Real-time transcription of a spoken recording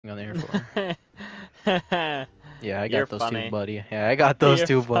on there for. Yeah, I You're got those two, funny. buddy. Yeah, I got those You're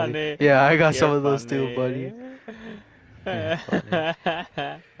two, buddy. funny. Yeah, I got some You're of those too, funny. buddy. You're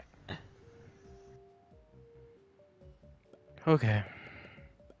funny. Okay.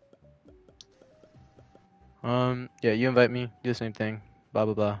 Yeah, you invite me, do the same thing. Blah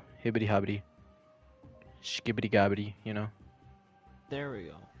blah blah. Hibbity hobbity. Skibbity gobbity, you know. There we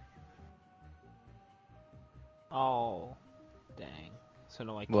go. Oh, dang. So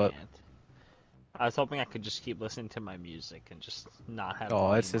no, I What? can't. I was hoping I could just keep listening to my music and just not have Oh,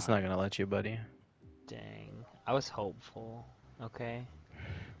 volume it's on. not gonna let you, buddy. Dang. I was hopeful. Okay.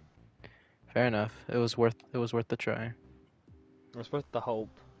 Fair enough. It was worth the try. It was worth the hope.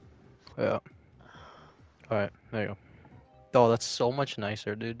 Yeah. Alright, there you go. Oh, that's so much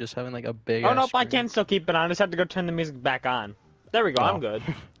nicer, dude. Just having like a big Oh, ass nope, I screen. can still keep it on. I just have to go turn the music back on. There we go, I'm Oh. good.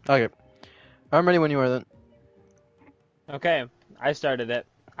 Okay. I'm ready when you are then. Okay, I started it.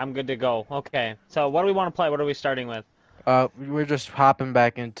 I'm good to go. Okay, so what do we want to play? What are we starting with? We're just hopping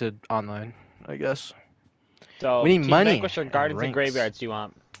back into online, I guess. So, We need Team money Vanquish or and Gardens and ranks. Graveyards do you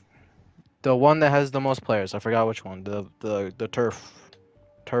want? The one that has the most players. I forgot which one. The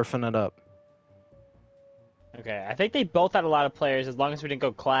turfing it up. Okay, I think they both had a lot of players as long as we didn't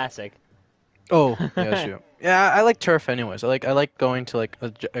go Classic. Oh, yeah, shoot. Yeah, I like turf anyways. I like going to like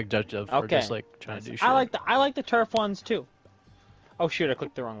objective or just Okay, like trying to nice. do I shit. like the turf ones too. Oh shoot, I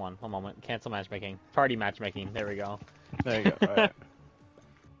clicked the wrong one. One moment. Cancel matchmaking. Party matchmaking. There we go. There you go. All right.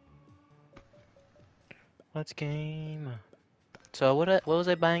 Let's game. So what was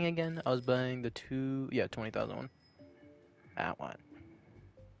I buying again? I was buying the 20,000 one. That one.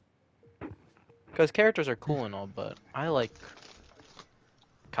 Because characters are cool and all, but I like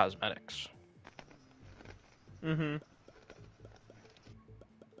cosmetics. Mm-hmm.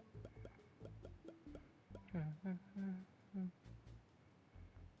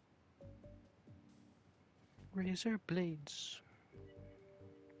 Razor blades.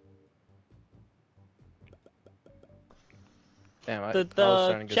 Damn, I was The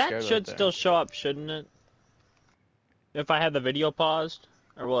starting to get chat scared right should there. still show up, shouldn't it? If I had the video paused,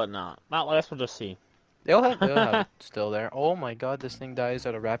 or will it not? Well, I guess we'll just see. They'll have it still there. Oh my god, this thing dies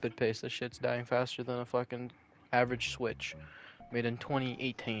at a rapid pace. This shit's dying faster than a fucking average Switch made in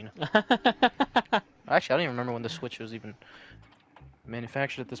 2018. Actually, I don't even remember when the Switch was even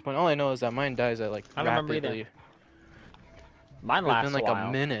manufactured at this point. All I know is that mine dies at like I don't remember either. rapidly. Mine It's been lasts a like a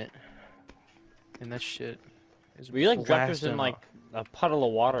while. minute, and that shit is But you like dropped yours in blasting like off. a puddle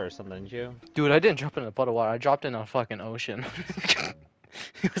of water or something, didn't you? Dude, I didn't drop in a puddle of water. I dropped in a fucking ocean.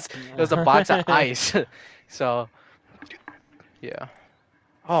 it was a box of ice. So, yeah.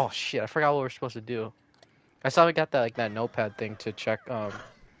 Oh shit, I forgot what we're supposed to do. I saw we got that notepad thing to check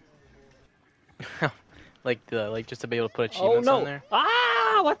like just to be able to put Oh achievements on no! there.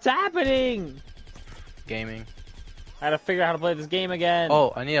 Ah! What's happening? Gaming. I gotta figure out how to play this game again.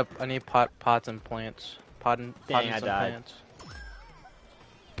 Oh, I need pots and plants. Pot Dang, and I some died. plants.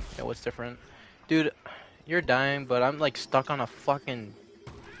 Yeah, what's different? Dude, you're dying, but I'm like stuck on a fucking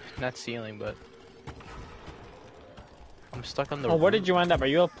not ceiling, but I'm stuck on the Oh, where roof. did you end up? Are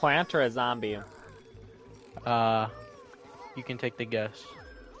you a plant or a zombie? Uh, you can take the guess.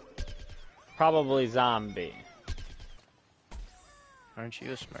 Probably zombie. Aren't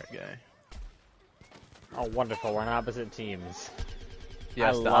you a smart guy? Oh, wonderful. We're on opposite teams.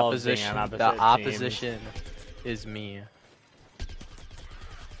 Yes, the love being on opposition. opposite The teams. opposition is me.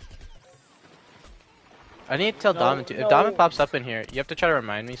 I need to tell No, Domin to. If Domin no. pops up in here, you have to try to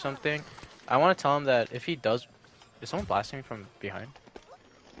remind me something. I want to tell him that if he does, is someone blasting me from behind?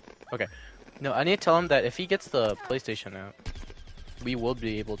 Okay. No, I need to tell him that if he gets the PlayStation out, we will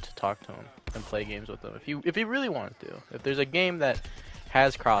be able to talk to him and play games with him. If he really wanted to. If there's a game that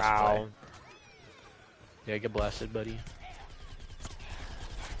has crossplay. Ow. Yeah, get blasted, buddy.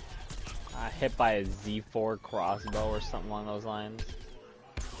 Hit by a Z4 crossbow or something along those lines.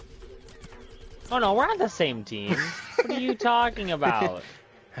 Oh no, we're on the same team. What are you talking about?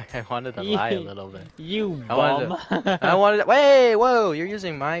 I wanted to lie a little bit. You I bum. wanted to, wait, whoa, you're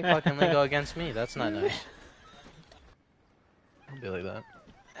using my fucking lingo against me. That's not nice. Don't be like that.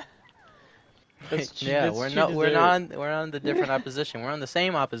 Yeah, That's we're on the different opposition. We're on the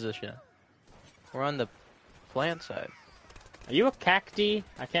same opposition. We're on the plant side. Are you a cacti?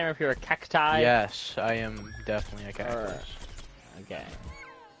 I can't remember if you're a cacti. Yes, I am definitely a cactus. Okay.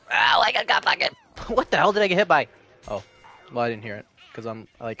 Oh, I got fucking. What the hell did I get hit by? Oh, well, I didn't hear it because I'm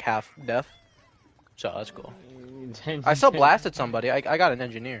like half deaf. So that's cool. I still blasted somebody. I got an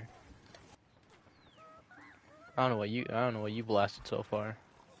engineer. I don't know what you blasted so far.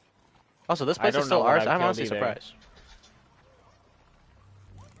 Also, this I place is don't know still what ours. I've I'm killed honestly either. surprised.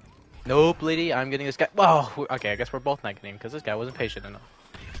 Nope, lady. I'm getting this guy. Whoa. Okay, I guess we're both not getting him because this guy wasn't patient enough.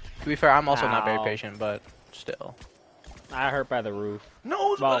 To be fair, I'm also not very Ow. patient, but still. I hurt by the roof. No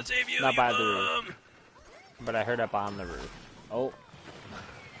one's Well, gonna save you, not you by the roof, bum! but I hurt up on the roof. Oh.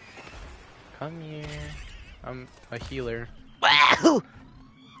 Come here. I'm a healer. Wow!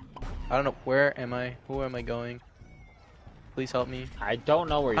 I don't know. Where am I? Who am I going? Please help me. I don't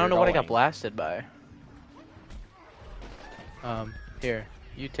know where you're I don't know going. what I got blasted by. Here.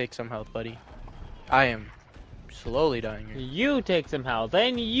 You take some health, buddy. I am slowly dying here. You take some health,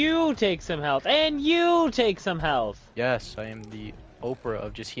 and you take some health, and you take some health. Yes, I am the Oprah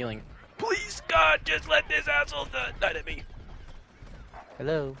of just healing. Please, God, just let this asshole die to me.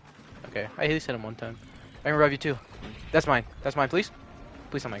 Hello. Okay, I at least hit him one time. I can revive you too. That's mine. That's mine, please.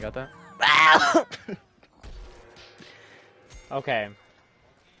 Please tell me I got that. Okay.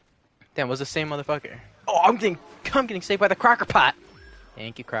 Damn, was the same motherfucker. Oh, I'm getting saved by the Cracker Pot.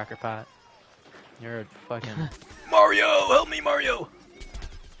 Thank you, Cracker Pot. You're a fucking Mario. Help me, Mario. What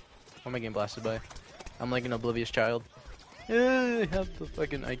am I getting blasted by? I'm like an oblivious child. I have the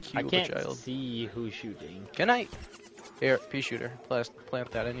fucking IQ I of a can't child. see who's shooting. Can I? Here, pea shooter.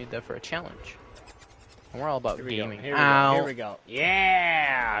 Plant that. I need that for a challenge. And we're all about Here we gaming. go. Here we Ow. go. Here we go.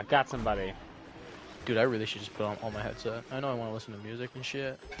 Yeah, got somebody. Dude, I really should just put on my headset. I know I want to listen to music and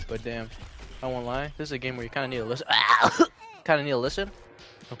shit, but damn, I won't lie. This is a game where you kind of need to listen. Kind of need to listen.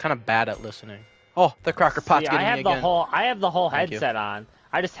 I'm kind of bad at listening. Oh, the Cracker Pot's See, getting me again. I have the whole Thank you. headset on.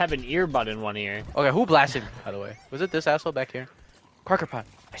 I just have an earbud in one ear. Okay, who blasted me, by the way? Was it this asshole back here? Cracker Pot,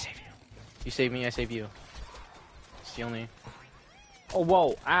 I save you. You save me, I save you. It's the only... Oh,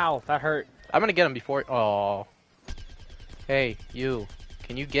 whoa. Ow, that hurt. I'm gonna get him before... Oh. Hey, you.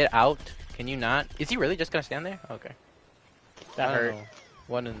 Can you get out? Can you not? Is he really just gonna stand there? Okay. That I don't hurt. know.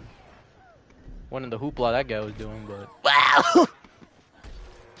 One in the hoopla that guy was doing, but... Wow!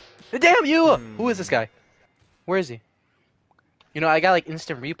 Damn you! Who is this guy? Where is he? You know, I got like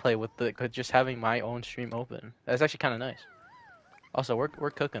instant replay with just having my own stream open. That's actually kind of nice. Also, we're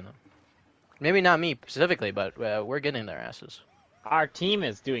cooking them. Maybe not me specifically, but we're getting their asses. Our team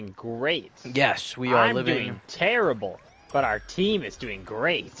is doing great. Yes, we are I'm living. doing terrible, but our team is doing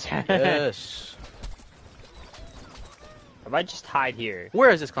great. Yes. If I just hide here. Where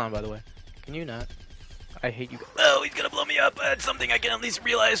is this clown, by the way? Can you not? I hate you. Oh, he's gonna blow me up. That's something I can at least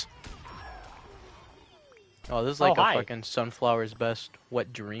realize. Oh, this is like a hi. fucking Sunflower's best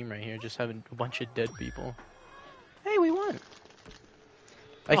wet dream right here. Just having a bunch of dead people. Hey, we won.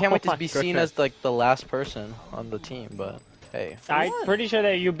 I can't wait to my be seen goodness. as like the last person on the team, but hey. we I'm won. pretty sure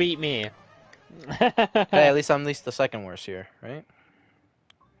that you beat me. Hey, at least I'm the second worst here, right?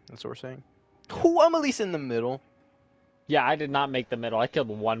 That's what we're saying. Who? I'm at least in the middle. Yeah, I did not make the middle. I killed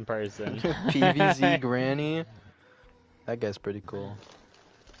one person. PVZ Granny. That guy's pretty cool.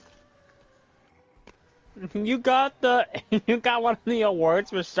 You got one of the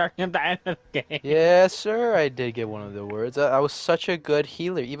awards for starting at the end of the game. Yes, sir. I did get one of the words. I was such a good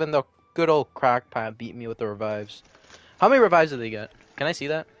healer, even though good old Crackpot beat me with the revives. How many revives did they get? Can I see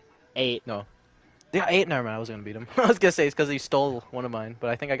that? 8. No. They got 8. Never mind. I was gonna beat him. I was gonna say it's because he stole one of mine, but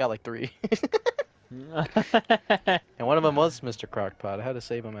I think I got like 3. And one of them was Mr. Crockpot. I had to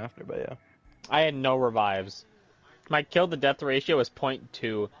save him after, but yeah. I had no revives. My kill to death ratio was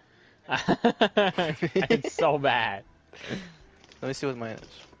 0.2. It's so bad. Let me see what mine is.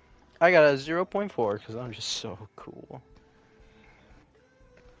 I got a 0.4 because I'm just so cool.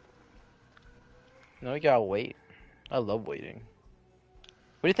 No, we gotta wait. I love waiting.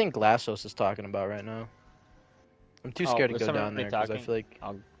 What do you think Glassos is talking about right now? I'm too scared to was go down somebody there because I talking? feel like...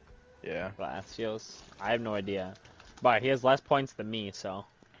 Oh, Yeah. Glacios. I have no idea. But he has less points than me, so.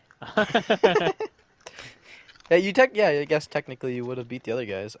 Yeah, yeah, I guess technically you would have beat the other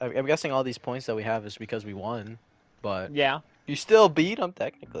guys. I'm guessing all these points that we have is because we won, but Yeah, you still beat them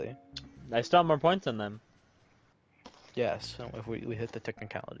technically. I still have more points than them. Yes, so if we hit the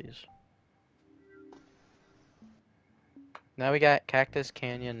technicalities. Now we got Cactus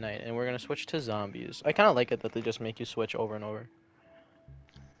Canyon Night, and we're gonna switch to zombies. I kind of like it that they just make you switch over and over.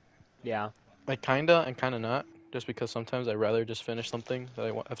 Yeah. Like kinda and kinda not, just because sometimes I'd rather just finish something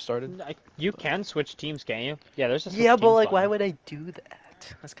that I've started. You can switch teams, can't you? Yeah, there's a switch Yeah, but teams like, why button. would I do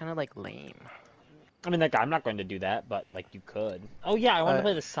that? That's kind of like lame. I mean, like, I'm not going to do that, but, like, you could. Oh, yeah, I wanted to Uh,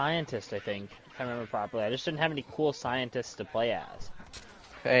 play the scientist, I think, if I remember properly. I just didn't have any cool scientists to play as.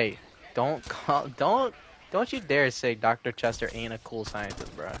 Hey, don't you dare say Dr. Chester ain't a cool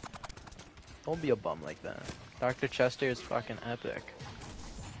scientist, bro. Don't be a bum like that. Dr. Chester is fucking epic.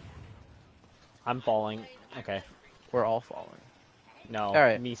 I'm falling. Okay. We're all falling. No,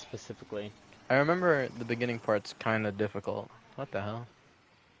 Alright. me specifically. I remember the beginning part's kind of difficult. What the hell?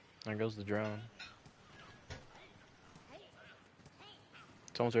 There goes the drone.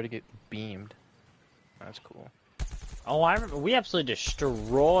 Someone's ready to get beamed. That's cool. Oh, I remember. We absolutely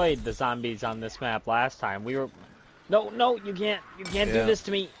destroyed the zombies on this map last time. We were. No, you can't do this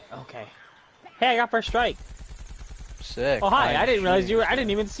to me. Okay. Hey, I got first strike. Sick. Oh hi, I didn't realize you were. I didn't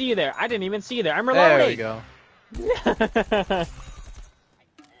even see you there. I'm reloading. There we go.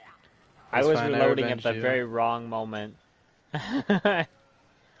 I was fine, reloading at the you. very wrong moment. A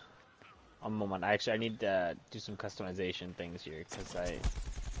moment. Actually, I need to do some customization things here because I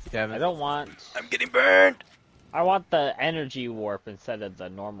don't want. I'm getting burned. I want the energy warp instead of the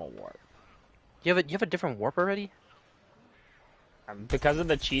normal warp. You have a different warp already? Because of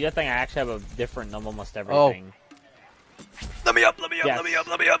the cheetah thing, I actually have a different of almost everything. Let me up, Yes.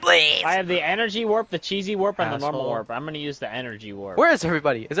 let me up, please. I have the energy warp, the cheesy warp, and the normal Asshole. warp. I'm gonna use the energy warp. Where is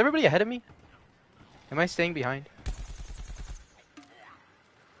everybody? Is everybody ahead of me? Am I staying behind?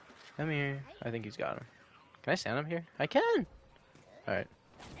 Come here. I think he's got him. Can I stand him here? I can. Alright.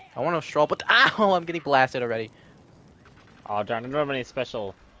 I want to stroll, but ow! I'm getting blasted already. Oh darn! I don't have any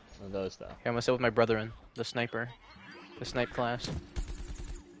special of those though. Here, I'm gonna sit with my brethren, the sniper. The snipe class.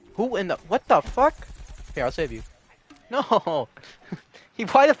 Who in the... What the fuck? Here, I'll save you. No!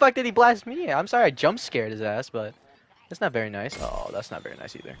 Why the fuck did he blast me? I'm sorry I jump scared his ass, but... That's not very nice. Oh, that's not very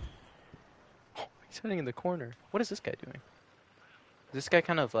nice either. He's hiding in the corner. What is this guy doing? Is this guy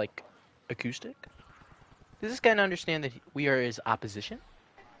kind of, like, acoustic? Does this guy not understand that we are his opposition?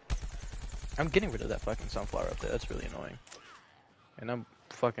 I'm getting rid of that fucking sunflower up there. That's really annoying. And I'm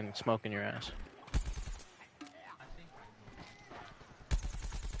fucking smoking your ass.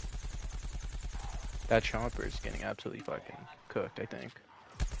 That chomper is getting absolutely fucking cooked, I think.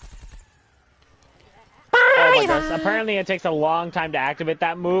 Oh my gosh! Apparently, it takes a long time to activate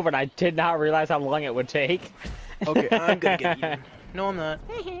that move, and I did not realize how long it would take. Okay, I'm gonna get you. No, I'm not.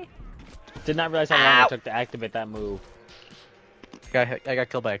 Did not realize how long it took to activate that move. I got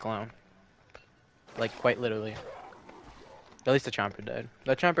killed by a clown. Like, quite literally. At least the chomper died.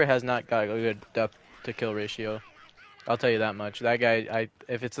 That chomper has not got a good depth to kill ratio. I'll tell you that much. That guy,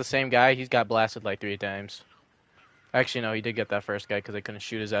 if it's the same guy, he's got blasted like 3 times. Actually, no, he did get that first guy because I couldn't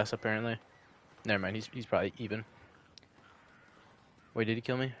shoot his ass, apparently. Never mind, he's probably even. Wait, did he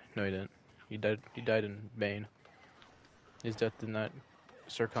kill me? No, he didn't. He died in vain. His death did not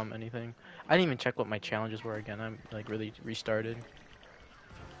circum anything. I didn't even check what my challenges were again. I'm, like, really restarted.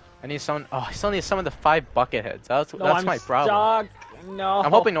 I need someone... Oh, I still need to summon the 5 bucket heads. That's my problem. Stuck. No.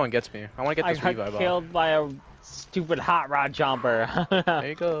 I'm hoping no one gets me. I want to get this revive I got off. killed by a stupid hot rod jumper. There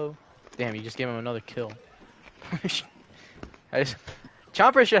you go. Damn, you just gave him another kill.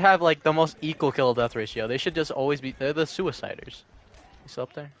 Chompers should have like the most equal kill death ratio. They should just always be. They're the suiciders. You still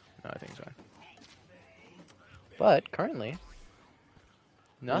up there? No, I think so. But currently,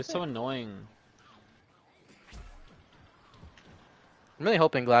 nothing. It's so annoying. I'm really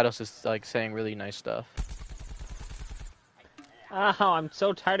hoping GLaDOS is like saying really nice stuff. Oh, I'm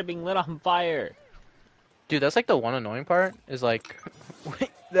so tired of being lit on fire. Dude, that's like the one annoying part. Is like,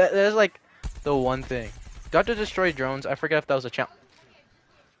 that's like the one thing. Do I have to destroy drones? I forget if that was a challenge.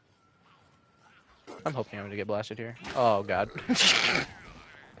 I'm hoping I'm gonna get blasted here. Oh god.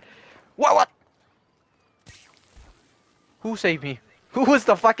 What? Who saved me? Who was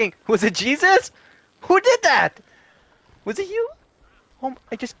the fucking... Was it Jesus? Who did that? Was it you? Oh,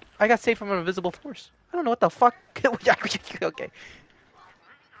 I got saved from an invisible force. I don't know what the fuck. Okay.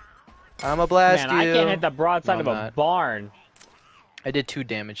 I'ma blast Man, you. I can't hit the broadside of a barn. I did 2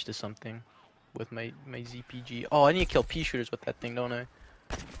 damage to something with my ZPG. Oh, I need to kill pea shooters with that thing, don't I?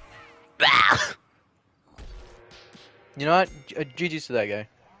 You know what? GG's to that guy.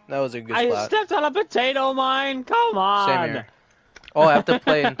 That was a good spot. I stepped on a potato mine. Come on. Same here. Oh, I have to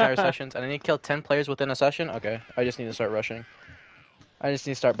play entire sessions, and I need to kill 10 players within a session? Okay, I just need to start rushing. I just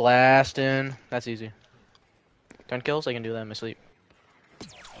need to start blasting. That's easy. 10 kills? I can do that in my sleep.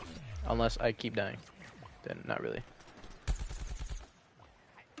 Unless I keep dying. Then not really.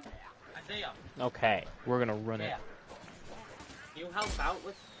 Okay. We're gonna run it. You help out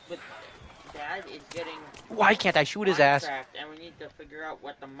with Dad is getting... Why can't I shoot his ass? And we need to figure out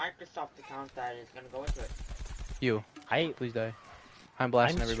what the Microsoft account that is gonna go into it. You. Please die. I'm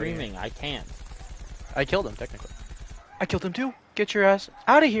blasting everybody. I'm streaming. I can't. I killed him, technically. I killed him too. Get your ass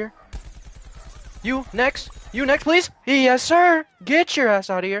out of here. You next. You next, please. Yes, sir. Get your ass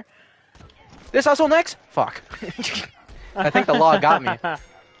out of here. This asshole next. Fuck. I think the law got me.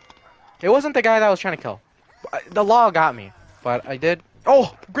 It wasn't the guy that I was trying to kill. The law got me. But I did.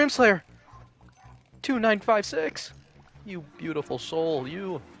 Oh, Grimslayer. 2956. You beautiful soul.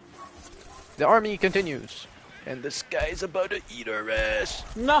 You. The army continues. And this guy's about to eat our ass.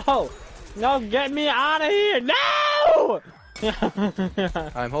 No! No, get me out of here! No!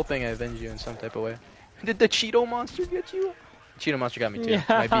 I'm hoping I avenge you in some type of way. Did the Cheeto monster get you? Cheeto monster got me too. Yeah.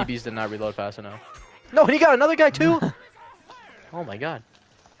 My BBs did not reload fast enough. No, he got another guy too? Oh my god.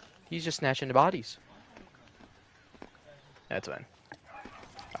 He's just snatching the bodies. That's fine.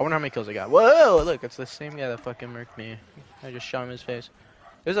 I wonder how many kills I got. Whoa, look, it's the same guy that fucking murked me. I just shot him in his face.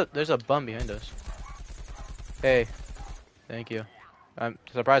 There's a bum behind us. Hey, thank you. I'm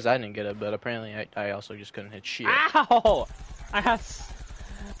surprised I didn't get it, but apparently I also just couldn't hit shit. Ow! I got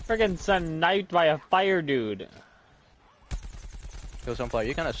friggin' sniped by a fire dude. Yo, Sunflower,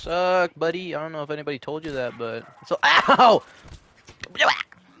 you kind of suck, buddy. I don't know if anybody told you that, but so ow!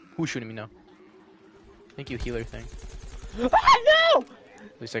 Who's shooting me now? Thank you, healer thing. Ah, no!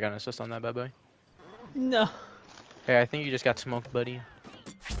 At least I got an assist on that bad boy. No. Hey, I think you just got smoked, buddy.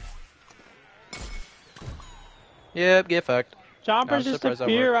 Yep, get fucked. Chompers just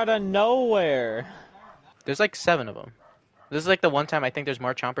appear out of nowhere. There's like 7 of them. This is like the one time I think there's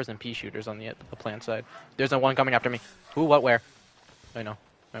more chompers than pea shooters on the plant side. There's one coming after me. Who, what, where? I know.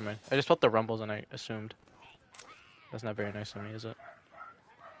 Never mind. I just felt the rumbles and I assumed. That's not very nice of me, is it?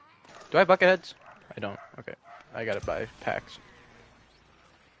 Do I have bucket heads? I don't. Okay. I gotta buy packs.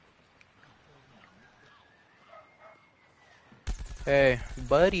 Hey,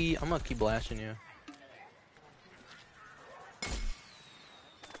 buddy. I'm gonna keep blasting you.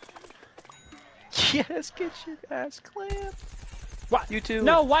 Yes, get your ass clamped. What? You too.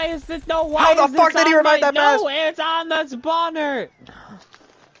 No, why is this? No, why How the is fuck this did he on revive my- that fast? No, it's on the spawner.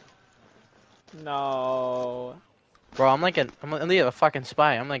 No. Bro, I'm only a fucking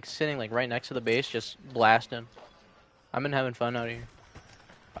spy. I'm like sitting like right next to the base, just blasting. I've been having fun out here.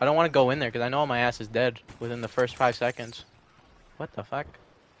 I don't want to go in there because I know my ass is dead within the first 5 seconds. What the fuck?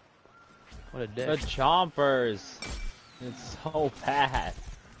 What a dick. The chompers. It's so bad.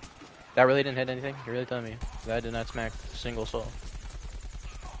 That really didn't hit anything? You're really telling me that did not smack a single soul?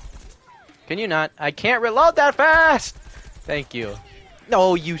 Can you not? I can't reload that fast! Thank you.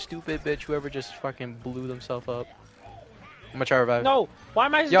 No, you stupid bitch. Whoever just fucking blew themselves up. I'm gonna try to revive. No, why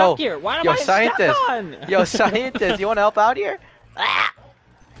am I Yo, stuck here? Why am yo, I scientist. stuck on? Yo, scientist, you want to help out here? Ah!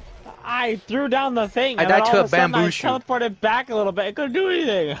 I threw down the thing. I and died then to all a of sudden bamboo I shoot. teleported back a little bit. I couldn't do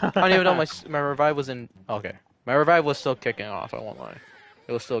anything. I don't even know my revive was in. Okay, my revive was still kicking off. I won't lie,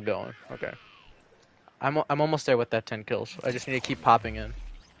 it was still going. Okay, I'm almost there with that 10 kills. I just need to keep popping in.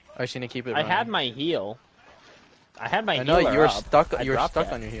 I just need to keep it. I running. had my heal. I had my I know healer you were up. stuck. I You were dropped stuck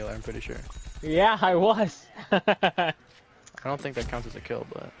it. on your healer. I'm pretty sure. Yeah, I was. I don't think that counts as a kill,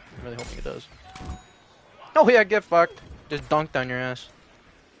 but I'm really hoping it does. Oh yeah, get fucked. Just dunked on your ass.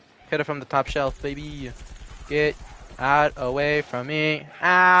 Hit it from the top shelf, baby. Get out, away from me.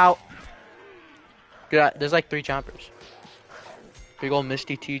 Ow. God, there's like 3 chompers. Big old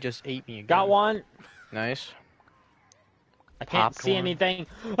Misty T just ate me again. Got one. Nice. I can't Popped see one. anything.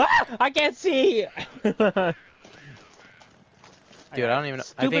 Ah, I can't see. Dude, I don't even know.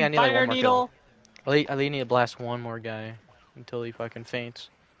 I think I need like fire one more needle. kill. I need to blast one more guy until he fucking faints.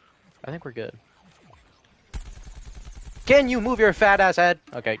 I think we're good. Can you move your fat ass head?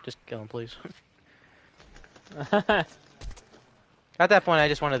 Okay, just kill him, please. At that point, I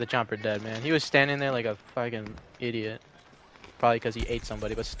just wanted the chomper dead, man. He was standing there like a fucking idiot. Probably because he ate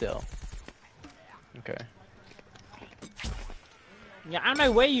somebody, but still. Okay. Yeah, on my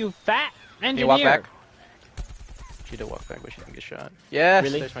way, you fat Can you engineer. walk back? She did walk back, but she didn't get shot. Yes,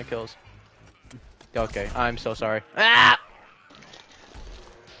 Really? there's my kills. Okay, I'm so sorry. Ah!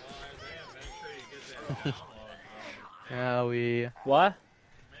 Yeah, we... What?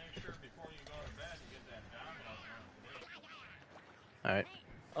 Alright,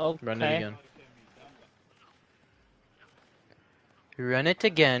 Okay. run it again. Run it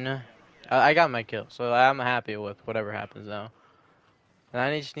again. I got my kill, so I'm happy with whatever happens now. And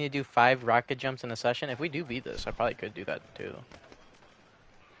I just need to do 5 rocket jumps in a session. If we do beat this, I probably could do that too.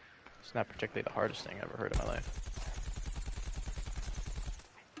 It's not particularly the hardest thing I've ever heard in my life.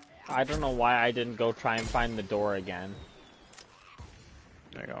 I don't know why I didn't go try and find the door again.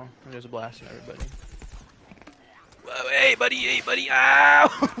 There you go. I'm just blasting everybody. Whoa, hey, buddy,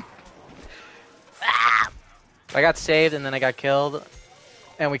 ow! Ah! I got saved and then I got killed,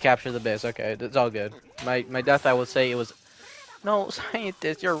 and we captured the base. Okay, it's all good. My death, I would say it was... No,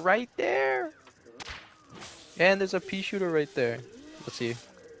 scientist, you're right there! And there's a pea shooter right there. Let's see.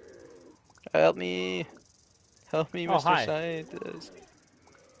 Help me. Help me, Oh, Mr. hi. Scientist.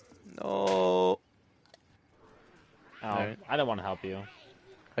 No. Oh, Alright. I don't want to help you.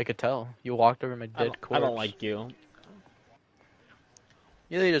 I could tell. You walked over my dead corpse. I don't like you.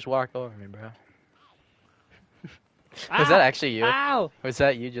 You literally just walked over me, bro. Was that actually you? Ow! Was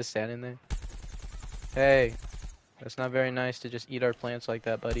that you just standing there? Hey, that's not very nice to just eat our plants like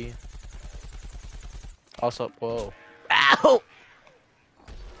that, buddy. Also, whoa. Ow!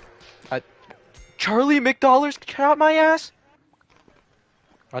 Charlie McDollars shot my ass?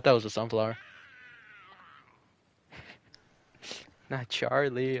 I thought it was a sunflower. Not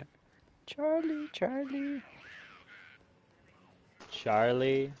Charlie. Charlie.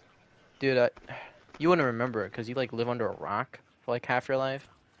 Charlie. Dude, you wouldn't remember it because you like live under a rock for like half your life.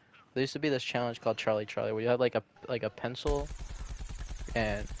 There used to be this challenge called Charlie where you had like a pencil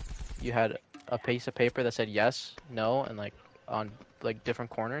and you had a piece of paper that said yes, no, and like on like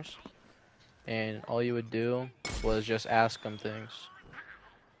different corners. And all you would do was just ask them things.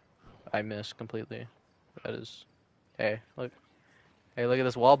 I missed completely. That is, hey, look. Hey, look at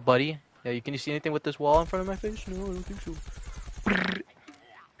this wall, buddy. Yeah, can you see anything with this wall in front of my face? No, I don't think so.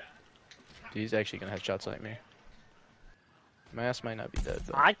 Dude, he's actually gonna have shots at me. My ass might not be dead,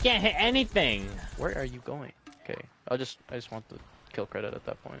 though. I can't hit anything. Where are you going? Okay, I just want the kill credit at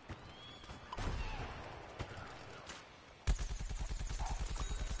that point.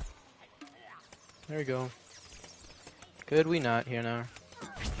 There we go. Could we not here now?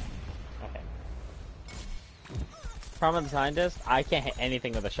 Okay. Problem with the scientist, I can't hit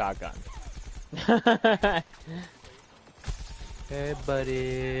anything with a shotgun. Hey,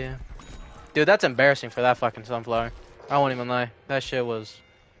 buddy. Dude, that's embarrassing for that fucking sunflower. I won't even lie. That shit was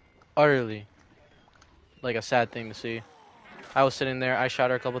utterly like a sad thing to see. I was sitting there, I shot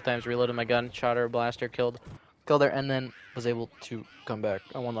her a couple times, reloaded my gun, shot her, blaster, killed her, and then was able to come back.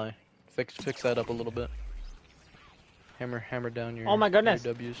 I won't lie. Fix that up a little bit. Hammer down your. Oh my goodness!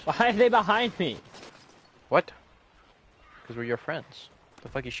 Your W's. Why are they behind me? What? Because we're your friends. The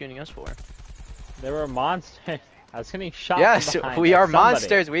fuck are you shooting us for? They were monsters. I was getting shot. Yes, from behind we by are somebody.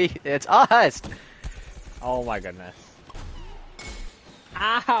 monsters. It's us. Oh my goodness.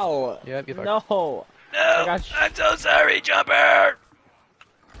 Ow! Yep, you fucked. No! No, I'm so sorry, Jumper. I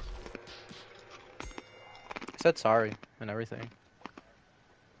said sorry and everything.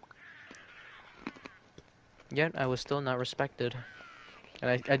 Yet I was still not respected,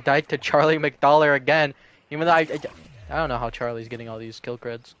 and I died to Charlie McDollar again. Even though I don't know how Charlie's getting all these kill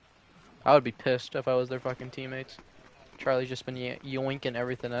creds. I would be pissed if I was their fucking teammates. Charlie's just been yoinking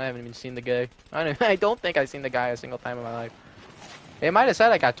everything. And I haven't even seen the guy. I don't think I've seen the guy a single time in my life. It might have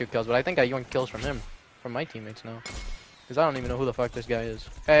said I got 2 kills, but I think I yoinked kills from him, from my teammates now. Because I don't even know who the fuck this guy is.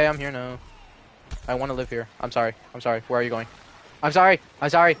 Hey, I'm here now. I want to live here. I'm sorry. Where are you going? I'm sorry. I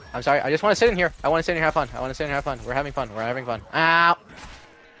just want to sit in here. I want to sit in here and have fun. We're having fun. Ow!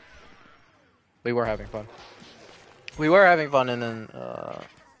 We were having fun. And then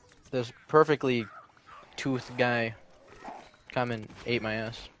this perfectly toothed guy come and ate my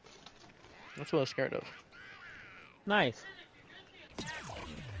ass. That's what I was scared of. Nice.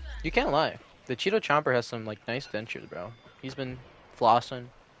 You can't lie. The Cheeto Chomper has some like nice dentures, bro. He's been flossing,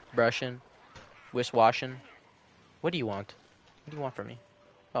 brushing, washing. What do you want? What do you want from me?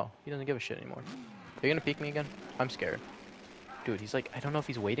 Oh, he doesn't give a shit anymore. Are you gonna peek me again? I'm scared. Dude, he's like, I don't know if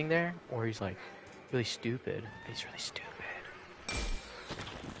he's waiting there or he's like really stupid. He's really stupid.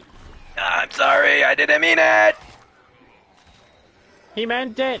 I'm sorry, I didn't mean it! He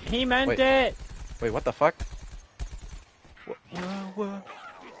meant it! It! Wait, what the fuck? What?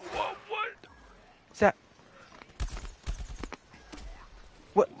 What's that?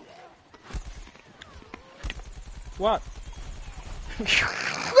 What? What?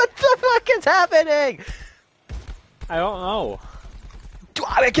 What the fuck is happening? I don't know. Dude,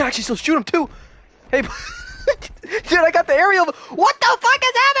 I can actually still shoot him too. Hey, dude, I got the aerial. What the fuck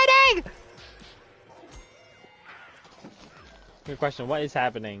is happening? Good question. What is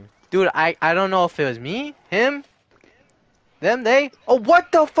happening? Dude, I don't know if it was me, him, them, they. Oh,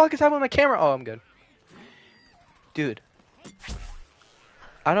 what the fuck is happening with my camera? Oh, I'm good. Dude,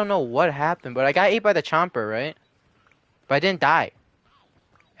 I don't know what happened, but I got ate by the chomper, right? But I didn't die.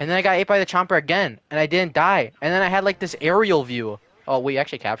 And then I got ate by the chomper again, and I didn't die. And then I had like this aerial view. Oh, we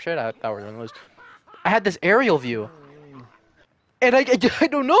actually captured it? I thought we were gonna lose. I had this aerial view. And I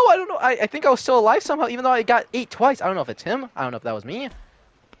don't know. I think I was still alive somehow, even though I got ate twice. I don't know if it's him. I don't know if that was me.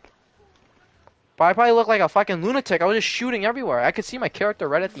 But I probably look like a fucking lunatic. I was just shooting everywhere. I could see my character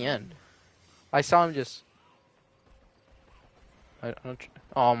right at the end. I saw him just...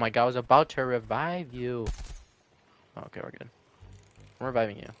 Oh my god, I was about to revive you. Okay, we're good. I'm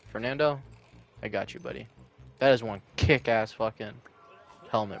reviving you. Fernando, I got you, buddy. That is one kick-ass fucking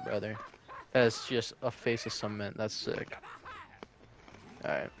helmet, brother. That is just a face of cement. That's sick.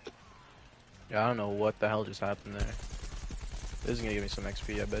 Alright. Yeah, I don't know what the hell just happened there. This is gonna give me some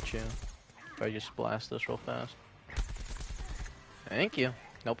XP, I bet you. If I just blast this real fast. Thank you.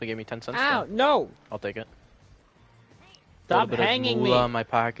 Nope, they gave me 10 cents. Ow, Though. no! I'll take it. Stop Little bit hanging of me! moolah in my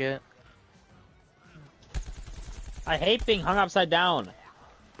pocket. I hate being hung upside down.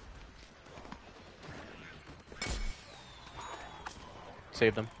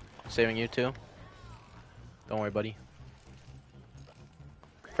 Saved them. Saving you too. Don't worry, buddy.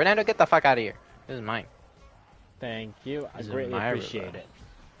 Fernando, get the fuck out of here. This is mine. Thank you. I This is greatly my appreciate river. it.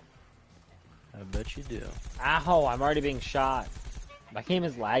 I bet you do. Ow, I'm already being shot. My game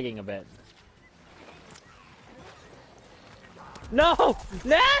is lagging a bit. No!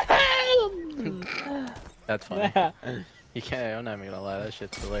 No! That's funny. You can't. I'm not even gonna lie. That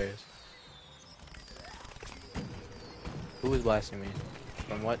shit's hilarious. Who is blasting me?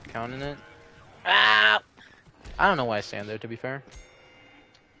 From what continent? Ah! I don't know why I stand there. To be fair,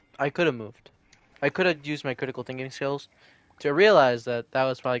 I could have moved. I could have used my critical thinking skills to realize that that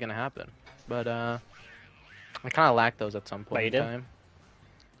was probably gonna happen. But I kind of lacked those at some point in did? time.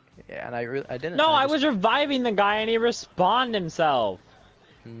 Yeah, and I didn't. No, I just- was reviving the guy and he respawned himself.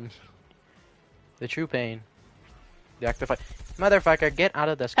 The true pain. The act of fight. Motherfucker, get out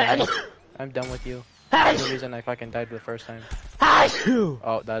of the sky. I'm done with you. That's the reason I fucking died the first time.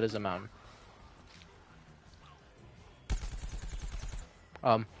 Oh, that is a mountain.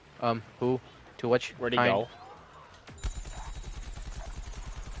 Who? To which? Where'd he kind? go?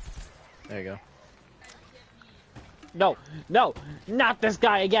 There you go. No, no, not this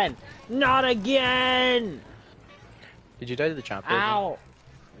guy again. Not again! Did you die to the chopper? Ow!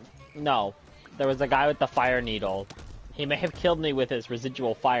 No, there was a guy with the fire needle. He may have killed me with his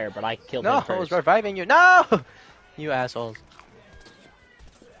residual fire, but I killed No, him I first. was reviving you. No! You assholes.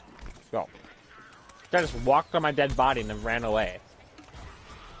 Go. I just walked on my dead body and then ran away.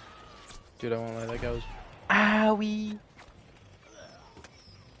 Dude, I won't lie, that guy was... Owie!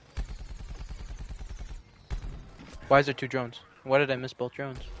 Why is there 2 drones? Why did I miss both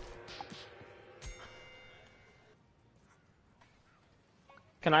drones?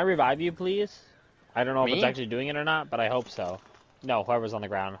 Can I revive you, please? I don't know if it's Me? actually doing it or not, but I hope so. No, whoever's on the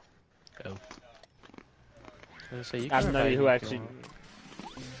ground. Oh. I was gonna say, you I have can no idea revive who me if actually... you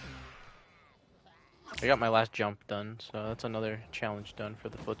want. I got my last jump done, so that's another challenge done for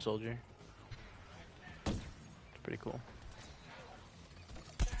the foot soldier. It's pretty cool.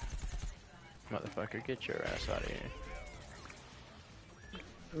 Motherfucker, get your ass out of here.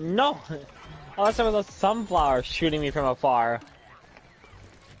 No! Unless there was a sunflower shooting me from afar.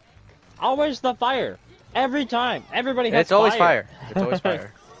 Always the fire. Every time. Everybody has It's always fire. It's always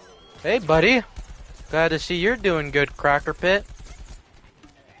fire. Hey, buddy. Glad to see you're doing good, Cracker Pit.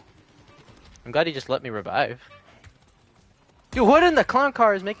 I'm glad he just let me revive. Dude, what in the clown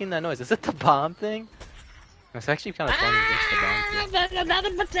car is making that noise? Is it the bomb thing? It's actually kind of funny. It's the bomb thing. There's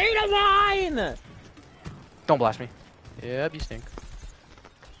another potato mine! Don't blast me. Yep, you stink.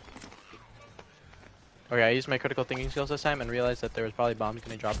 Okay, I used my critical thinking skills this time and realized that there was probably bombs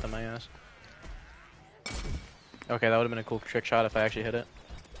getting dropped on my ass. Okay, that would have been a cool trick shot if I actually hit it.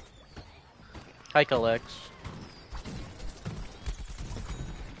 Hi, Alex.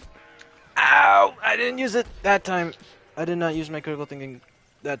 Ow! I didn't use it that time. I did not use my critical thinking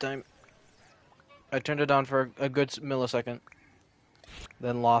that time. I turned it on for a good millisecond.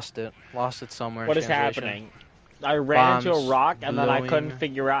 Then lost it. Lost it somewhere. What in is translation. happening? I ran into a Bombs rock and then I couldn't blowing.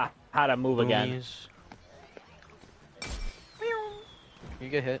 figure out how to move again. Boomies. You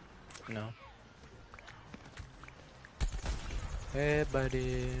get hit? No. Hey,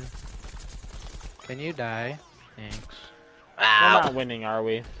 buddy. Can you die? Thanks. We're not winning, are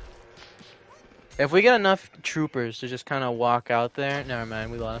we? If we get enough troopers to just kind of walk out there, never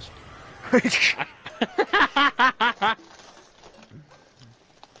mind, we lost.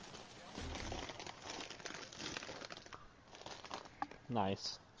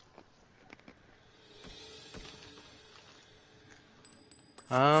 Nice.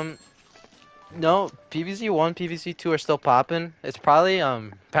 No, PVZ 1, PVZ 2 are still popping. It's probably,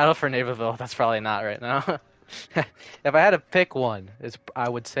 Battle for Naperville. That's probably not right now. If I had to pick one, I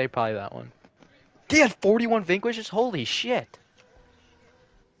would say probably that one. He had 41 vanquishes? Holy shit.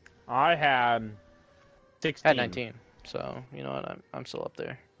 I had 16. I had 19. So, you know what, I'm still up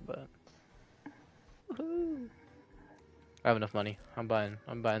there, but... Woohoo. I have enough money. I'm buying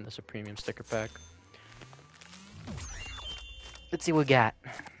this a premium sticker pack. Let's see what we got.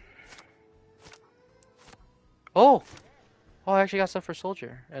 Oh! Oh, I actually got stuff for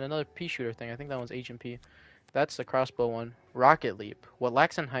Soldier. And another pea shooter thing. I think that one's H&P. That's the crossbow one. Rocket Leap. What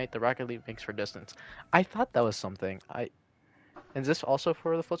lacks in height, the Rocket Leap makes for distance. I thought that was something. Is this also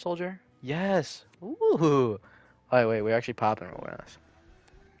for the foot soldier? Yes! Ooh! Oh, wait, we're actually popping real nice.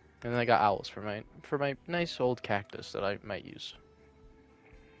 And then I got owls for my nice old cactus that I might use.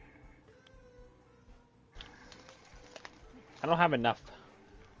 I don't have enough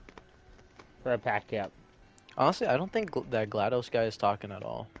for a pack yet. Honestly, I don't think that GLaDOS guy is talking at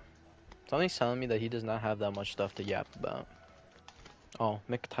all. Something's telling me that he does not have that much stuff to yap about. Oh,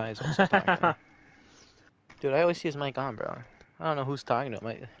 Mick Ty is also talking. Dude, I always see his mic on, bro. I don't know who's talking to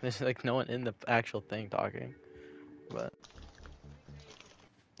him. There's like no one in the actual thing talking. But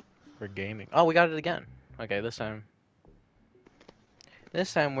we're gaming. Oh, we got it again. Okay, this time.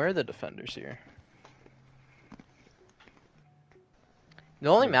 This time we're the defenders here. The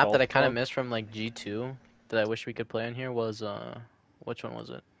only We're map that both I kind of broke. missed from like G2 that I wish we could play on here was which one was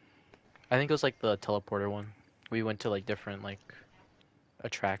it? I think it was like the teleporter one. We went to like different like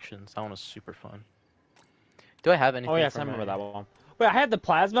attractions. That one was super fun. Do I have anything? Oh yes, for I remember my... that one. Wait, I had the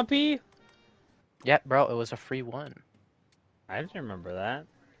plasma pea? Yeah, bro, it was a free one. I didn't remember that.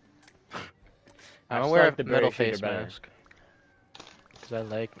 I'm just aware like of the metal berry shooter face better. mask. Cause I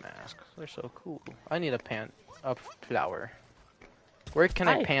like masks. They're so cool. I need a pant up flower. Where can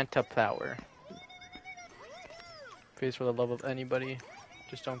I Hi. pant up flower? Please, for the love of anybody,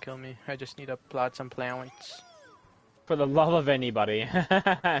 just don't kill me. I just need to plot some plants. For the love of anybody.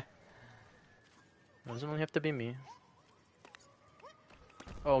 It doesn't only have to be me.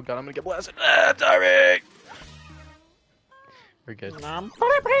 Oh god, I'm gonna get blasted. Ah, sorry. We're good.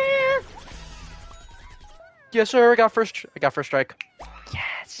 Yes, sir. I got first strike.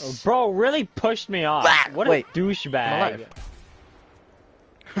 Yes. Oh, bro, really pushed me off. What Wait, a douchebag.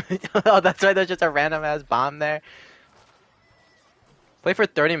 Oh, that's right. There's just a random ass bomb there. Play for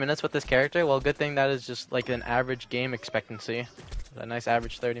 30 minutes with this character. Well, good thing that is just like an average game expectancy. A nice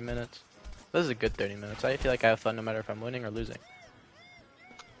average 30 minutes. This is a good 30 minutes. I feel like I have fun no matter if I'm winning or losing.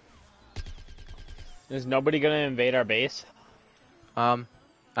 Is nobody gonna invade our base? I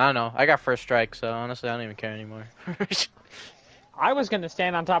don't know. I got first strike, so honestly, I don't even care anymore. I was gonna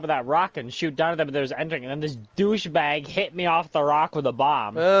stand on top of that rock and shoot down at them, but there was entering, and then this douchebag hit me off the rock with a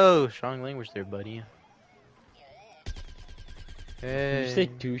bomb. Oh, strong language there, buddy. Did you say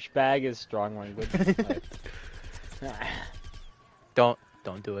Hey. douchebag is strong language? Don't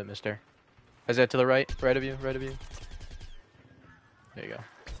do it, mister. Is that to the right? Right of you? Right of you? There you go.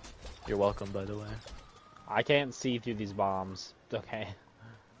 You're welcome, by the way. I can't see through these bombs. Okay.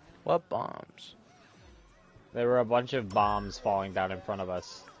 What bombs? There were a bunch of bombs falling down in front of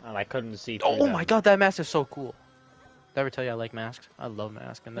us, and I couldn't see through Oh them. my god, that mask is so cool. Did I ever tell you I like masks? I love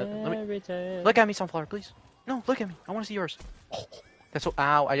masks. And that, look at me, Sunflower, please. No, look at me. I want to see yours. Oh, that's so.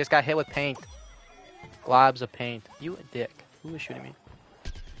 Ow! I just got hit with paint. Globs of paint. You a dick. Who is shooting me?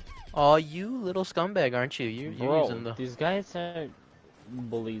 Oh, you little scumbag, aren't you? You're Bro, using the. these guys are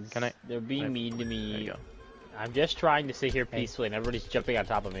bullies. Can I- They're being mean to There me. you go. I'm just trying to sit here peacefully, and everybody's jumping on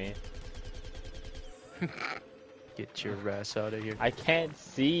top of me. Get your ass out of here. I can't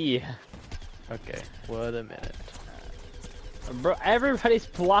see. Okay, what a minute. Bro, everybody's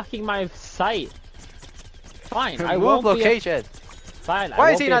blocking my sight. Fine, I Move won't location. Fine, I Why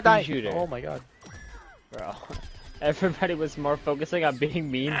won't is he be a not pea dying? shooter. Oh my god. Bro, everybody was more focusing on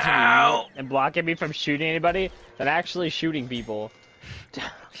being mean to Ow. me and blocking me from shooting anybody than actually shooting people.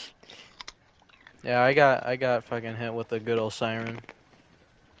 Yeah, I got fucking hit with a good old siren.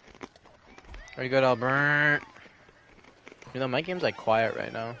 Are you good, Albert? You know, my game's like quiet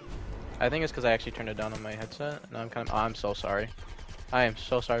right now. I think it's because I actually turned it down on my headset, and I'm kind of. Oh, I'm so sorry. I am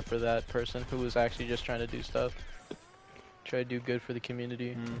so sorry for that person who was actually just trying to do stuff. Try to do good for the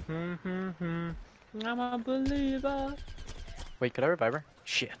community. I'm a believer. Wait, could I revive her?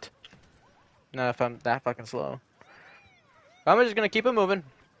 Shit. No, if I'm that fucking slow. I'm just gonna keep it moving.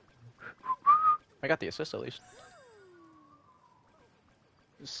 I got the assist at least.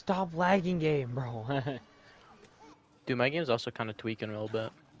 Stop lagging game, bro. Dude, my game's also kind of tweaking a little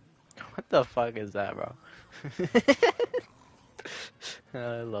bit. What the fuck is that, bro?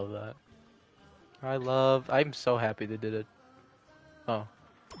 I love that. I'm so happy they did it. Oh.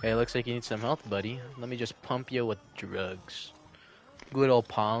 Hey, looks like you need some health, buddy. Let me just pump you with drugs. Good old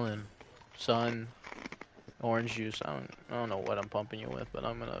pollen. Sun. Orange juice. I don't know what I'm pumping you with, but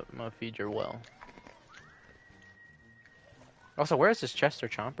I'm gonna feed your well. Also, where is this Chester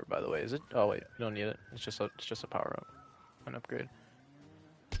Chomper, by the way? Is it? Oh wait, you don't need it. It's just a power up, an upgrade.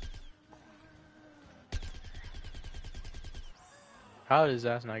 How did his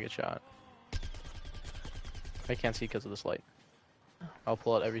ass not get shot? I can't see because of this light. I'll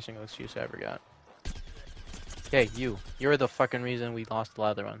pull out every single excuse I ever got. Hey, you're the fucking reason we lost the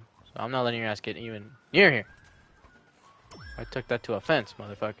lather run. So I'm not letting your ass get even near here. I took that to offense,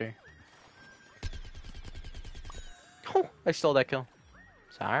 motherfucker. Oh, I stole that kill.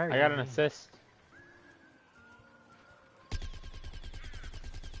 Sorry. I got an assist.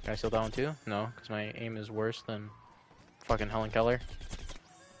 Can I steal that one too? No, because my aim is worse than Fucking Helen Keller.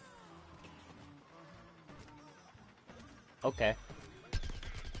 Okay.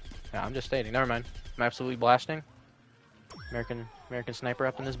 Yeah, I'm just stating. Never mind. I'm absolutely blasting. American sniper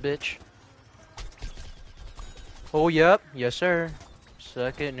up in this bitch. Oh, yep. Yes, sir.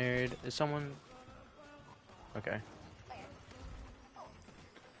 Suck it, nerd. Is someone... Okay.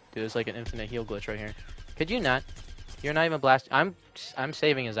 Dude, it's like an infinite heal glitch right here. Could you not? You're not even blasting. I'm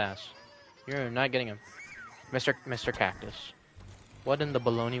saving his ass. You're not getting him. Mr. Cactus. What in the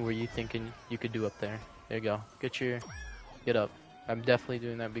baloney were you thinking you could do up there? There you go. Get up. I'm definitely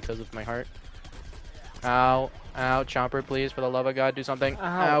doing that because of my heart. Ow. Ow. Chomper, please. For the love of God, do something.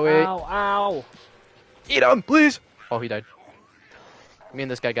 Ow, Owie. ow, ow. Eat him, please. Oh, he died. Me and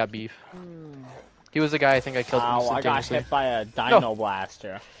this guy got beef. He was the guy I think I killed Ow, I got instantaneously. hit by a Dino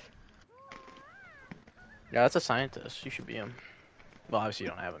Blaster. Yeah, that's a scientist. You should be him. Well, obviously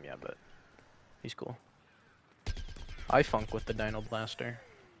you don't have him yet, but he's cool. I funk with the Dino Blaster.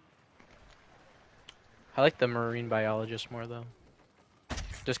 I like the marine biologist more, though.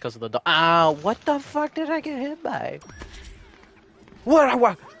 Just because of the... Ow! What the fuck did I get hit by?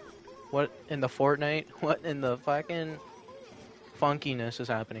 What in the Fortnite? What in the fucking funkiness is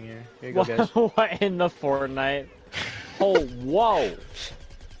happening here? Here you go, guys. What in the Fortnite? Oh, whoa!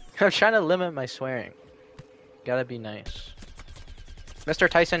 I'm trying to limit my swearing. Gotta be nice. Mr.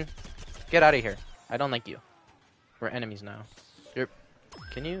 Tyson, get out of here. I don't like you. We're enemies now.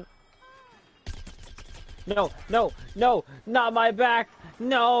 Can you... No, no, no, not my back!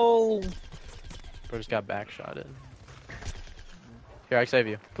 No! Bro just got backshotted. Here, I save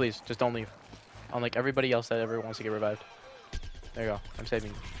you. Please, just don't leave. Unlike everybody else that ever wants to get revived. There you go. I'm saving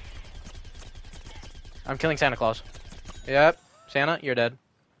you. I'm killing Santa Claus. Yep. Santa, you're dead.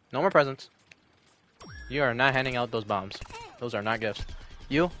 No more presents. You are not handing out those bombs. Those are not gifts.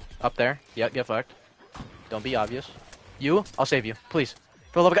 You, up there. Yep, get fucked. Don't be obvious. You, I'll save you. Please.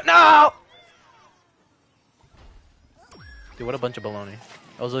 For the love of God. No! Dude, what a bunch of baloney.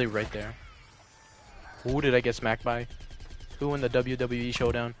 I was literally right there. Who did I get smacked by? Who in the WWE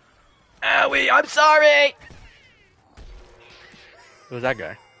showdown? Owie, I'm sorry! It was that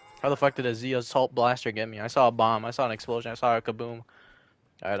guy. How the fuck did a Z Assault Blaster get me? I saw a bomb, I saw an explosion, I saw a kaboom.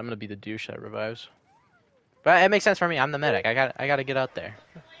 Alright, I'm gonna be the douche that revives. But it makes sense for me, I'm the medic. I gotta get out there.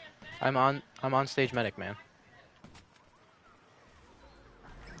 I'm on stage medic, man.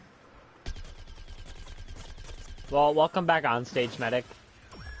 Well, welcome back on stage, medic.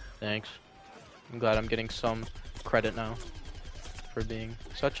 Thanks. I'm glad I'm getting some credit now for being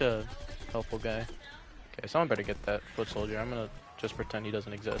such a helpful guy. Okay, someone better get that foot soldier. I'm gonna just pretend he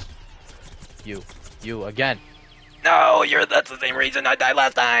doesn't exist. You again. No, that's the same reason I died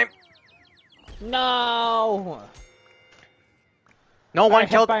last time. No! No one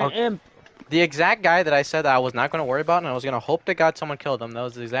killed by an imp. the exact guy that I said that I was not gonna worry about, and I was gonna hope to God someone killed him. That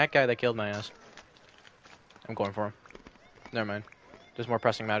was the exact guy that killed my ass. I'm going for him. Never mind. There's more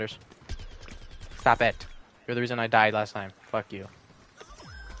pressing matters. Stop it. You're the reason I died last time. Fuck you.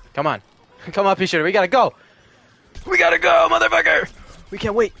 Come on. Come on, P-Shooter. We gotta go. We gotta go, motherfucker. We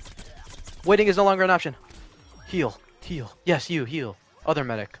can't wait. Waiting is no longer an option. Heal. Heal. Yes, you. Heal. Other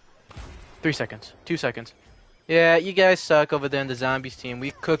medic. 3 seconds. 2 seconds. Yeah, you guys suck over there in the zombies team.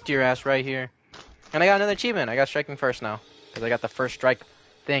 We cooked your ass right here. And I got another achievement. I got striking first now. Because I got the first strike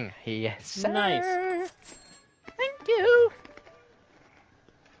thing. Yes, sir. Nice. Thank you.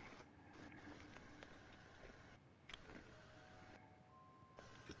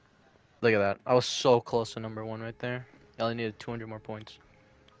 Look at that. I was so close to #1 right there. I only needed 200 more points.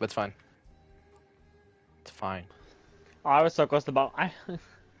 But it's fine. It's fine. Oh, I was so close to I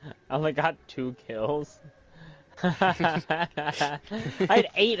only got 2 kills. I had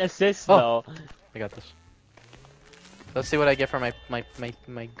 8 assists though. I got this. Let's see what I get for my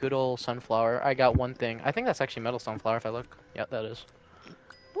good old sunflower. I got one thing. I think that's actually metal sunflower if I look. Yeah, that is.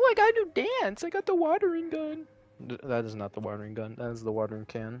 Oh, I got a new dance. I got the watering gun. That is not the watering gun. That is the watering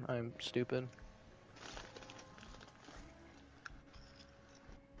can. I'm stupid.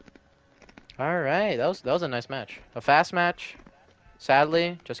 Alright, that was a nice match. A fast match.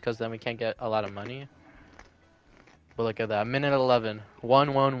 Sadly, just because then we can't get a lot of money. But look at that. Minute 11.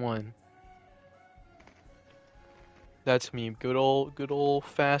 1-1-1. That's me. Good old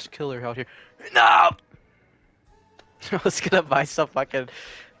fast killer out here. No! I was gonna buy some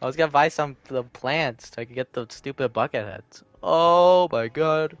the plants so I could get the stupid bucket heads. Oh my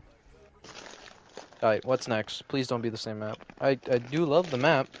god. Alright, what's next? Please don't be the same map. I do love the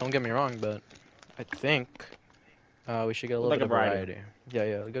map, don't get me wrong, but I think we should get a little bit of variety. Yeah,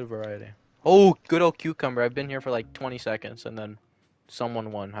 a good variety. Oh, good old cucumber. I've been here for like 20 seconds and then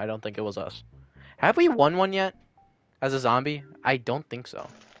someone won. I don't think it was us. Have we won one yet? As a zombie? I don't think so.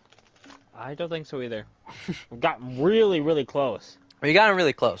 I don't think so either. We got really, really close. We got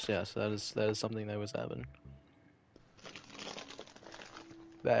really close, yes. That is something that was happening.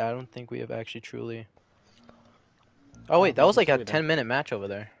 But I don't think we have actually truly. Oh wait, that was like a 10-minute match over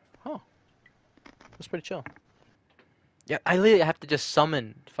there. Oh, that's pretty chill. Yeah, I literally have to just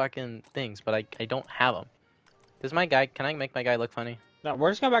summon fucking things, but I don't have them. Does my guy? Can I make my guy look funny? No, we're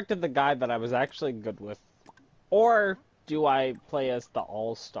just going back to the guy that I was actually good with. Or do I play as the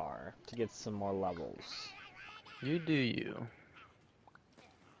All-Star to get some more levels? You do you.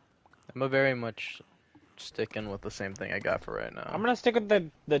 I'm a very much sticking with the same thing I got for right now. I'm gonna stick with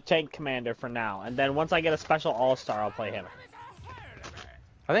the tank commander for now, and then once I get a special All-Star, I'll play him.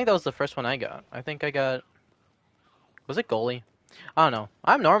 I think that was the first one I got. I think I got. Was it goalie? I don't know.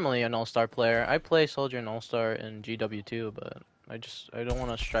 I'm normally an all-star player. I play soldier and all-star in GW2, but I don't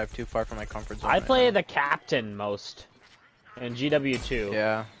want to strive too far from my comfort zone. I right play now. the captain most in GW2.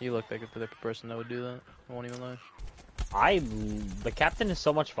 Yeah, you look like the type of person that would do that. I won't even lie. The captain is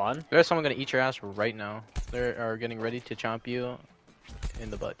so much fun. There's someone gonna eat your ass right now. They are getting ready to chomp you in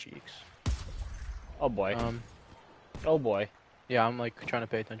the butt cheeks. Oh boy. Oh boy. Yeah, I'm like trying to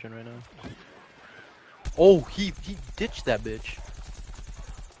pay attention right now. Oh, he ditched that bitch.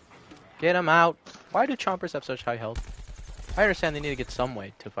 Get him out. Why do chompers have such high health? I understand they need to get some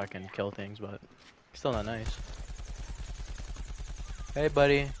way to fucking kill things, but still not nice. Hey,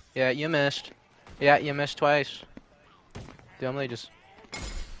 buddy. Yeah, you missed. Yeah, you missed twice. Dude, I'm really just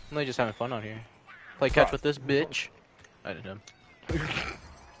having fun out here. Play catch with this bitch. I did him.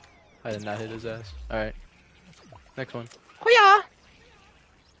 I did not hit his ass. Alright. Next one. Oh yeah!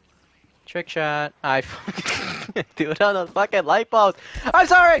 Trick shot. I do it on the fucking light bulbs. I'm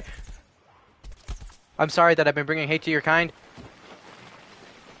sorry! I'm sorry that I've been bringing hate to your kind.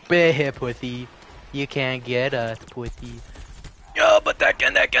 Beh, pussy. You can't get us, pussy. Yo, but that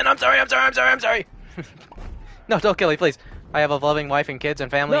can. I'm sorry. No, don't kill me, please. I have a loving wife and kids and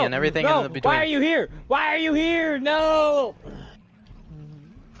family and everything in between. Why are you here? Why are you here? No!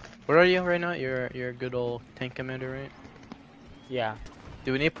 What are you right now? You're a good old tank commander, right? Yeah.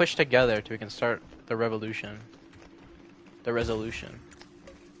 Do we need to push together so we can start the revolution? The resolution.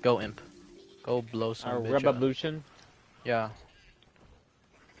 Go, imp. Go blow some bitch up. Revolution? Yeah.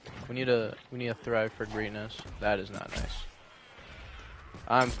 We need to thrive for greatness. That is not nice.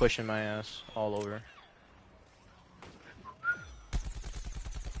 I'm pushing my ass all over.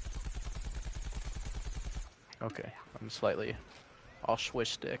 Okay, I'm slightly off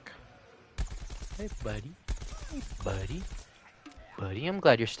switch stick. Hey buddy. Hey buddy. Buddy, I'm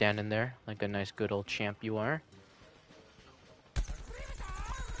glad you're standing there like a nice good old champ you are.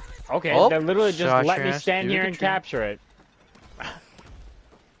 Okay, Oh, they literally just shot let your me ass stand through here the and tree. capture it.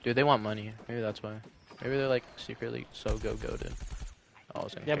 Dude, they want money. Maybe that's why. Maybe they're like secretly so goated.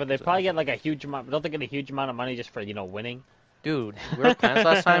 Yeah, but they probably get like a huge amount. Don't they get a huge amount of money just for winning? Dude, we were plans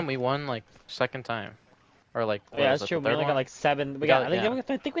last time. We won like second time, or like. Oh, yeah, that's true. We only got like 7. We got. Yeah.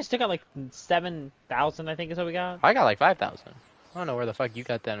 I think we still got like 7,000. I think is what we got. I got like 5,000. I don't know where the fuck you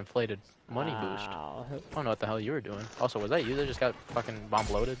got that inflated money boost. Wow. I don't know what the hell you were doing. Also, was that you that just got fucking bomb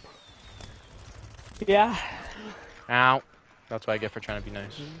loaded? Yeah. Ow. That's what I get for trying to be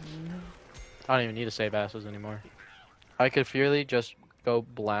nice. I don't even need to save asses anymore. I could purely just go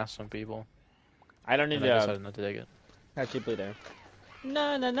blast some people. I don't need And I to decided not to take it. actually play there.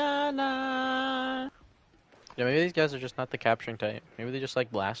 Na na na na. Yeah, maybe these guys are just not the capturing type. Maybe they just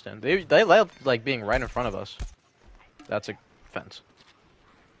like blasting. They like being right in front of us. That's a fence.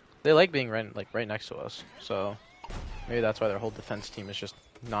 They like being right next to us. So maybe that's why their whole defense team is just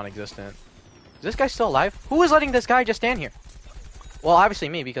non-existent. Is this guy still alive? Who is letting this guy just stand here? Well, obviously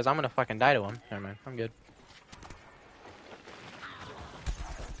me, because I'm gonna fucking die to him. Never mind, I'm good.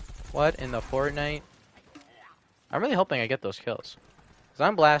 What in the Fortnite? I'm really hoping I get those kills. Because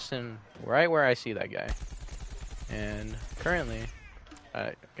I'm blasting right where I see that guy. And currently...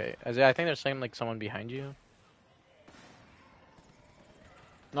 okay, Isaiah, I think there's saying like someone behind you.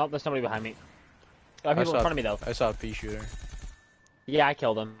 Nope, there's somebody behind me. There are people in front of me though. I saw a pea shooter. Yeah, I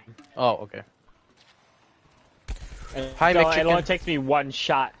killed him. Oh, okay. And Hi, it McChicken. only takes me one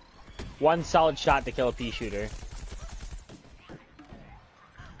shot. One solid shot to kill a pea shooter.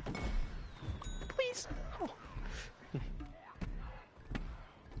 Please. Oh.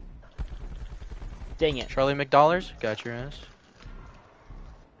 Dang it. Charlie McDollars, got your ass.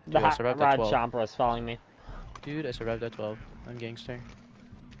 The Dude, I hot survived at rod 12. chomper is following me. Dude, I survived at 12. I'm gangster.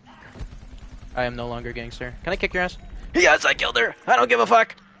 I am no longer gangster. Can I kick your ass? Yes, I killed her. I don't give a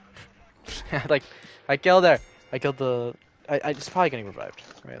fuck. Like, I killed her. I killed the. It's probably getting revived.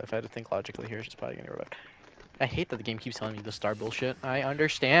 Right, if I had to think logically here, she's probably getting revived. I hate that the game keeps telling me the star bullshit. I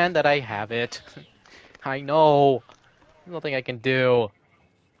understand that I have it. I know. There's nothing I can do.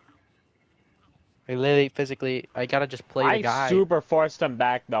 I literally, physically, I gotta just play the I guy. super forced him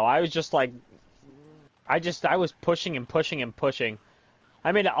back though. I was just like, I was pushing and pushing and pushing.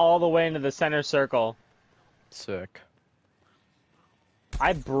 I made it all the way into the center circle. Sick.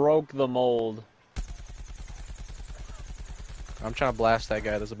 I broke the mold. I'm trying to blast that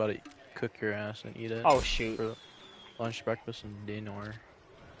guy that's about to cook your ass and eat it. Oh shoot. For lunch, breakfast, and dinner.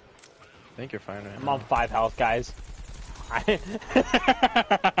 I think you're fine right I'm now. on 5 health, guys. I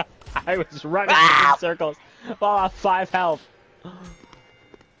was running in circles while on 5 health.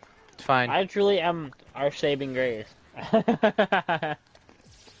 It's fine. I truly am our saving grace.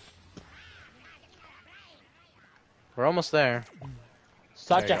 We're almost there.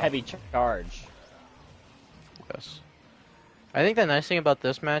 Such There a you go. heavy charge. Yes. I think the nice thing about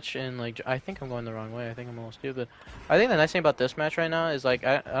this match, and like, I think I'm going the wrong way. I think I'm a little stupid. I think the nice thing about this match right now is like,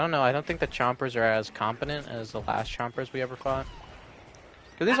 I don't know. I don't think the Chompers are as competent as the last Chompers we ever fought.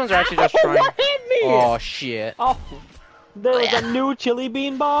 Because these ones are actually just trying. What hit me? Oh shit, Oh, there was a new chili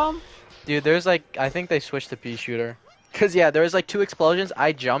bean bomb. dude. There's like, I think they switched to pea shooter. Cause yeah, there was like 2 explosions.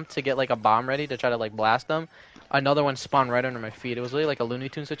 I jumped to get like a bomb ready to try to like blast them. Another one spawned right under my feet. It was really like a Looney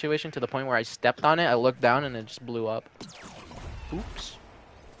Tunes situation to the point where I stepped on it. I looked down and it just blew up. Oops.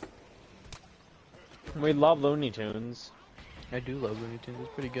 We love Looney Tunes. I do love Looney Tunes.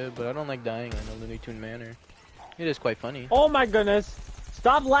 It's pretty good, but I don't like dying in a Looney Tune manner. It is quite funny. Oh my goodness!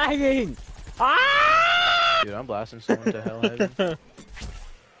 Stop lagging! Ah! Dude, I'm blasting someone to hell heaven. There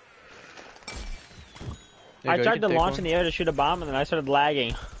you I go, you tried can to take launch one. in the air to shoot a bomb, and then I started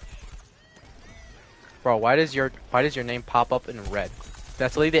lagging. Bro, why does your name pop up in red?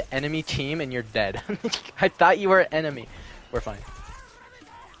 That's literally the enemy team and you're dead. I thought you were an enemy. We're fine.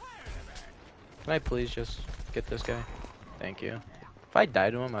 Can I please just get this guy? Thank you. If I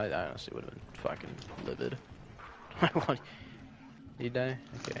died to him, I honestly would have been fucking livid. Did he die?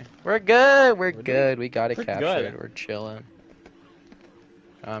 Okay. We're good. We're good. We got it Pretty captured. good. We're chilling.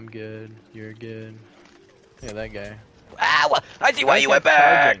 I'm good. You're good. Look at that guy. Ow! I see why you went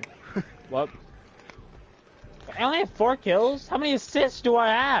back! What? I only have 4 kills? How many assists do I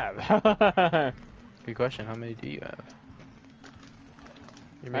have? Good question. How many do you have?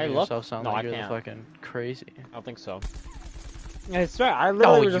 You're I making look- yourself sound no, like I you're can't. fucking crazy. I don't think so. I swear, I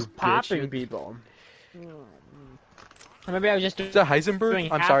literally was you just popping bitch. people. Or maybe I was just Is that Heisenberg?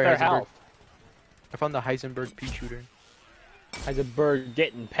 doing I'm half sorry, their Heisenberg. health. I found the Heisenberg pea shooter. As a bird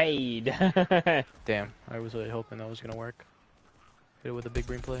getting paid. Damn, I was really hoping that was gonna work. Hit it with a big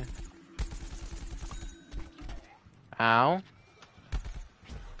brain play. Ow.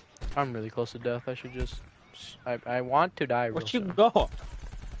 I'm really close to death. I should just. I want to die real Where'd you soon. go?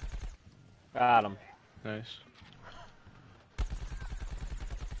 Got him. Nice.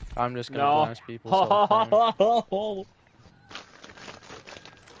 I'm just gonna No. blast people. So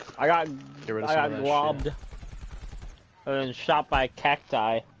I got Get rid of some of that globbed. And then shot by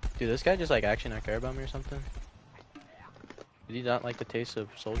cacti. Dude, this guy just like actually not care about me or something? Did he not like the taste of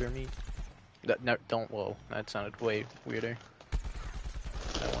soldier meat? No, don't. Whoa, that sounded way weirder.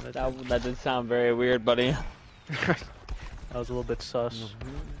 I wanted to. That did sound very weird, buddy. That was a little bit sus.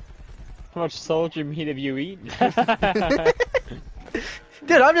 How much soldier meat have you eaten?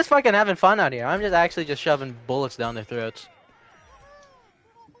 Dude, I'm just fucking having fun out here. I'm just actually just shoving bullets down their throats.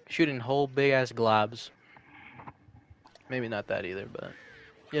 Shooting whole big ass globs. Maybe not that either, but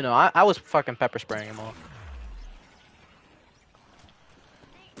you know, I was fucking pepper spraying them all.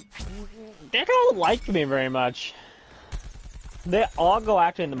 They don't like me very much. They all go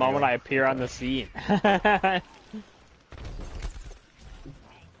active the moment I appear on the scene.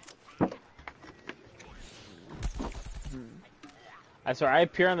 I swear, I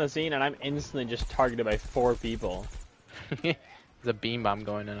appear on the scene and I'm instantly just targeted by 4 people. There's a beam bomb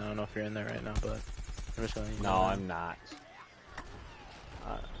going in. I don't know if you're in there right now, but I'm just letting you know. No, I'm not.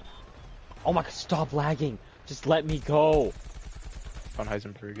 Oh my god, stop lagging! Just let me go! On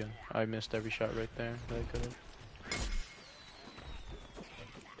Heisenberg again. I missed every shot right there that I could have.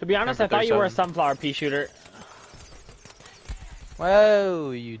 To be honest, I Number thought you were a 37. sunflower pea shooter.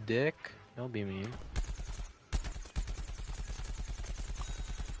 Whoa, you dick. Don't be mean.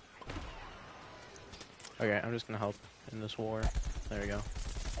 Okay, I'm just gonna help in this war. There we go.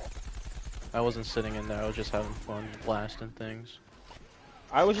 I wasn't sitting in there, I was just having fun blasting things.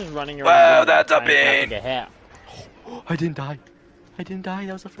 I was just running Whoa, around. that's a trying not to bean! get hit. I didn't die. I didn't die.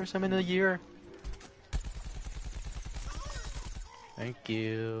 That was the first time in a year. Thank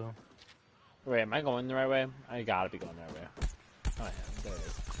you. Wait, am I going the right way? I gotta be going the right way. Oh yeah, there it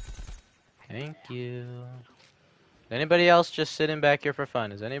is. Thank you. Anybody else just sitting back here for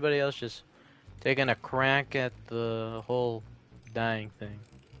fun? Is anybody else just taking a crack at the whole dying thing?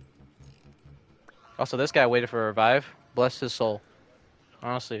 Also, this guy waited for a revive. Bless his soul.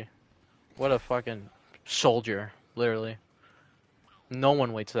 Honestly, what a fucking soldier, literally. No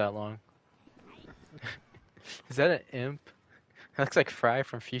one waits that long. Is that an imp? That looks like Fry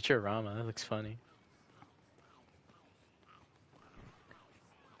from Futurama. That looks funny.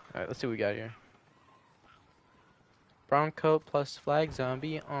 Alright, let's see what we got here. Brown coat plus flag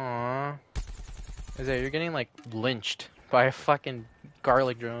zombie. Aww. Is that you're getting like lynched by a fucking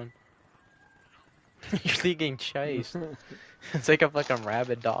garlic drone. You're getting chased. It's like a fucking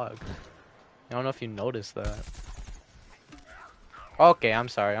rabid dog. I don't know if you noticed that. Okay, I'm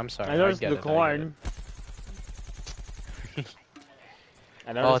sorry. I I noticed get the it, corn.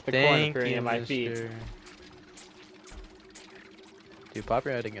 I noticed the corn appearing at my feet. Dude, pop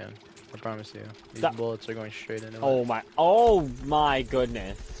your head again. I promise you. These bullets are going straight into it. Oh my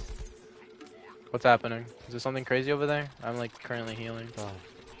goodness. What's happening? Is there something crazy over there? I'm like currently healing. Oh.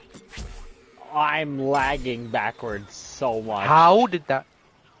 I'm lagging backwards so much. How did that?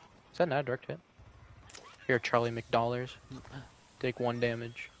 Is that not a direct hit? Here, Charlie McDollars. Take 1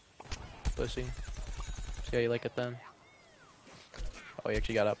 damage. Pussy. See how you like it then? Oh, he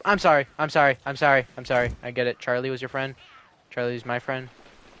actually got up. I'm sorry. I'm sorry. I get it. Charlie was your friend. Charlie's my friend.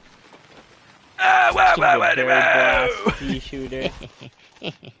 Pea shooter.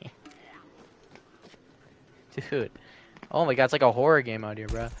 Dude. Oh my god, it's like a horror game out here,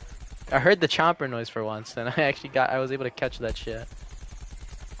 bro. I heard the chomper noise for once, and I was able to catch that shit.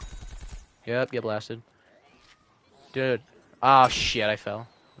 Yep, get blasted. Dude. Oh shit, I fell.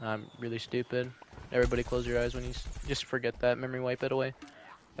 I'm really stupid. Everybody close your eyes when you just forget that. Memory wipe it away.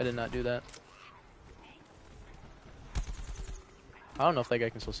 I did not do that. I don't know if that guy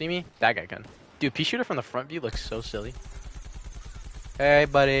can still see me. That guy can. Dude, pea shooter from the front view looks so silly. Hey,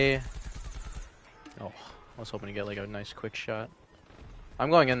 buddy. Oh, I was hoping to get like a nice quick shot. I'm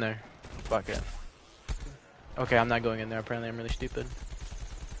going in there. Fuck it. Okay, I'm not going in there. Apparently, I'm really stupid.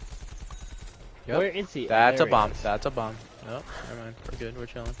 Yep. Where is he? That's a bomb. That's a bomb. Nope, never mind. We're good. We're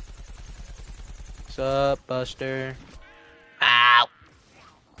chilling. What's up, Buster? Ow!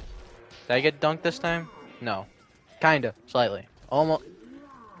 Did I get dunked this time? No. Kinda. Slightly. Almost.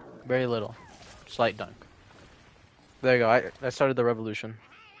 Very little. Slight dunk. There you go. I started the revolution.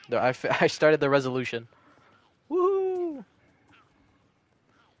 I started the resolution. Woohoo!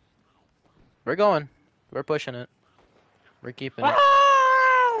 We're going. We're pushing it. We're keeping it.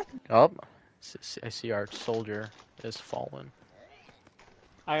 Oh. I see our soldier is fallen.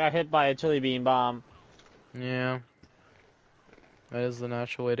 I got hit by a chili bean bomb. Yeah. That is the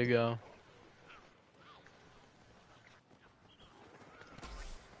natural way to go.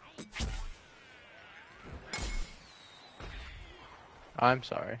 I'm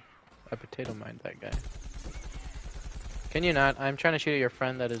sorry. I potato mined that guy. Can you not? I'm trying to shoot at your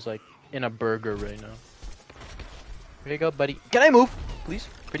friend that is like in a burger right now. Here you go, buddy. Can I move? Please?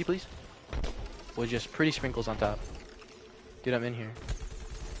 Pretty please? With just pretty sprinkles on top. Dude, I'm in here.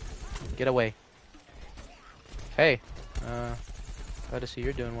 Get away. Hey. Glad to see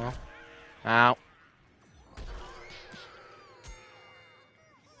you're doing well. Ow.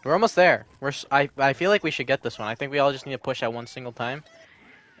 We're almost there. I feel like we should get this one. I think we all just need to push at one single time.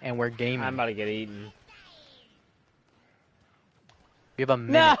 And we're gaming. I'm about to get eaten. We have a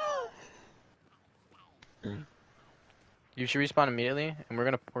minute. No! You should respawn immediately, and we're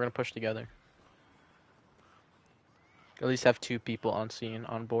gonna push together. At least have 2 people on scene,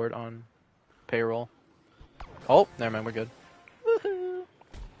 on board, on payroll. Oh, never mind, we're good. Woohoo!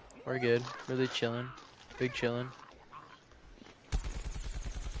 We're good. Really chilling. Big chilling.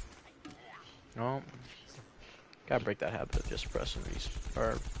 Oh, gotta break that habit of just press and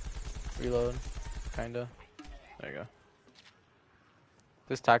reload, kinda. There you go.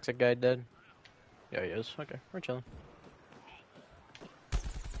 This toxic guy dead? Yeah, he is. Okay, we're chilling.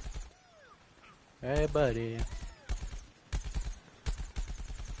 Hey, buddy.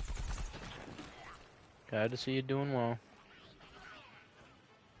 Glad to see you doing well.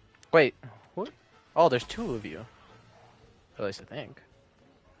 Wait, what? Oh, there's 2 of you. At least I think.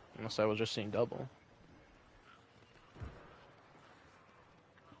 Unless I was just seeing double.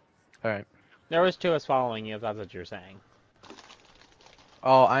 Alright. There was 2 of us following you, if that's what you're saying.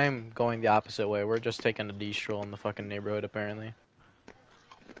 Oh, I am going the opposite way. We're just taking a D-stroll in the fucking neighborhood, apparently.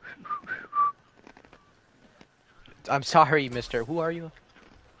 I'm sorry, mister. Who are you?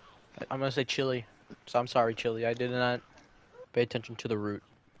 I'm gonna say Chili. So I'm sorry, Chili. I did not pay attention to the route.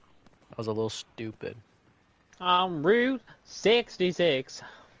 I was a little stupid. Route 66.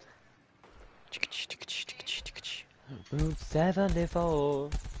 Route 74.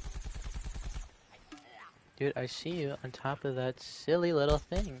 Dude, I see you on top of that silly little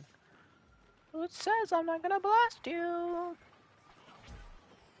thing. It says I'm not gonna blast you.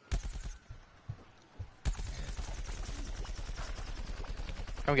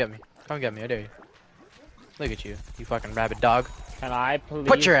 Come get me. Come get me, I dare you. Look at you, you fucking rabid dog. Can I please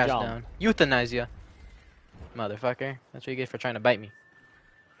Put your ass jump? down. Euthanize ya. Motherfucker. That's what you get for trying to bite me.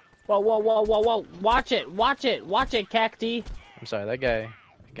 Whoa, whoa, whoa, whoa, whoa. Watch it, watch it, watch it, cacti. I'm sorry, that guy,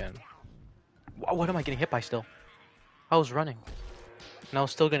 again. What am I getting hit by still? I was running. And I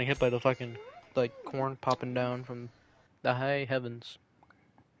was still getting hit by the fucking, like, corn popping down from the high heavens.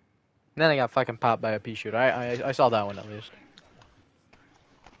 And then I got fucking popped by a pea shooter. I saw that one at least.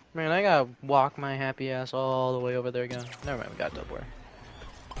 Man, I gotta walk my happy ass all the way over there again. Never mind, we got double.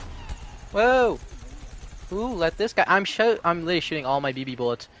 Whoa! Ooh, let this guy. I'm literally shooting all my BB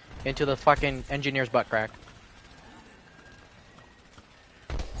bullets into the fucking engineer's butt crack.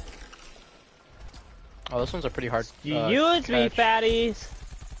 Oh, this one's a pretty hard. Use me, catch. fatties.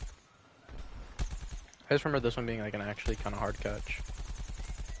 I just remember this one being like an actually kind of hard catch.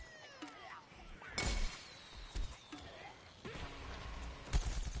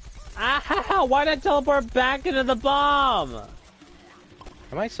 Ah, why did I teleport back into the bomb?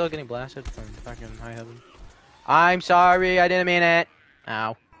 Am I still getting blasted from fucking high heaven? I'm sorry, I didn't mean it.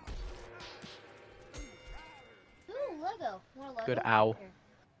 Ow. Ooh, Lego. More Lego. Good ow. Here.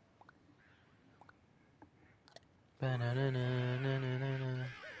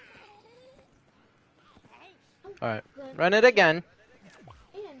 Alright, run it again.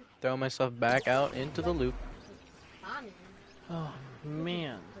 And Throw myself back out into the loop. mommy. Oh,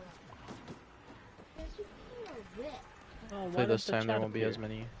 man. Yes, you can rip. Oh, Hopefully this time there won't be as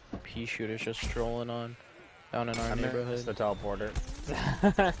many pea shooters just strolling on down in our It's neighborhood. the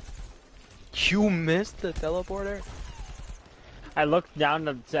teleporter. You missed the teleporter? I looked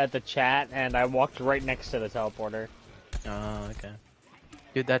down at the chat and I walked right next to the teleporter. Oh, okay.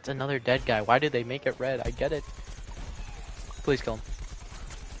 Dude, that's another dead guy. Why did they make it red? I get it. Please kill him.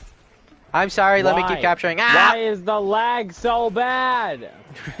 I'm sorry, let me keep Why? capturing. Ah! Why is the lag so bad?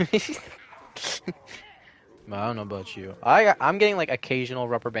 I don't know about you. I'm getting like occasional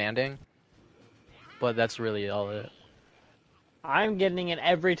rubber banding, but that's really all it. I'm getting it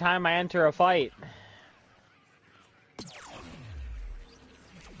every time I enter a fight.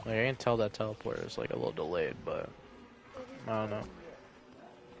 Like, I can tell that teleporter is like a little delayed, but I don't know.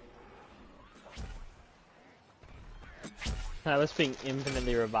 I was being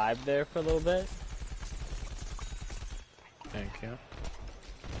infinitely revived there for a little bit. Thank you.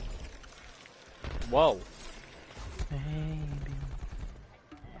 Whoa.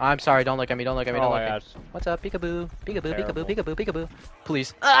 I'm sorry, don't look at me, don't look at me, Oh don't my look at me. gosh. What's up, peekaboo? Peekaboo, Terrible. peekaboo, peekaboo, peekaboo.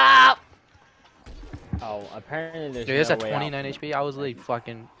 Please. Ah! Oh, apparently there's Dude, it's no at way 29 out. HP. I was literally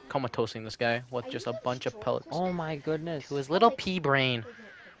fucking comatosing this guy with just a bunch of pellets Oh my goodness. to his little pea brain.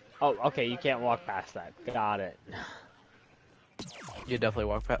 Oh, okay, you can't walk past that. Got it. You definitely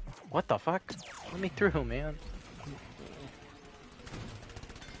walk past. What the fuck? Let me through, man.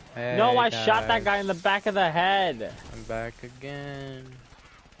 Hey, No, I shot that guys. guy in the back of the head. I'm back again.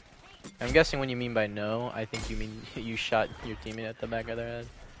 I'm guessing when you mean by no, I think you mean you shot your teammate at the back of their head.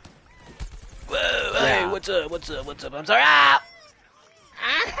 Whoa, hey, Yeah. what's up, what's up, what's up? I'm sorry. Ah!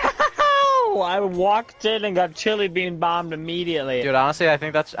 Ow! I walked in and got chili bean bombed immediately. Dude, honestly, I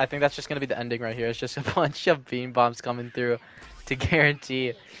think that's just gonna be the ending right here. It's just a bunch of beam bombs coming through to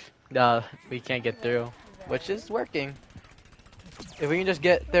guarantee we can't get through, which is working. If we can just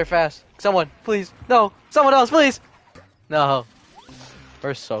get there fast, someone, please, no, someone else, please. No,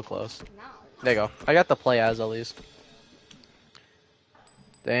 we're so close. No. There you go. I got the play as at least.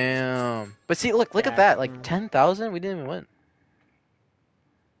 Damn. But see, look at that. Like 10,000, we didn't even win.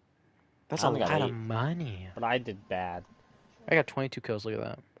 That's I a only got lot of 8. money. But I did bad. I got 22 kills. Look at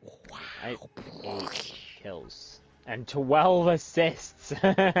that. I 8 kills. And 12 assists.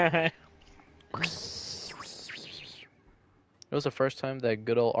 It was the first time that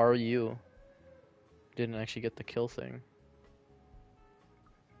good old RU didn't actually get the kill thing.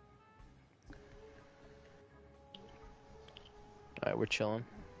 Alright, we're chilling.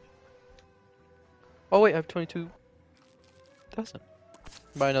 Oh wait, I have 22. Doesn't.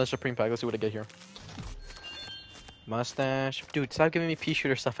 Buy another Supreme Pack. Let's see what I get here. Mustache. Dude, stop giving me pea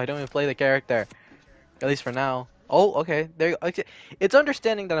shooter stuff. I don't even play the character. At least for now. Oh, okay. There. Okay. It's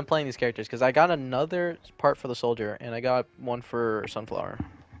understanding that I'm playing these characters because I got another part for the soldier and I got one for Sunflower.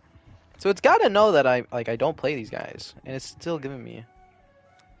 So it's got to know that I don't play these guys, and it's still giving me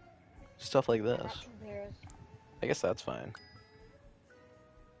stuff like this. Got 2 pairs. I guess that's fine.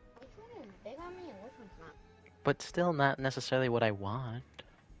 Which one is big on me and which one's not? but still not necessarily what I want.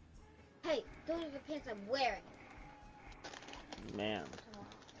 Hey, those are the pants I'm wearing. Man.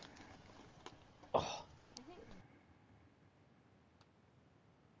 Oh,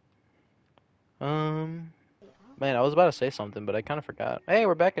 Man, I was about to say something, but I kind of forgot. Hey,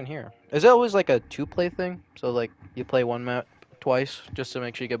 we're back in here. Is it always like a two-play thing? So like you play one map twice just to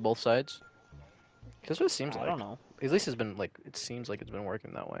make sure you get both sides? Because what it seems I like. don't know. At least it's been like it seems like it's been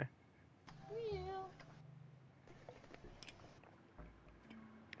working that way. Yeah.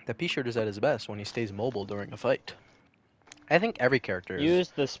 The P-shirt is at his best when he stays mobile during a fight. I think every character Use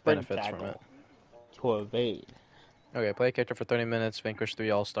the sprint benefits from it. tackle to evade. Okay, play a character for 30 minutes, vanquish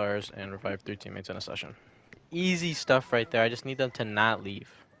 3 all-stars, and revive 3 teammates in a session. Easy stuff right there. I just need them to not leave.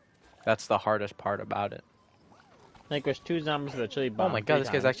 That's the hardest part about it. Vanquish 2 zombies with a chili bomb. Oh my god, 3 this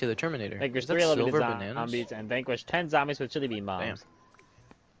guy's times. actually the Terminator. Vanquish Is that 3 silver eliminated bananas? zombies and vanquish 10 zombies with chili bean bombs.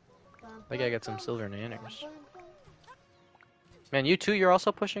 That guy got some silver nanners. Man, you too, you're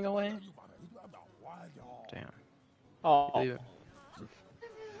also pushing away? Damn. Oh, Leave it.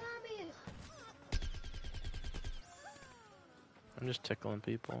 I'm just tickling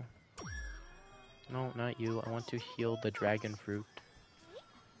people. No, not you. I want to heal the dragon fruit.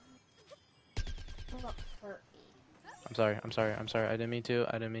 I'm sorry. I didn't mean to.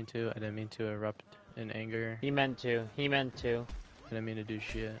 I didn't mean to erupt in anger. he meant to. He meant to. I didn't mean to do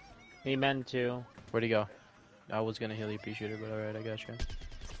shit. He meant to. Where'd he go? I was gonna heal you, P-shooter, but alright, I got you.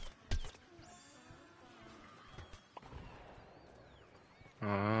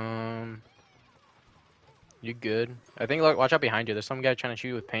 You good? I think, look, watch out behind you. There's some guy trying to shoot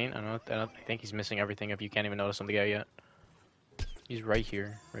you with paint. I think he's missing everything if you can't even notice him the guy yet. He's right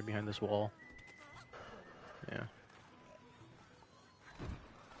here, right behind this wall. Yeah.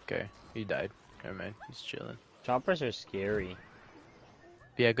 Okay, he died. Never mind, he's chilling. Choppers are scary.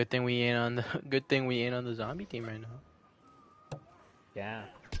 But yeah, good thing we ain't on the the zombie team right now. Yeah.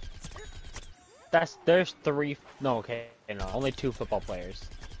 There's 3. No, okay, no, only 2 football players.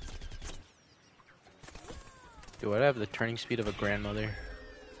 Dude, I have the turning speed of a grandmother.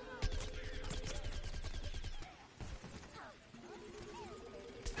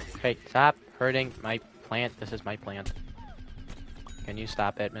 Hey, stop hurting my plant. This is my plant. Can you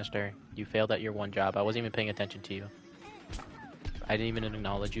stop it, mister? You failed at your one job. I wasn't even paying attention to you. I didn't even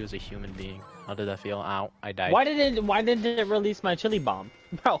acknowledge you as a human being. How did that feel? Ow, I died. Why didn't it release my chili bomb?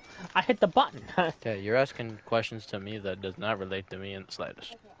 Bro, I hit the button. Yeah, you're asking questions to me that does not relate to me in the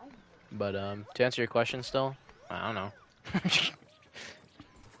slightest. But, to answer your question still, I don't know.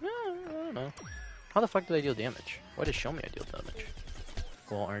 I don't know. How the fuck did I deal damage? Why did it show me I deal damage?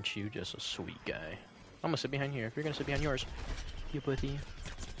 Well, aren't you just a sweet guy? I'm gonna sit behind here. If you're gonna sit behind yours, you buddy.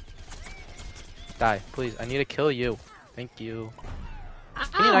 Die, please. I need to kill you. Thank you.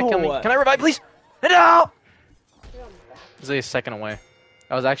 Can you not kill me? Can I revive, please? No! This is like a second away.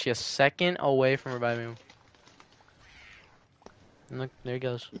 I was actually a second away from reviving him. And look, there he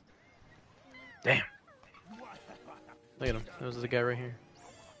goes. Damn. Look at him. That was the guy right here.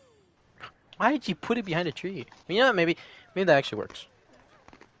 Why did you put it behind a tree? You know what? Maybe that actually works.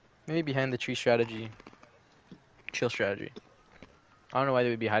 Maybe behind the tree strategy. Chill strategy. I don't know why they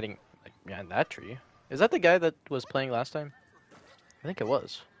would be hiding like behind that tree. Is that the guy that was playing last time? I think it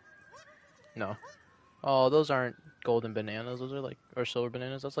was. No. Oh, those aren't golden bananas. Those are like, or silver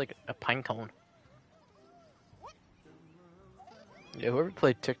bananas. That's like a pine cone. Yeah, whoever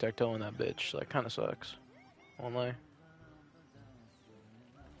played tic-tac-toe in that bitch, that kind of sucks. Won't lie.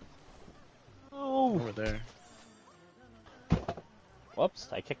 Oh. Over there. Whoops,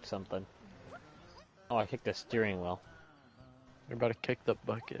 I kicked something. Oh, I kicked the steering wheel. You're about to kick the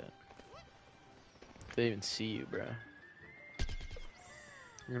bucket. They even see you, bruh.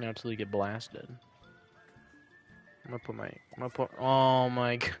 You're gonna absolutely get blasted. I'm gonna put, oh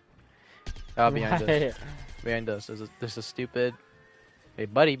my god. Oh, behind us. Behind us. There's a stupid, hey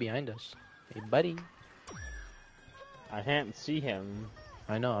buddy, behind us. Hey buddy. I can't see him.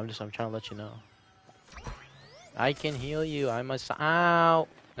 I know, I'm trying to let you know. I can heal you, I must, ow!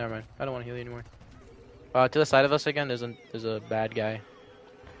 Never mind, I don't want to heal you anymore. To the side of us again, there's a bad guy.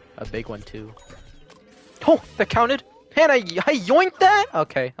 A big one too. Oh, that counted! Man, I yoinked that?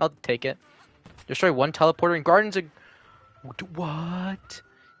 Okay, I'll take it. Destroy one teleporter and Gardens of... What?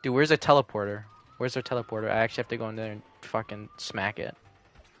 Dude, where's a teleporter? Where's their teleporter? I actually have to go in there and fucking smack it.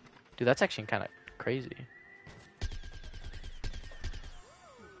 Dude, that's actually kind of crazy.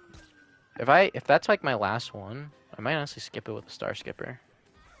 If that's like my last one, I might honestly skip it with a star skipper.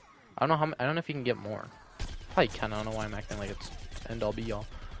 I don't know if you can get more. Probably can. I don't know why I'm acting like it's end all be all.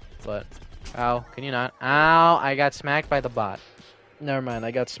 But ow, can you not? Ow, I got smacked by the bot. Never mind,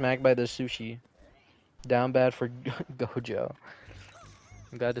 I got smacked by the sushi. Down bad for Gojo.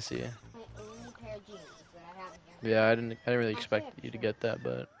 I'm glad to see you. My only pair of jeans that I haven't got. Yeah, I didn't really Actually, expect I you to prefer- get that,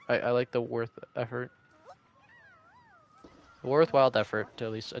 but I like the effort. Worthwhile effort to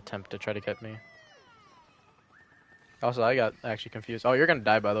at least attempt to try to get me. Also, I got actually confused. Oh, you're gonna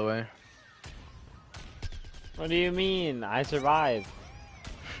die, by the way. What do you mean? I survived.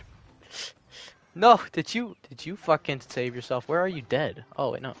 No, did you fucking save yourself? Where are you dead?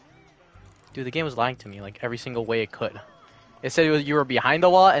 Oh wait, no. Dude, the game was lying to me like every single way it could. It said you were behind the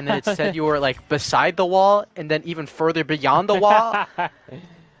wall, and then it said you were like beside the wall, and then even further beyond the wall,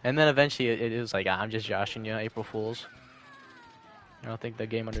 and then eventually it was like, I'm just joshing you, April Fools. I don't think the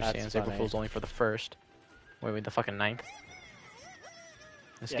game understands April funny. Fools only for the first. Wait, the fucking 9th?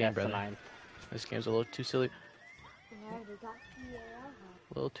 This Yeah, game, that's the brother. 9th. This game's a little too silly. I already got Sierra.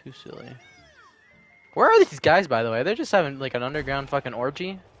 A little too silly. Where are these guys, by the way? They're just having like an underground fucking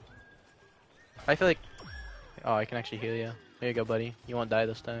orgy. I feel like. Oh, I can actually heal you. There you go, buddy. You won't die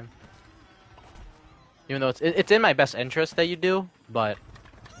this time. Even though it's in my best interest that you do, but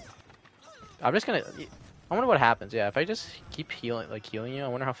I'm just gonna. I wonder what happens. Yeah, if I just keep healing you, I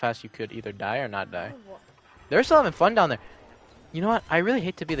wonder how fast you could either die or not die. They're still having fun down there. You know what? I really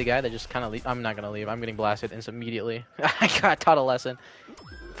hate to be the guy that just kind of leave. I'm not gonna leave. I'm getting blasted immediately. I got taught a lesson,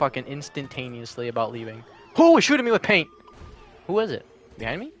 fucking instantaneously about leaving. Who is shooting me with paint? Who is it?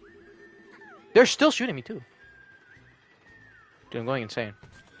 Behind me? They're still shooting me too. Dude, I'm going insane.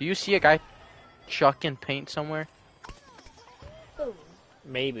 Do you see a guy chucking paint somewhere? Boom.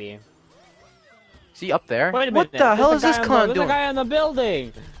 Maybe. Is he up there? Wait a What minute. the hell is There's this a guy clown There's doing? a guy on the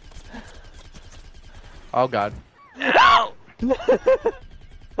building. Oh god. That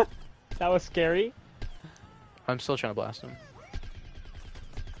was scary. I'm still trying to blast him.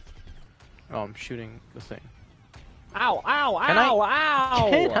 Oh, I'm shooting the thing. Ow! Ow! Can I- Ow! Ow!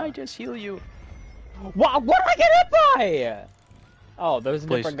 Can I just heal you? What did I get hit by? Oh, there's a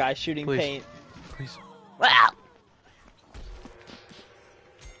Please. different guy shooting Please. paint. Please.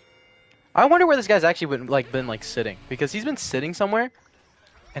 I wonder where this guy's actually been sitting, because he's been sitting somewhere,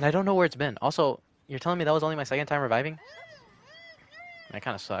 and I don't know where it's been. Also, you're telling me that was only my second time reviving? That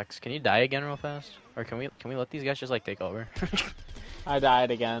kind of sucks. Can you die again real fast, or can we let these guys just like take over? I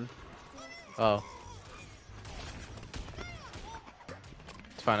died again. Oh,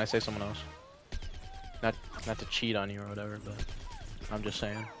 it's fine. I say someone else. Not to cheat on you or whatever, but I'm just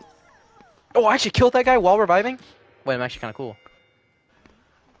saying. Oh, I actually killed that guy while reviving? Wait, I'm actually kind of cool.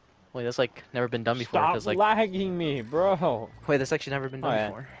 Wait, that's like never been done before. Stop 'Cause, like, lagging me, bro. wait, that's actually never been done Oh, yeah.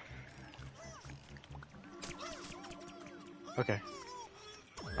 before. Okay.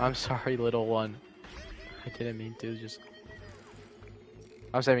 I'm sorry, little one. I didn't mean to. Just.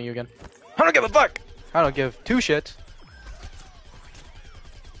 I'm saving you again. I don't give a fuck. I don't give two shits.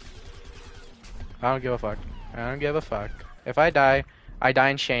 I don't give a fuck. I don't give a fuck. If I die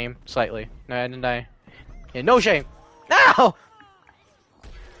in shame, slightly. No, I didn't die. Yeah, no shame. No!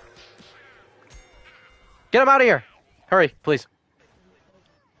 Get him out of here! Hurry, please.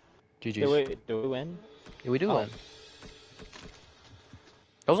 GG's. Do we win? Yeah, we do Oh. win.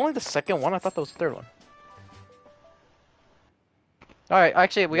 That was only the second one. I thought that was the third one. All right,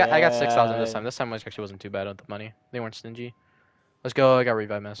 actually, I got 6,000 this Yeah. time. This time actually wasn't too bad on the money. They weren't stingy. Let's go. I got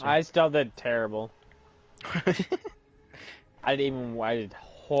revive master. I still did terrible. I did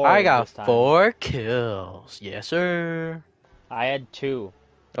horrible I got this time. 4 kills. Yes, sir. I had 2.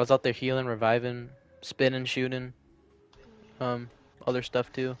 I was out there healing, reviving, spinning, shooting, other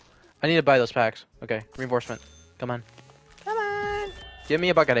stuff too. I need to buy those packs. Okay, reinforcement. Come on. Come on. Give me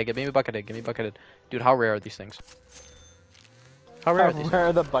a bucket egg. Give me a bucket egg. Give me a bucket egg. Dude, how rare are these things? How rare are these? Where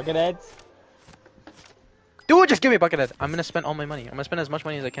are the bucket heads? Dude, just give me a bucket head. I'm gonna spend all my money. I'm gonna spend as much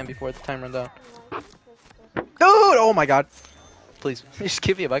money as I can before the time runs out. Dude, oh my god. Please, just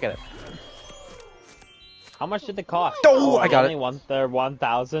give me a bucket head. How much did they cost? Oh, I got only it. They're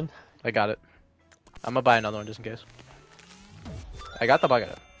 1,000. I got it. I'm gonna buy another one just in case. I got the bucket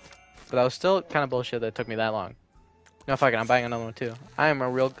head. But that was still kind of bullshit that it took me that long. No, fuck it, I'm buying another one too. I'm a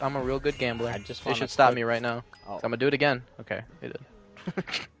real good gambler. I just They wanna should stop click- me right now. Oh. I'm gonna do it again. Okay, they did.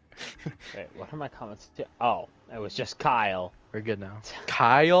 Wait, what are my comments? Oh, it was just Kyle. We're good now.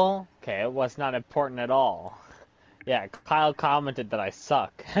 Kyle? Okay, it was not important at all. Yeah, Kyle commented that I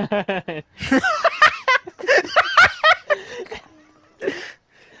suck.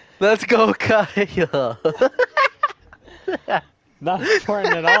 Let's go, Kyle. Not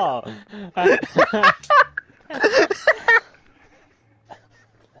important at all.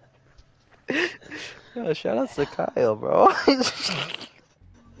 Yo, shout out to Kyle, bro.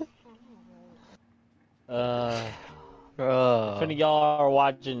 uh, If any of y'all are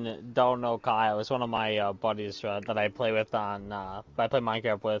watching Don't Know Kyle, it's one of my buddies that I play with on, I play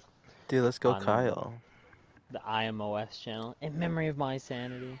Minecraft with Dude, let's go, on Kyle. the IMOS channel. In memory of my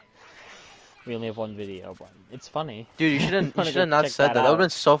sanity. We only have one video, but it's funny. Dude, you shouldn't. You should have not said that. That would have been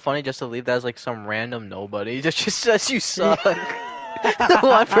so funny just to leave that as like some random nobody. Just says you suck.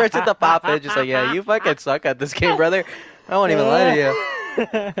 One person to pop in, just like, yeah, you fucking suck at this game, brother. I won't even lie to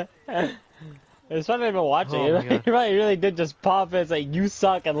you. It's funny I've been watching. Oh my God. He really did just pop in, say you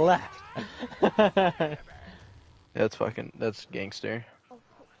suck and left. That's gangster.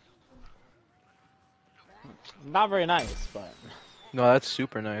 Not very nice, but No, that's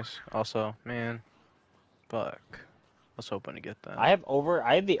super nice. Also, man, fuck. I was hoping to get that. I have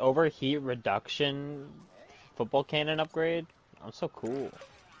the overheat reduction football cannon upgrade. I'm so cool.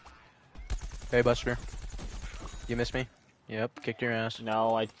 Hey, Buster. You miss me? Yep, kicked your ass.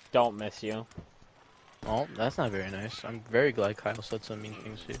 No, I don't miss you. Oh, that's not very nice. I'm very glad Kyle said some mean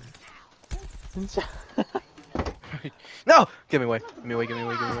things here. No! Give me away. Give me away, give me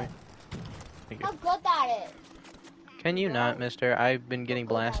away, give me away. Thank you. I'm good at it. Can you not, mister? I've been getting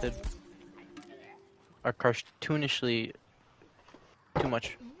blasted. Or cartoonishly too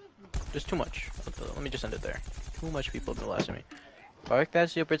much. Just too much. Let me just end it there. Too much people have been blasting me. Fuck that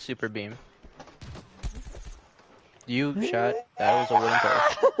super beam. You shot. That was a wooden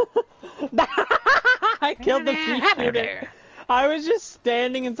post. I killed the pea shooter. I was just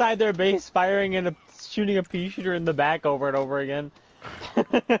standing inside their base, firing and shooting a pea shooter in the back over and over again.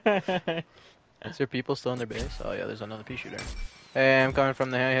 Is there people still in their base? Oh yeah, there's another pea shooter. Hey, I'm coming from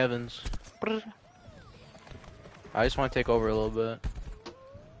the high heavens. I just want to take over a little bit.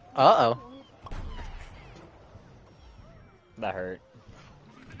 Uh-oh. That hurt.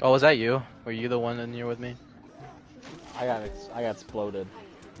 Oh, was that you? Were you the one in here with me? I got exploded.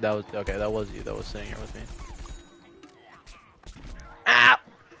 That was okay. That was you that was sitting here with me. Ow!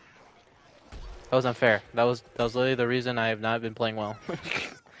 That was unfair. That was literally the reason I have not been playing well.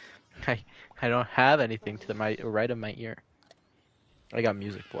 I don't have anything to my right of my ear. I got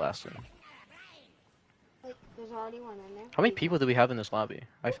music blasting. Wait, there's already one in there. How many people do we have in this lobby?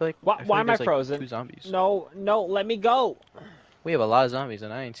 I feel like Why am I there's, like, frozen? 2 zombies. No, let me go. We have a lot of zombies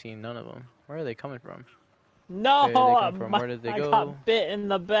and I ain't seen none of them. Where are they coming from? No, Where did they come from? Where did they I go? got bit in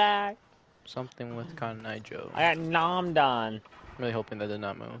the back. Something with Cotton Eye Joe. I got nommed on. I'm really hoping that did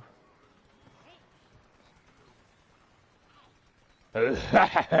not move.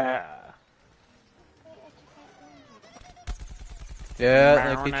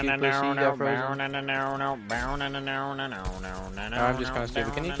 Yeah, like you pussy got frozen. I'm just kind of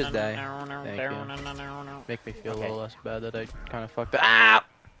stupid. Can you just die? Thank you. Make me feel a little less bad that I kind of fucked up. Ah!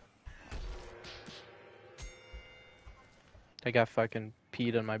 I got fucking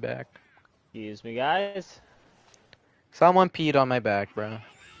peed on my back. Excuse me, guys. Someone peed on my back, bro.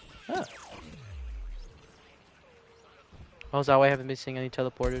 Oh. Oh, is that why I haven't been seeing any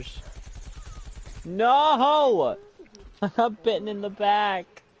teleporters? No! I got bitten in the back.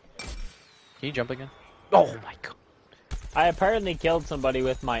 Can you jump again? Oh my god. I apparently killed somebody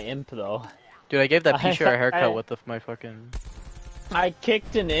with my imp, though. Dude, I gave that Pisha a haircut with my fucking... I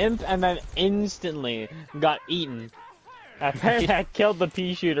kicked an imp and then instantly got eaten. Apparently I killed the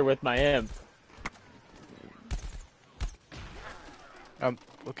pea shooter with my imp.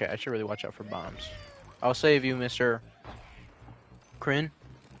 Okay, I should really watch out for bombs. I'll save you, Mr. Crin.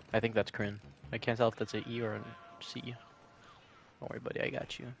 I think that's Crin. I can't tell if that's an E or a C. Don't worry, buddy, I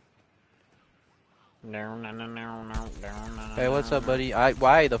got you. Hey, what's up, buddy?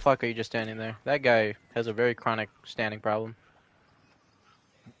 Why the fuck are you just standing there? That guy has a very chronic standing problem.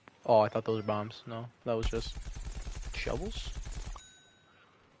 Oh, I thought those were bombs. No, that was just shovels?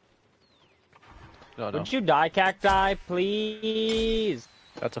 Oh, no. Would you die, cacti, please?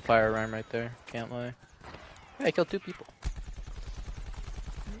 That's a fire rhyme right there. Can't lie. Hey, I killed 2 people.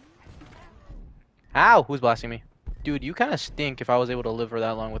 Ow! Who's blasting me? Dude, you kind of stink if I was able to live for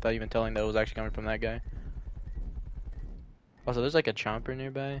that long without even telling that it was actually coming from that guy. Also, there's like a chomper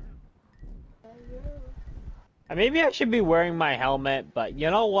nearby. Maybe I should be wearing my helmet, but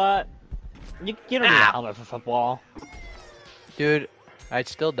you know what? You don't need a helmet for football. Dude, I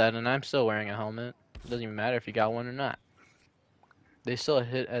still dead and I'm still wearing a helmet. It doesn't even matter if you got one or not. They still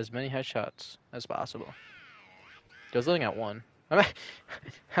hit as many headshots as possible. I was looking at 1.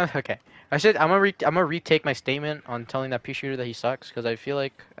 Okay. I'm gonna retake my statement on telling that pea shooter that he sucks, because I feel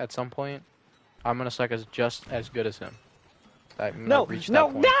like at some point I'm gonna suck as just as good as him. No, not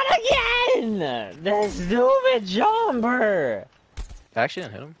again! The stupid jumper! I actually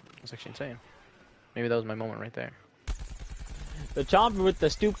didn't hit him. That's actually insane. Maybe that was my moment right there. The chomper with the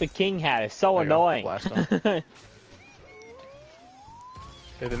stupid king hat is so There you go. annoying. Blast him.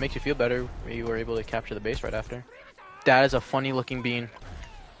 If it makes you feel better, we were able to capture the base right after. That is a funny looking bean.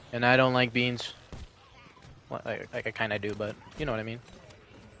 And I don't like beans. Well, I kinda do, but you know what I mean.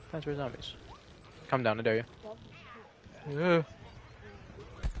 That's for zombies. Come down, I dare you. Yeah.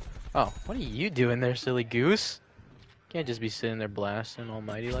 Oh, what are you doing there, silly goose? Can't just be sitting there blasting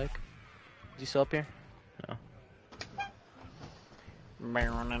almighty like. Is he still up here? No.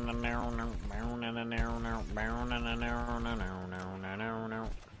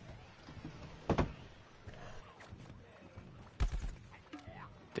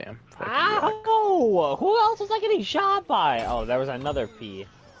 Damn. Ow! Who else was I getting shot by? Oh, there was another P.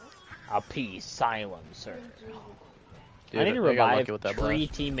 A P silencer. Dude, I need to I got revive lucky with that 3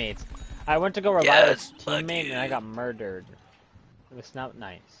 blast. teammates. I went to go revive Yes, a teammate and I got murdered. It was not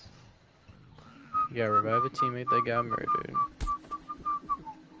nice. You gotta revive a teammate that got murdered.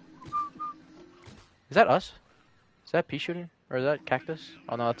 Is that us? Is that pea shooting? Or is that cactus?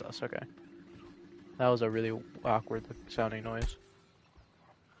 Oh no, that's us, okay. That was a really awkward sounding noise.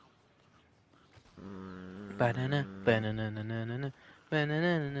 Banana, banana,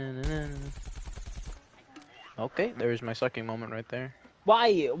 banana. Okay, there's my sucking moment right there.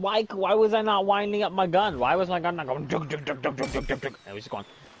 Why was I not winding up my gun? Why was my gun not going dug dug dug dug dug dug dug dug? I was just going.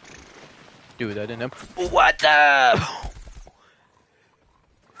 Dude, I didn't. What up?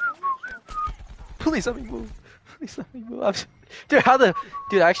 Please let me move. Please let me move. Dude, how the?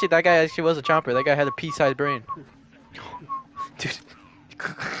 Dude, actually, that guy actually was a chomper. That guy had a pea-sized brain. Dude.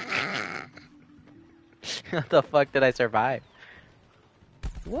 How the fuck did I survive?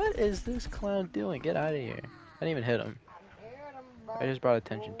 What is this clown doing? Get out of here. I didn't even hit him. I just brought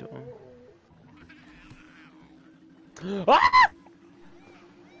attention to him. Ah!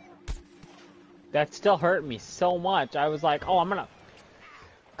 That still hurt me so much. I was like, oh, I'm gonna.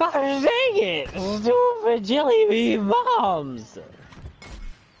 God dang it! Stupid jelly bean bombs!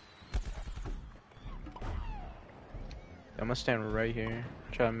 I'm gonna stand right here.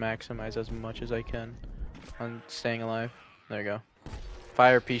 Try to maximize as much as I can on staying alive. There you go.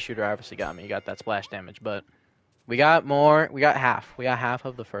 Fire pea shooter obviously got me. You got that splash damage, but we got more. We got half. We got half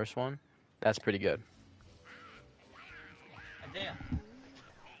of the first one. That's pretty good. Isaiah,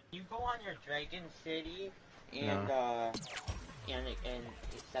 you go on your Dragon City and and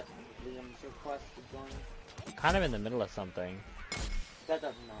accept Liam's request to join. I'm kind of in the middle of something. That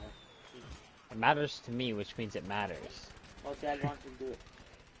doesn't matter. It matters to me, which means it matters. Well, Dad wants to do it.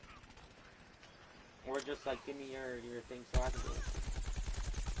 Or just like give me your thing so I can do it.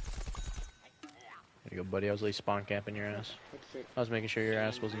 There you go, buddy. I was really spawn camping your ass. Good shit. I was making sure your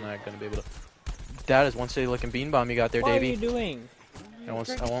ass wasn't not gonna be able to. That is one silly looking bean bomb you got there, What are Davey. you doing? I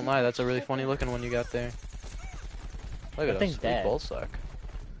won't lie. That's a really funny looking one you got there. Look That at thing's us. We dead. both suck.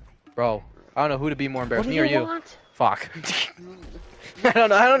 Bro, I don't know who to be more embarrassed, What me do or you you. want? Fuck. I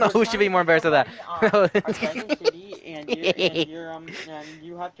don't know who should be more embarrassed of that. Our Dragon City and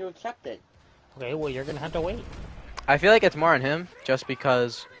you have to accept it. Okay, well, you're gonna have to wait. I feel like it's more on him, just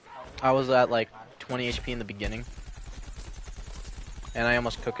because I was at like 20 HP in the beginning. And I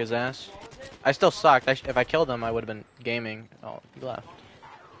almost cooked his ass. I still sucked. If I killed him, I would have been gaming. Oh, he left.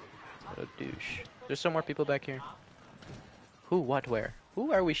 What a douche. There's some more people back here. Who, what, where?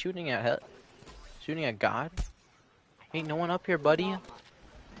 Who are we shooting at? Shooting at God? Ain't no one up here, buddy.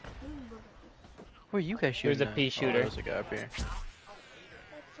 Where are you guys shooting There's a at? pea Oh, shooter. there's a guy up here.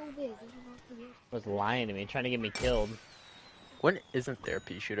 That's so big. Was lying to me, trying to get me killed. When isn't there a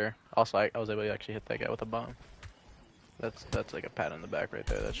pea shooter? Also, I was able to actually hit that guy with a bomb. That's like a pat on the back right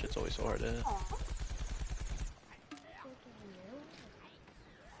there. That shit's always so hard to hit.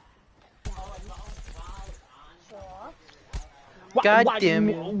 God damn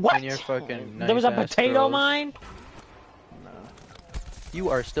you. What? And your fucking There was a nice-ass potato throws. mine? You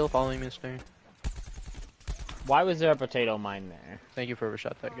are still following me, mister. Why was there a potato mine there? Thank you for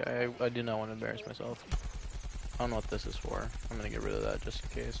overshot that guy. I do not want to embarrass myself. I don't know what this is for. I'm gonna get rid of that just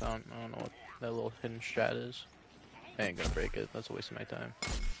in case. I don't know what that little hidden strat is. I ain't gonna break it. That's a waste of my time.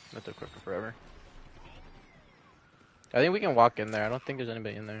 That took forever. I think we can walk in there. I don't think there's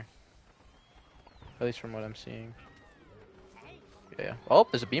anybody in there. At least from what I'm seeing. Yeah. Oh,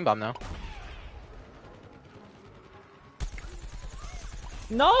 there's a beam bomb now.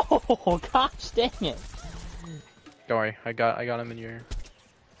 No! Gosh dang it. Don't worry. I got him in your.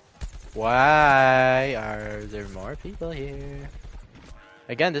 Why are there more people here?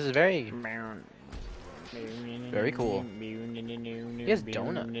 Again, this is very cool. He has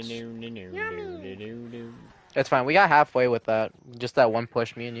donuts. It's fine. We got halfway with that. Just that one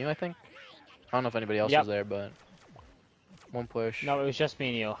push, me and you, I think. I don't know if anybody else was there, but one push. No, it was just me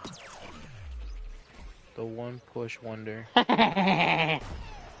and you. The one push wonder.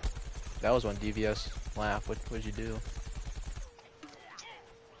 That was one devious laugh. What'd you do?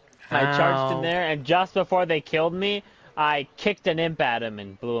 I charged in Ow. there, and just before they killed me, I kicked an imp at him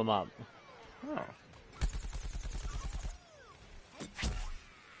and blew him up. Oh.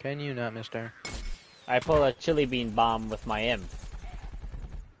 Can you not, mister? I pulled a chili bean bomb with my imp.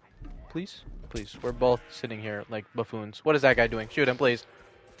 Please? Please. We're both sitting here like buffoons. What is that guy doing? Shoot him, please.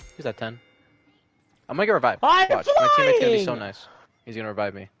 He's at 10. I'm gonna get revived. I'm Watch. My teammate's gonna be so flying! nice. He's gonna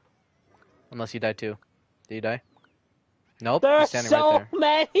revive me. Unless he died too. Did he die? Nope. There's He's standing so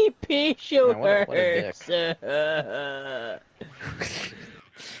right many pea Man, what a shooters.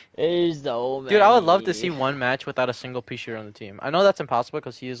 There's so many. Dude, I would love to see one match without a single pea shooter on the team. I know that's impossible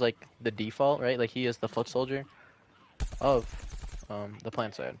because he is like the default, right? Like he is the foot soldier of the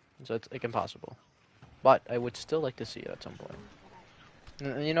plant side. So it's like impossible. But I would still like to see it at some point.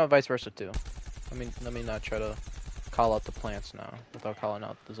 And you know, vice versa too. Let me not try to call out the plants now without calling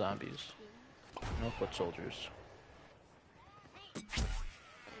out the zombies. No foot soldiers.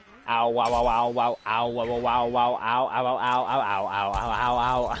 Ow, wow, wow, wow, wow, ow, wow, wow, wow, wow, ow, ow, ow, ow, ow, ow, ow,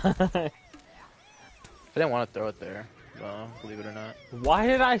 ow, ow. I didn't want to throw it there, believe it or not. Why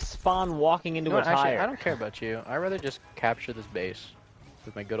did I spawn walking into You know a what, actually, tire? I don't care about you. I'd rather just capture this base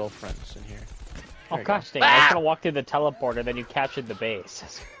with my good old friends in here. Oh There you gosh go. dang, I was gonna walk through the teleporter, then you captured the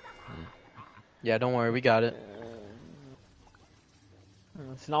base. Yeah, don't worry, we got it.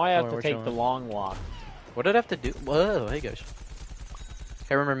 So now I have Oh, to we're take chilling. the long walk. What did I have to do? Whoa, hey guys.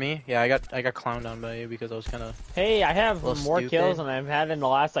 Hey, remember me? Yeah, I got clowned on by you because I was kind of Hey, I have Little more stupid. kills than I've had in the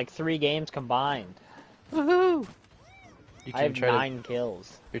last like 3 games combined. woohoo. You I can have 9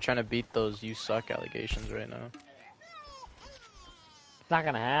 kills. You're trying to beat those "you suck" allegations right now. It's not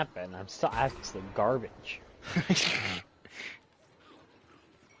gonna happen. I'm still absolute garbage.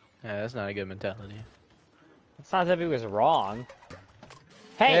 Yeah, that's not a good mentality. It's not as if he was wrong.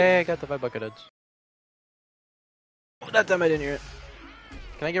 Hey! Hey, I got the 5 bucket heads. That time I didn't hear it.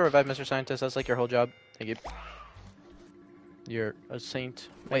 Can I get revived, Mr. Scientist? That's like your whole job. Thank you. You're a saint.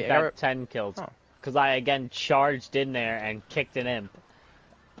 Wait, Wait, I got got 10 kills. Oh. Because I again charged in there and kicked an imp.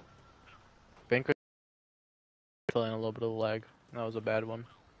 Vanquish feeling a little bit of lag. That was a bad one.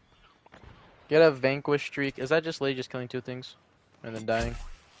 Get a vanquish streak. Is that just lady just killing 2 things and then dying?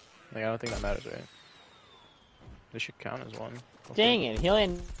 Like, I don't think that matters, right? This should count as one. Dang it, he only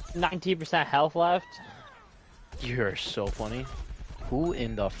had 19% health left. You're so funny. Who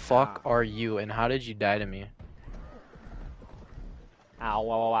in the fuck are you, and how did you die to me? Ow,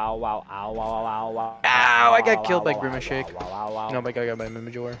 wow, wow, wow, ow, wow, wow, wow, wow. Ow, I got wow, killed by wow, Grimace wow, Shake. wow, wow, wow. No, my god, I got by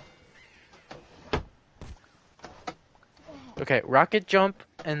Mimajor. Okay, rocket jump,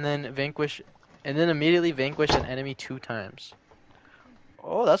 and then vanquish, and then immediately vanquish an enemy 2 times.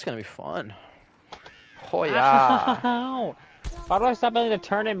 Oh, that's gonna be fun. Oh yeah. Ow. How do I stop able to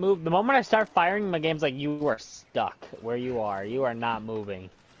turn and move? The moment I start firing, my game's like, you are stuck where you are. You are not moving.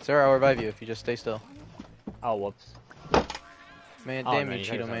 Sir, I'll revive you if you just stay still. Oh, whoops. Man, Oh, damn no, you, you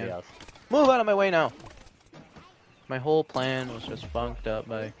tried Cheeto somebody man. else. Move out of my way now. My whole plan was just funked up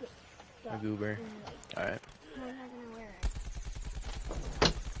by a goober. Alright.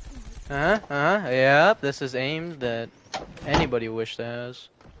 Yep, this is aim that anybody wish to has.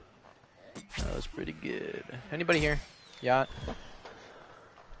 That was pretty good. Anybody here? Yacht?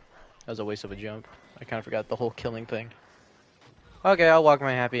 That was a waste of a jump. I kind of forgot the whole killing thing. Okay, I'll walk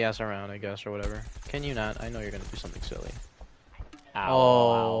my happy ass around, I guess, or whatever. Can you not? I know you're gonna do something silly. Ow,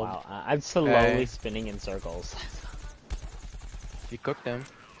 Oh, ow, ow. I'm slowly okay. spinning in circles. You cooked him.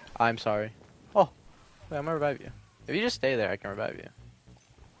 I'm sorry. Oh, wait, I'm gonna revive you. If you just stay there, I can revive you.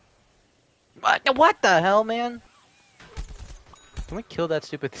 What the hell, man? Can we kill that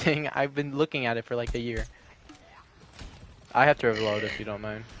stupid thing? I've been looking at it for like a year. I have to reload if you don't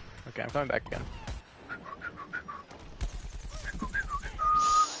mind. Okay, I'm coming back again.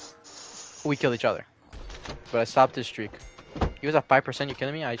 We killed each other. But I stopped his streak. He was at 5%, you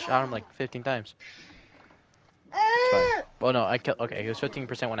kidding me? I shot him like 15 times. It's fine. Well, no, I killed. Okay, he was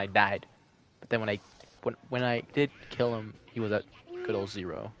 15% when I died. But then when I did kill him, he was at good old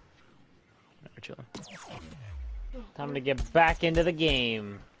 0. We're chilling. Time to get back into the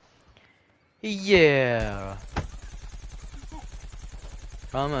game. Yeah.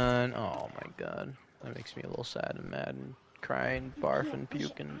 Come on. Oh my god. That makes me a little sad and mad and crying, barfing,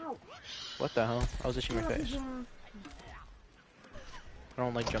 puking. What the hell? I was itching my face. I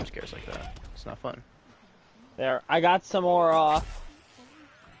don't like jump scares like that. It's not fun. There, I got some more off.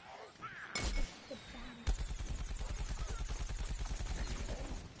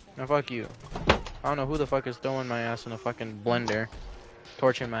 Now fuck you. I don't know who the fuck is throwing my ass in a fucking blender,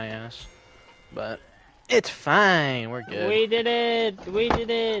 torching my ass, but it's fine. We're good. We did it! We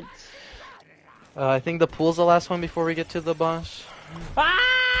did it! I think the pool's the last one before we get to the boss.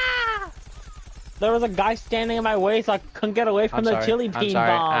 Ah! There was a guy standing in my way, so I couldn't get away from the chili I'm bean sorry.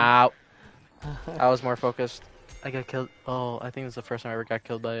 bomb. Ow. I was more focused. I got killed. Oh, I think it's the first time I ever got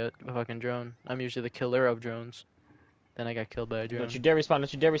killed by a fucking drone. I'm usually the killer of drones. Then I got killed by a drone. Don't you dare respawn,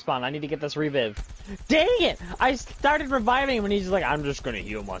 don't you dare respawn. I need to get this reviv. Dang it! I started reviving him and he's just like, I'm just gonna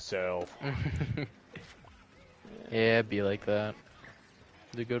heal myself. Yeah, be like that.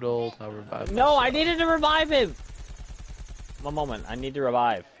 The good old, I'll revive No, myself. I needed to revive him! One moment, I need to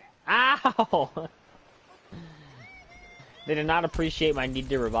revive. Ow! They did not appreciate my need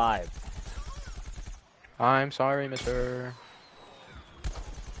to revive. I'm sorry, mister.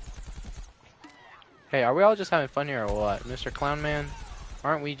 Hey, are we all just having fun here or what? Mr. Clown Man?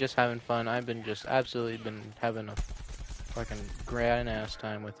 Aren't we just having fun? I've been just absolutely been having a fucking grand ass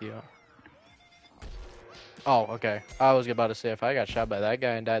time with you. Oh, okay. I was about to say, if I got shot by that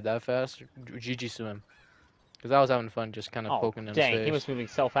guy and died that fast, GG swim. Because I was having fun just kind of poking him in his Dang, face. he was moving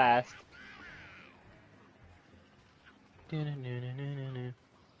so fast.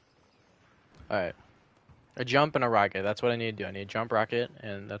 Alright. A jump and a rocket. That's what I need to do. I need a jump rocket,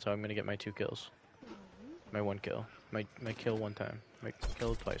 and that's how I'm going to get my 2 kills. My 1 kill. My kill 1 time. My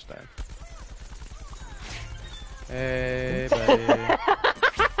kill twice time. Hey, buddy.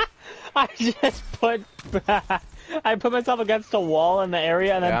 I just put... I put myself against a wall in the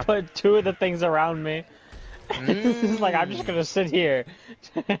area and then put 2 of the things around me. Like, I'm just gonna sit here.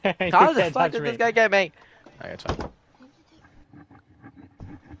 How the fuck did this guy get me? Alright, it's fine.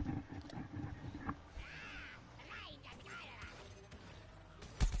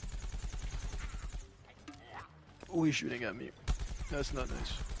 Oh, he's shooting at me. That's not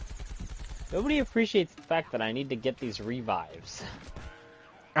nice. Nobody appreciates the fact that I need to get these revives.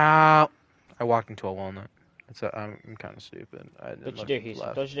 I walked into a walnut. I'm kind of stupid. Don't you dare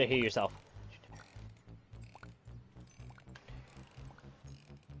heal yourself.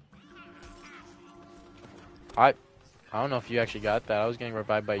 I don't know if you actually got that. I was getting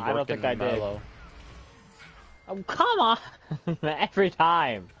revived by York I don't think I and did. Mello. Oh, come on! Every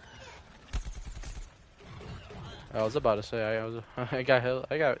time. I was about to say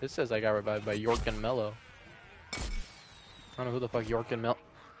it says I got revived by York and Mello. I don't know who the fuck York and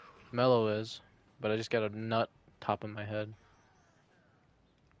Mello is, but I just got a nut top of my head.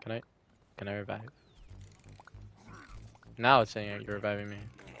 Can I revive? Now it's saying you're reviving me.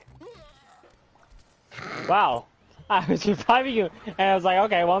 Wow. I was reviving you, and I was like,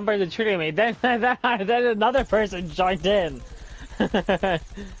 okay, one person treating me. Then another person joined in.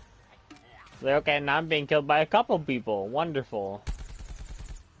 Like, okay, now I'm being killed by a couple people. Wonderful.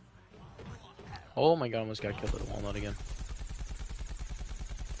 Oh my god, I almost got killed with a walnut again.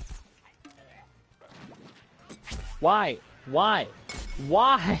 Why? Why?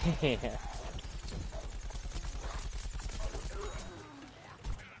 Why?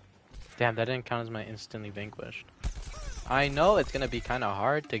 Damn, that didn't count as my instantly vanquished. I know it's gonna be kind of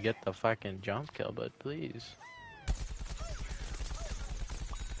hard to get the fucking jump kill, but please.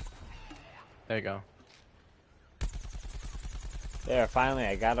 There you go. There, finally,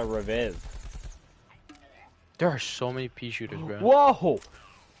 I got a reviv. There are so many pea shooters, bro. Whoa!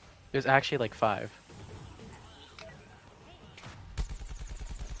 There's actually like 5.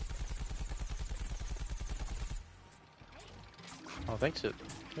 Oh, thank you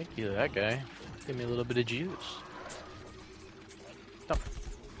to that guy. Give me a little bit of juice. No,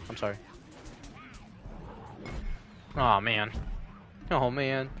 I'm sorry. Oh man. Oh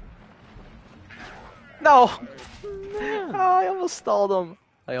man. No! Oh, I almost stalled him.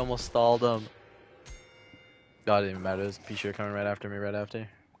 God, it didn't even matter. There's a pea shooter coming right after me,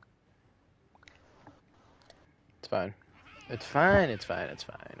 It's fine. It's fine,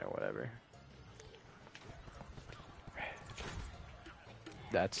 or whatever.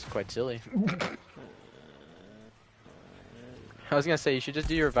 That's quite silly. I was gonna say, you should just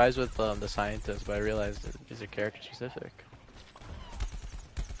do your revives with the scientist, but I realized these are character specific.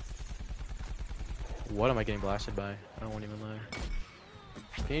 What am I getting blasted by? I won't even lie.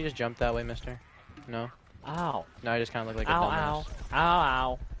 Can you just jump that way, mister? No? Ow. No, I just kind of look like a Ow, dumbass. ow. Ow,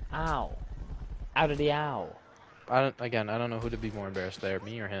 ow. Ow. Out of the ow. I don't know who to be more embarrassed there,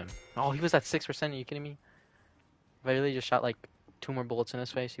 me or him. Oh, he was at 6%, are you kidding me? If I really just shot like 2 more bullets in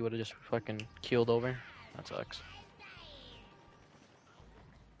his face, he would have just fucking keeled over. That sucks.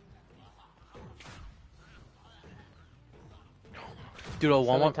 Dude, a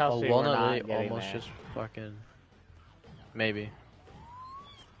walnut literally almost just fucking... Maybe.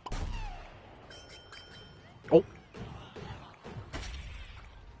 Oh!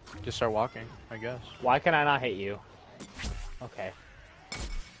 Just start walking, I guess. Why can I not hit you? Okay.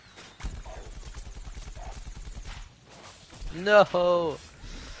 No!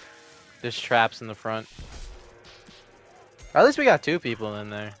 There's traps in the front. At least we got 2 people in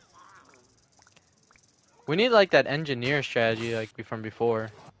there. We need like that engineer strategy like from before.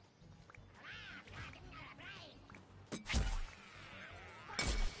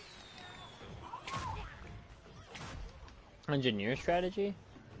 Engineer strategy?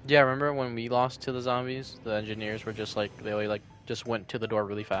 Yeah, remember when we lost to the zombies? The engineers were just like, they like just went to the door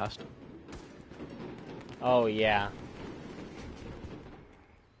really fast. Oh, yeah.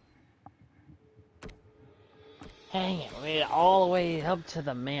 Hang it, we made it all the way up to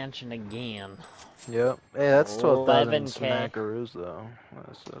the mansion again. Yep. Hey, that's 12,000 11K. smackaroos though.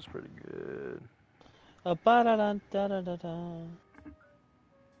 That's pretty good. Ba-da-dun-da-da-da-da.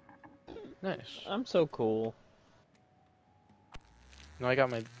 Nice. I'm so cool. Now I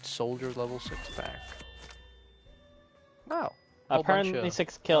got my soldier level 6 back. Wow. Whole bunch Apparently of-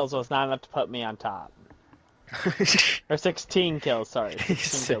 6 kills was not enough to put me on top. Or 16 kills, sorry.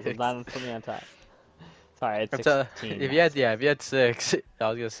 16 kills was not enough to put me on top. Sorry, it's 16. if you had 6, I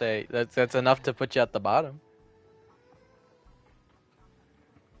was gonna say that's enough to put you at the bottom.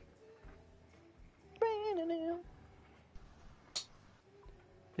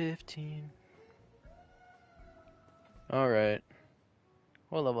 $15. All right.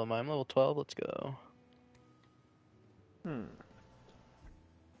 What level am I? I'm level 12. Let's go. Hmm.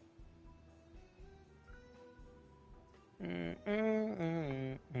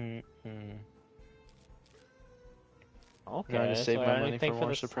 Okay, Now I just saved so my I money only think for for more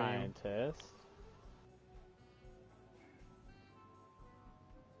the Supreme. scientist.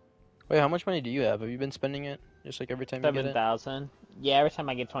 Wait, how much money do you have? Have you been spending it just like every time you get it? 7,000. Yeah, every time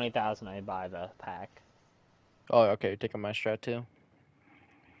I get 20,000, I buy the pack. Oh, okay. You're taking my strat too.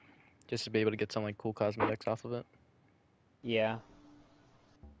 Just to be able to get some like cool cosmetics off of it. Yeah,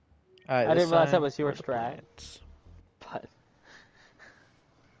 Alright, I this didn't realize that time, was your where are the strat. points? but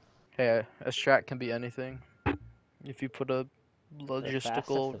Hey, a strat can be anything. If you put a the fastest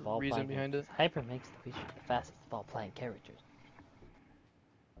logistical of all reason playing behind it. Hyper makes the feature the fastest of all playing characters.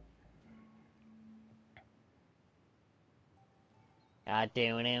 Ah,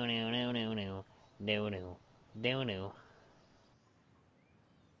 do no no no no no no no no no.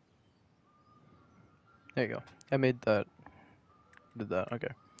 There you go. I made that. Did that. Okay.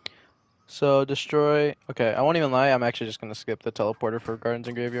 So destroy. Okay, I won't even lie. I'm actually just gonna skip the teleporter for gardens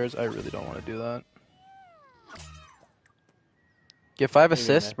and graveyards. I really don't want to do that. Get 5 You're gonna-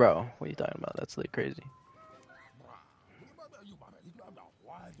 assists, bro. What are you talking about? That's like crazy.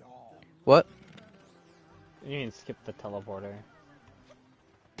 What? You can skip the teleporter.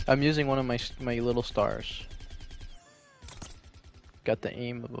 I'm using one of my little stars. Got the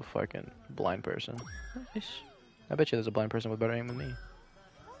aim of a fucking blind person. Nice. I bet you there's a blind person with better aim than me.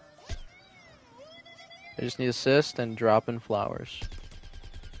 I just need assist and drop in flowers.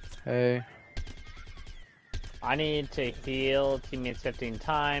 Hey. I need to heal teammates 15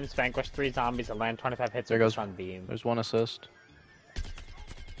 times, vanquish 3 zombies, and land 25 hits There with goes. a sunbeam. There's 1 assist.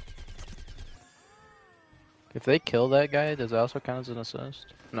 If they kill that guy, does that also count as an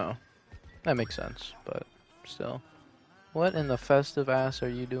assist? No. That makes sense, but still. What in the festive ass are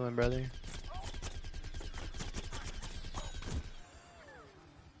you doing, brother?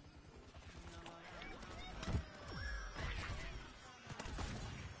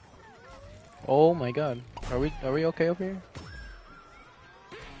 Oh my god. Are we okay over here?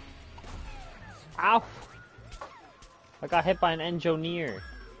 Ow! I got hit by an engineer.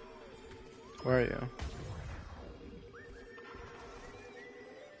 Where are you?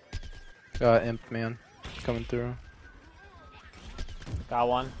 Imp man. Coming through. Got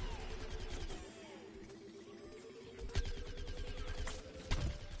one.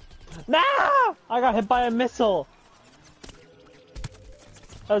 No! I got hit by a missile.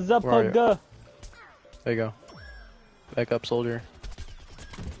 A are you? Zapaga. There you go. Back up, soldier.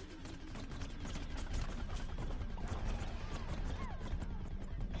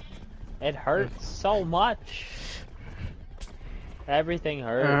 It hurts so much. Everything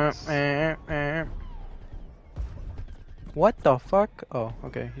hurts. What the fuck? Oh,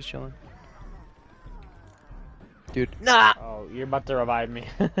 okay, he's chilling. Dude. Nah! Oh, you're about to revive me.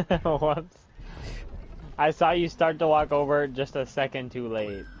 Whoops. I saw you start to walk over just a second too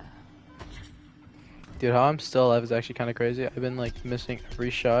late. Dude, how I'm still alive is actually kind of crazy. I've been like missing every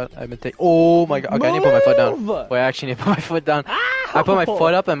shot. I've been taking. Oh my god. Okay, I need to put my foot down. Move! Wait, I actually need to put my foot down. I put my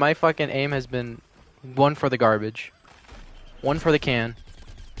foot up and my fucking aim has been 1 for the garbage. 1 for the can.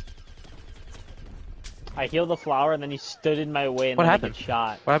 I healed the flower and then you stood in my way and What then happened? I get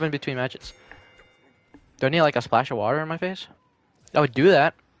shot. What happened between matches? Do I need like a splash of water in my face? I would do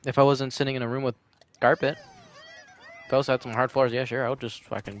that if I wasn't sitting in a room with carpet. If I also had some hard floors, yeah, sure, I would just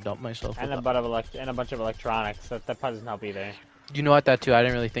fucking dump myself. And a bunch of electronics. That part doesn't help either. You know what, that too, I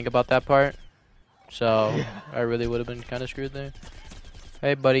didn't really think about that part. So, I really would have been kind of screwed there.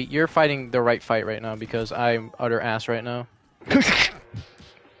 Hey, buddy, you're fighting the right fight right now because I'm utter ass right now.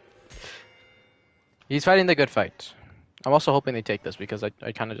 He's fighting the good fight. I'm also hoping they take this because I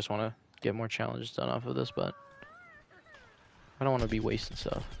kind of just want to get more challenges done off of this, but I don't want to be wasting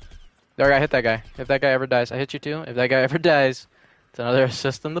stuff. There, I hit that guy. If that guy ever dies, I hit you too. If that guy ever dies, it's another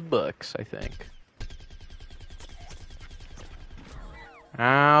assist in the books, I think.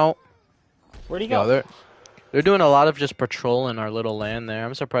 Ow. Where'd he go? Yo, they're doing a lot of just patrolling our little land there.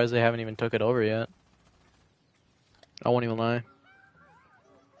 I'm surprised they haven't even took it over yet. I won't even lie.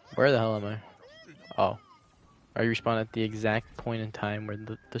 Where the hell am I? Oh. I respawned at the exact point in time where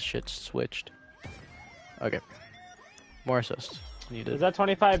the shit switched. Okay. More assists. Needed. Is that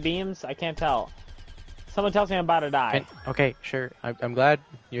 25 beams? I can't tell. Someone tells me I'm about to die. Okay, sure. I'm glad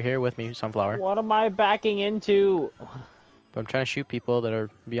you're here with me, Sunflower. What am I backing into? But I'm trying to shoot people that are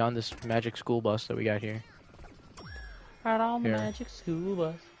beyond this magic school bus that we got here. Right on Here. magic school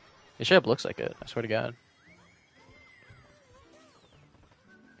bus. It straight up looks like it, I swear to God.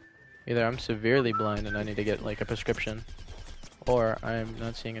 Either I'm severely blind and I need to get like a prescription, or I'm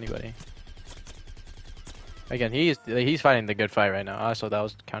not seeing anybody. Again, he's fighting the good fight right now. Also, that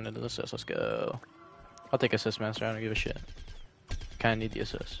was counted as assist. Let's go. I'll take assist, master. I don't give a shit. Kinda need the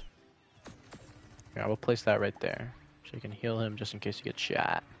assist. Yeah, we'll place that right there, so you can heal him just in case he gets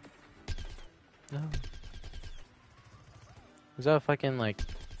shot. No. Is that a fucking like?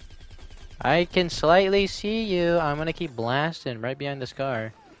 I can slightly see you. I'm gonna keep blasting right behind this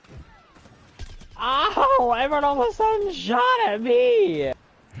car. Ow! Everyone all of a sudden shot at me!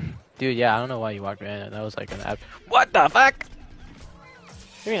 Dude, yeah, I don't know why you walked right in. That was like an What the fuck?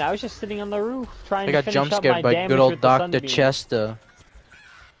 I mean, I was just sitting on the roof trying I to got finish jump up scared my by damage good old with the Dr. sunbeam. Chester.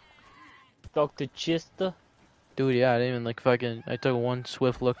 Dr. Chester? Dude, yeah, I didn't even like fucking. I took one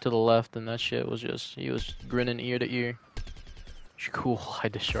swift look to the left and that shit was just. He was grinning ear to ear. Cool, I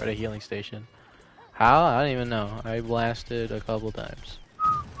destroyed a healing station. How? I don't even know. I blasted a couple times.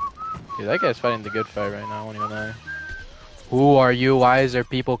 Dude, that guy's fighting the good fight right now, I won't even lie. Who are you? Why is there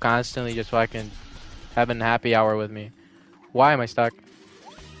people constantly just fucking having happy hour with me? Why am I stuck?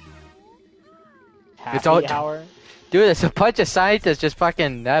 Happy It's all- hour? Dude, it's a bunch of scientists just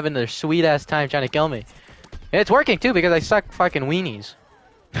fucking having their sweet ass time trying to kill me. And it's working too because I suck fucking weenies.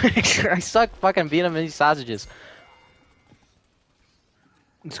 I suck fucking Vietnamese sausages.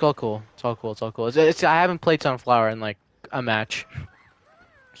 It's all cool. It's all cool. It's all cool. I haven't played Sunflower in like a match.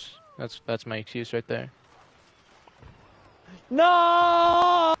 That's my excuse right there.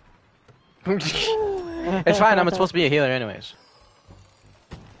 No! It's fine. I'm supposed to be a healer anyways.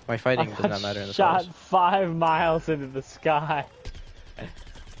 My fighting does not matter in this Shot house. 5 miles into the sky.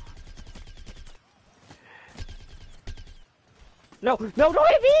 No, no, don't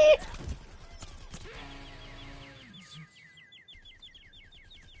hit me!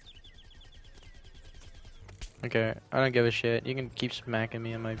 Okay, I don't give a shit. You can keep smacking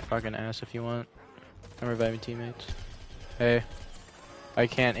me in my fucking ass if you want. I'm reviving teammates. Hey, I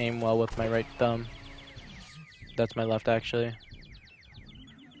can't aim well with my right thumb. That's my left, actually.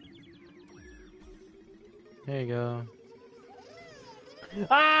 There you go.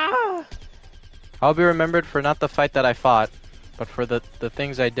 Ah! I'll be remembered for not the fight that I fought, but for the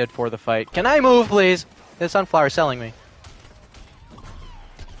things I did for the fight. Can I move, please? This Sunflower's selling me.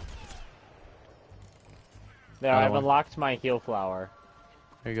 There, Another I've one. unlocked my heal flower.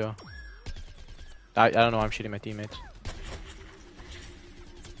 There you go. I don't know, I'm shooting my teammates.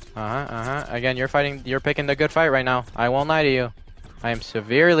 Again, you're picking the good fight right now. I won't lie to you. I am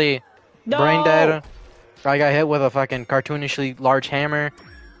severely brain dead. I got hit with a fucking cartoonishly large hammer,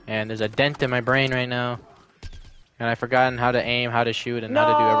 and there's a dent in my brain right now. And I've forgotten how to aim, how to shoot, and how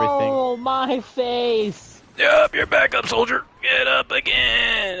to do everything. No, my face! Yup, you're back up, soldier. Get up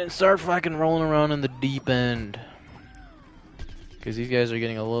again and start fucking rolling around in the deep end. Because these guys are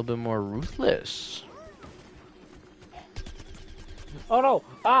getting a little bit more ruthless. Oh no!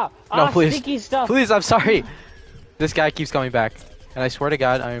 No, please. Sticky stuff! Please, I'm sorry. This guy keeps coming back. And I swear to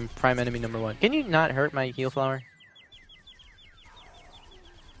God, I'm prime enemy number 1. Can you not hurt my heal flower?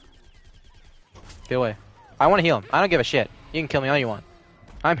 Get away. I want to heal him. I don't give a shit. You can kill me all you want.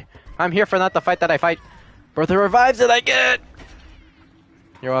 I'm here for not the fight that I fight, but the revives that I get.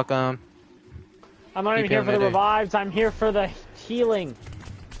 You're welcome. I'm not Keep even here hitting for my the dude. revives, I'm here for the healing.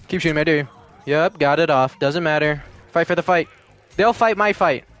 Keep shooting my dude. Yep, got it off. Doesn't matter. Fight for the fight. They'll fight my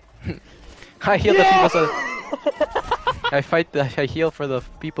fight. I heal the people so I heal for the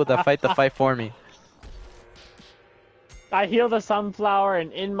people that fight the fight for me. I healed the sunflower,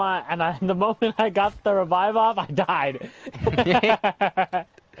 and the moment I got the revive off, I died.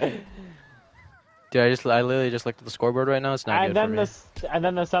 Dude, I literally just looked at the scoreboard right now. It's not good for me. And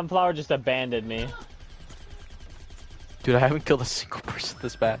then the sunflower just abandoned me. Dude, I haven't killed a single person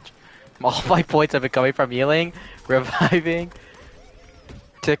this match. All my points have been coming from healing, reviving,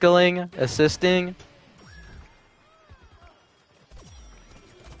 tickling, assisting.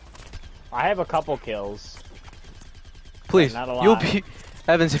 I have a couple kills. Please, Not a lot. you'll be...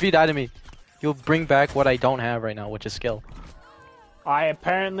 Evans, if you die to me, you'll bring back what I don't have right now, which is skill. I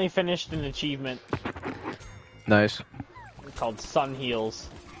apparently finished an achievement Nice. called Sun Heals.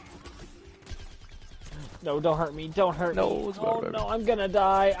 No, don't hurt me. Don't hurt me. No, it's Oh better. no, I'm gonna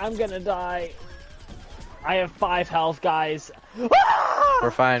die. I'm gonna die. I have 5 health, guys.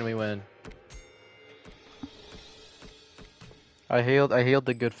 We're fine, we win. I healed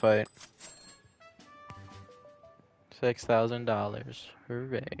the good fight. $6,000.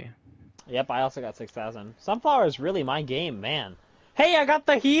 Hooray. Yep, I also got 6,000. Sunflower is really my game, man. Hey, I got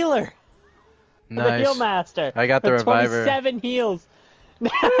the healer! The Nice. heal master! I got the with reviver. 27 heals! Yeah!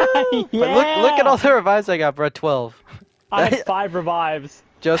 But look at all the revives I got, bro. 12. I had 5 revives.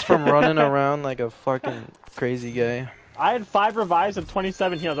 Just from running around like a fucking crazy guy. I had 5 revives and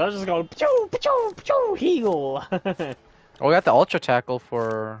 27 heals. I was just going, pachoo, pachoo, pachoo, heal! Oh, we got the ultra tackle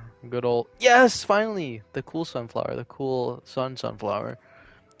for good old... Yes, finally! The cool sunflower, the cool sunflower.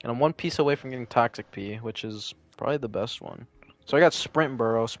 And I'm one piece away from getting Toxic Pea, which is probably the best one. So I got Sprint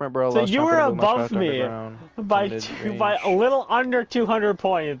Burrow. Sprint Burrow So allows you Chomper were to move much above faster me underground to by mid-range. a little under 200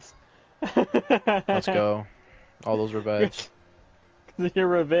 points. Let's go. All those revives. Your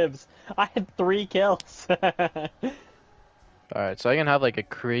revives. I had 3 kills. Alright, so I can have like a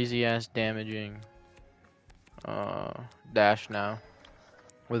crazy ass damaging dash now.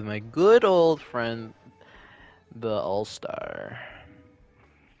 With my good old friend, the All-Star.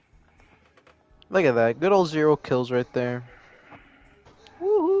 Look at that. Good old 0 kills right there.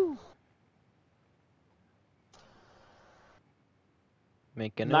 Woohoo!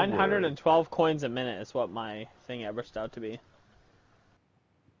 Making it 912 coins a minute is what my thing averaged out to be.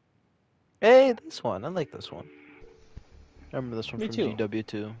 Hey, this one. I like this one. I remember this one Me from too.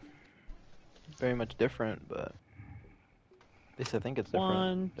 GW2. Very much different, but at least I think it's different.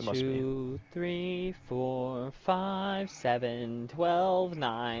 1, It must be. 2, 3, 4, 5, 7, 12,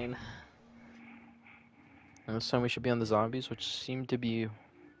 9. And this time we should be on the zombies, which seem to be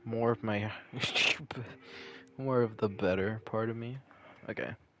more of my more of the better part of me.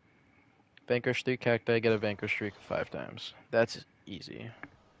 Okay. Vanquish 3 cacti, get a vanquish streak 5 times. That's easy.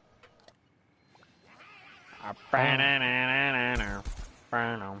 I'm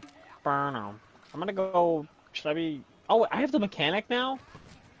gonna go. Should I be? Oh, I have the mechanic now.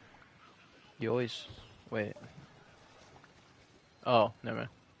 You always wait. Oh, never mind.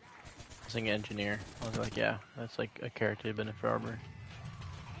 I was thinking engineer. I was like, yeah, that's like a character been for armor.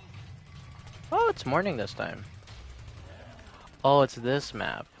 Oh, it's morning this time. Oh, it's this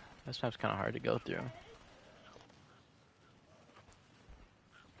map. This map's kind of hard to go through.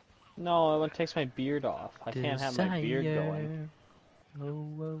 No, it takes my beard off. I can't have my beard going. Oh,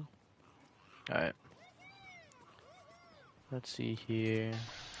 whoa. Alright. Let's see here.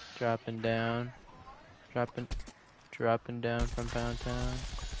 Dropping down. Dropping down from Pound Town.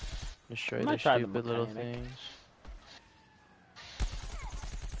 Destroy I their might try the stupid little mechanic. things.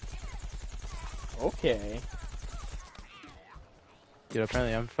 Okay. Dude,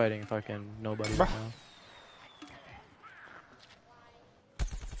 apparently I'm fighting fucking nobody right now.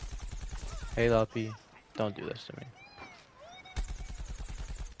 Hey, Loppy. Don't do this to me.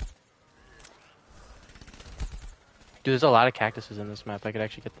 Dude, there's a lot of cactuses in this map. I could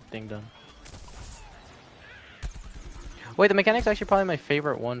actually get the thing done. Wait, the mechanic's actually probably my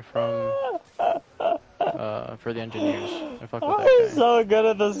favorite one from for the engineers. I fuck with that I'm guy. so good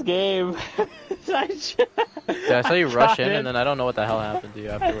at this game. Yeah, I saw you rush in, and then I don't know what the hell happened to you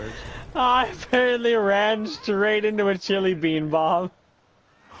afterwards. I apparently ran straight into a chili bean bomb.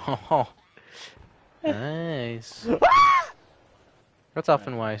 Oh, nice. That's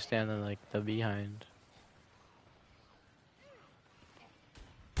often why I stand in like the behind.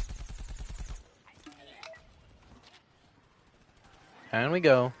 And we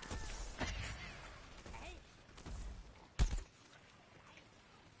go.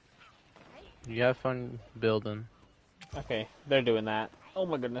 You have fun building. Okay, they're doing that. Oh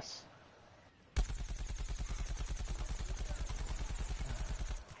my goodness.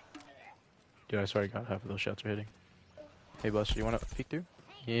 Dude, I swear to God, half of those shots are hitting. Hey, Buster, you want to peek through?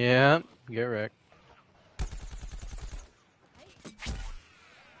 Yeah, get wrecked.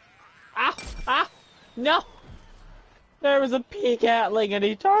 Ah! Ah! No! There was a peacatling and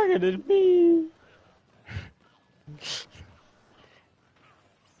he targeted me.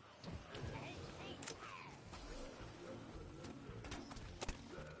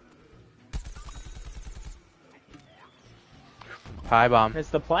 Pie bomb. Is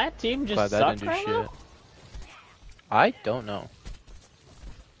the plant team just Glad that suck didn't do right shit. now? I don't know.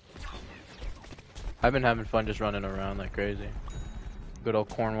 I've been having fun just running around like crazy. Good old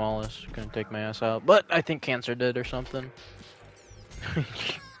Cornwallis gonna take my ass out, but I think cancer did or something.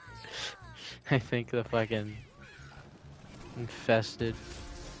 I think the fucking infested,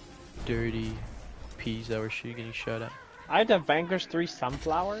 dirty peas that were getting shot at. I had to vanquish 3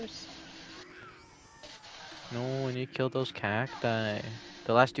 sunflowers. No, I need to kill those cacti.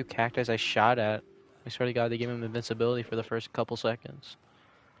 The last 2 cacti I shot at, I swear to God, they gave him invincibility for the first couple seconds.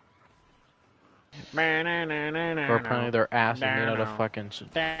 Or apparently their ass is made out of fucking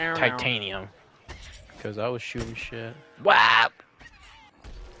titanium. Because I was shooting shit. WAP!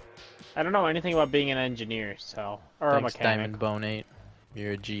 I don't know anything about being an engineer, so... Or Thanks, a mechanic. Diamond Bone 8.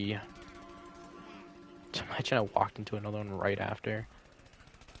 You're a G. Imagine I walked into another one right after.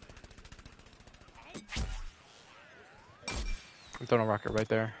 I'm throwing a rocket right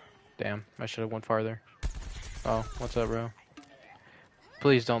there. Damn, I should have went farther. Oh, what's up, bro?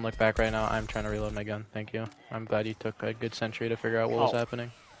 Please don't look back right now. I'm trying to reload my gun. Thank you. I'm glad you took a good sentry to figure out what was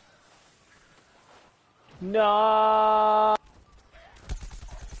happening. No. I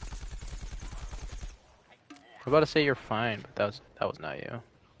was about to say you're fine, but that was not you.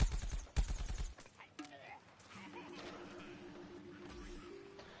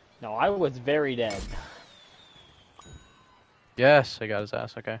 No, I was very dead. Yes, I got his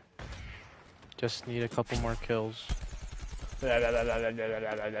ass. Okay. Just need a couple more kills. Some good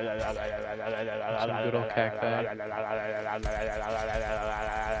old cacti.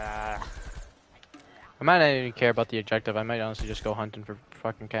 I might not even care about the objective. I might honestly just go hunting for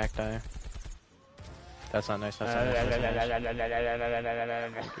fucking cacti. That's not nice. That's not nice. That's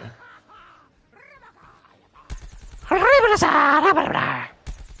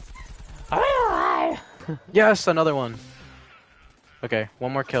not nice. Yes, another one. Okay,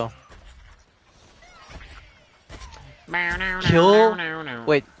 one more kill. Kill?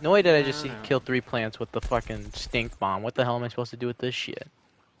 Wait, no way did I just kill 3 plants with the fucking stink bomb. What the hell am I supposed to do with this shit?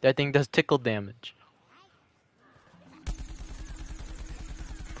 That thing does tickle damage.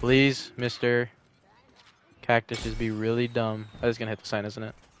 Please, Mr. Cactus, just be really dumb. That is gonna hit the sign, isn't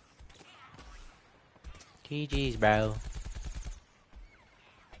it? GG's, bro.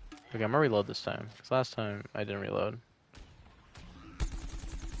 Okay, I'm gonna reload this time. Because last time I didn't reload.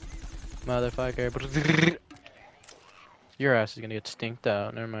 Motherfucker. Your ass is gonna get stinked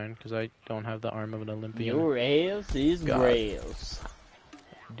out. Never mind, because I don't have the arm of an Olympian. Your ass is grails.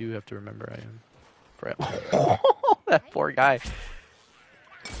 I do have to remember I am frail. That poor guy.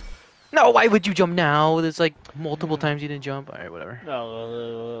 No, why would you jump now? There's like multiple times you didn't jump. Alright, whatever.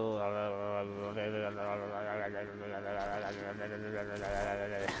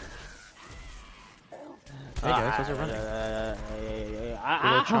 Hey guys, how's it running? Good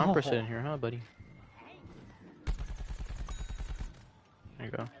old Chomper sitting here, huh, buddy? There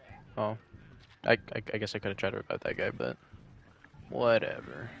you go. Oh. I guess I could have tried to revive that guy, but...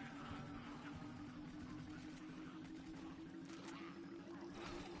 whatever.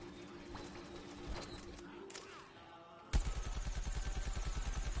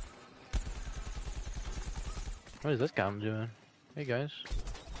 What is this guy doing? Hey guys.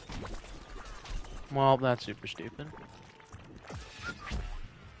 Well, that's super stupid.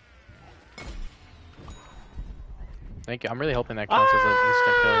 Thank you. I'm really hoping that counts as an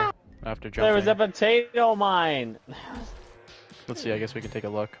instant kill after jumping. There was a potato mine. Let's see. I guess we can take a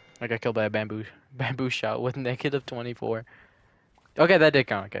look. I got killed by a bamboo shot with -24. Okay, that did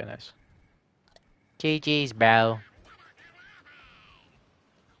count. Okay, nice. GG's, bro.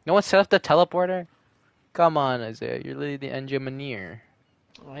 No one set up the teleporter? Come on, Isaiah. You're literally the engineer.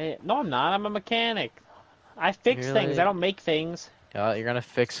 Wait, no, I'm not. I'm a mechanic. I fix You're things. like- I don't make things. Yeah, you're gonna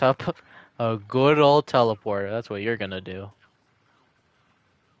fix up a good old teleporter. That's what you're gonna do.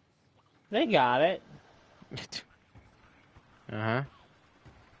 They got it. Uh-huh.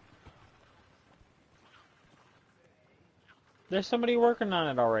 There's somebody working on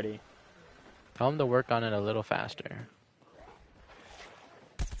it already. Tell them to work on it a little faster.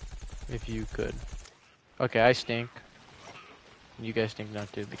 If you could. Okay, I stink. You guys stink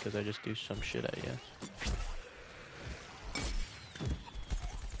not too because I just do some shit at you.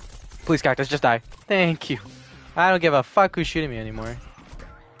 Please, Cactus, just die. Thank you. I don't give a fuck who's shooting me anymore.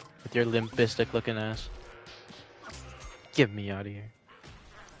 With your limpistic looking ass. Get me out of here.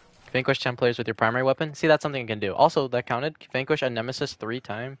 Vanquish 10 players with your primary weapon. See, that's something you can do. Also, that counted. Vanquish a nemesis 3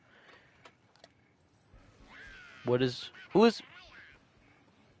 times. What is... Who is...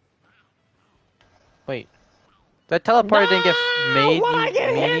 Wait. That teleporter didn't get made, What you I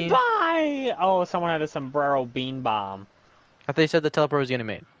get hit meanie? by? Oh, someone had a sombrero bean bomb. I thought you said the teleporter was getting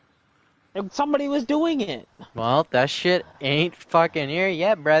made. Somebody was doing it. Well, that shit ain't fucking here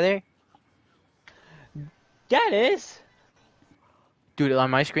yet, brother. Yeah, it is. Dude, on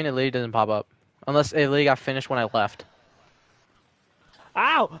my screen, it literally doesn't pop up. Unless it literally got finished when I left.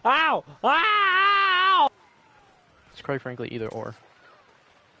 Ow! Ow! Ow! It's quite frankly either or.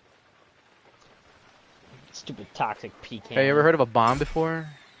 Stupid toxic pecan. Hey, you ever heard of a bomb before?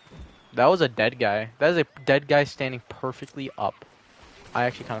 That was a dead guy. That is a dead guy standing perfectly up. I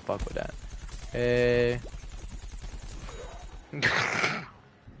actually kind of fuck with that. Hey.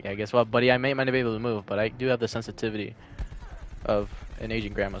 Yeah, guess what, buddy? I might not be able to move, but I do have the sensitivity of an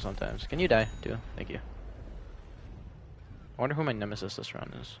aging grandma sometimes. Can you die, too? Thank you. I wonder who my nemesis this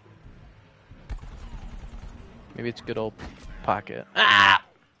round is. Maybe it's good old Pocket. Ah!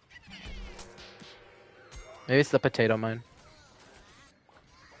 Maybe it's the potato mine.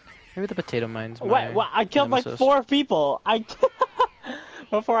 Maybe the potato mine's my What? I killed nemesis. like 4 people.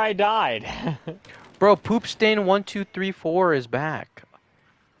 Before I died. Bro, Poop Stain 1234 is back.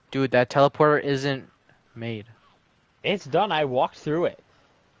 Dude, that teleporter isn't made. It's done. I walked through it.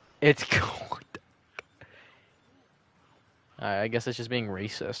 It's cold. I guess it's just being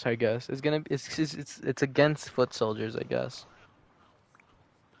racist. I guess it's against foot soldiers. I guess.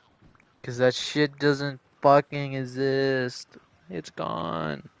 Cause that shit doesn't fucking exist. It's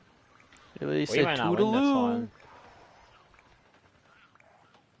gone. It really We said might not win this toodaloo. one.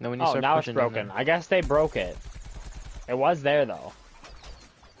 No, when you Oh, start now it's pushing in broken. there. I guess they broke it. It was there though.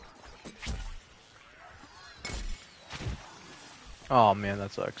 Oh man,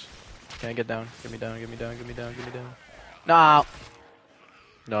 that sucks. Can I get down? Get me down, get me down, get me down, get me down. No!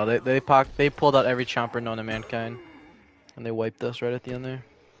 No, they pulled out every chomper known to mankind. And they wiped us right at the end there.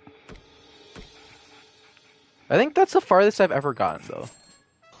 I think that's the farthest I've ever gotten, though.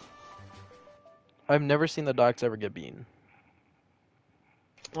 I've never seen the dogs ever get beaten.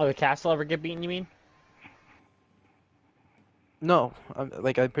 Oh, the castle ever get beaten, you mean? No, I'm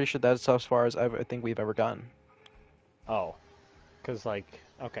pretty sure that's as far as I think we've ever gotten. Oh. Because, like,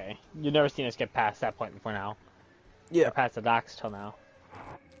 okay. You've never seen us get past that point before now. Yeah. Or past the docks till now.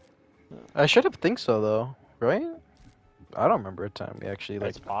 I should have think so, though, right? I don't remember a time we actually, like...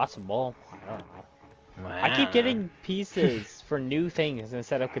 It's possible. I don't know. I keep getting pieces for new things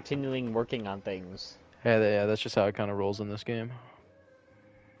instead of continuing working on things. Yeah, that's just how it kind of rolls in this game.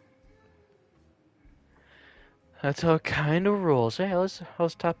 That's how it kind of rolls. Hey, I was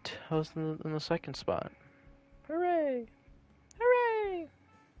in the second spot. Hooray! Hooray!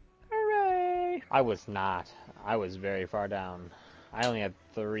 Hooray! I was not. I was very far down. I only had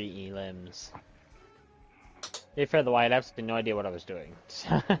 3 limbs. To be fair, though, I had absolutely no idea what I was doing.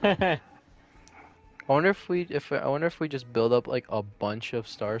 I wonder if we just build up like a bunch of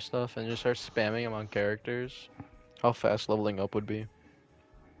star stuff and just start spamming them on characters. How fast leveling up would be.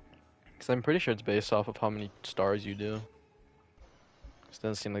 Because I'm pretty sure it's based off of how many stars you do. It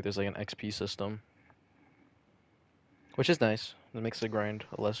doesn't seem like there's like an XP system. Which is nice. It makes the grind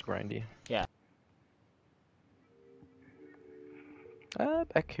less grindy. Yeah.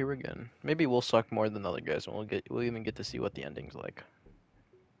 Back here again. Maybe we'll suck more than the other guys, and we'll even get to see what the ending's like.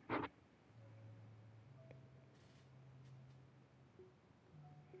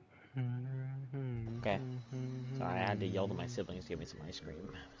 Okay. Sorry, I had to yell to my siblings to give me some ice cream.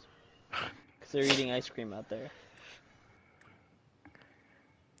 Because they're eating ice cream out there.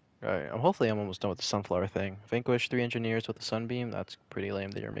 Alright, hopefully I'm almost done with the sunflower thing. Vanquish 3 engineers with the sunbeam. That's pretty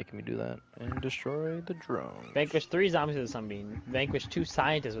lame that you're making me do that. And destroy the drone. Vanquish 3 zombies with the sunbeam. Vanquish 2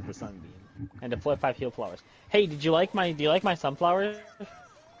 scientists with the sunbeam. And deploy 5 heal flowers. Hey, do you like my sunflowers?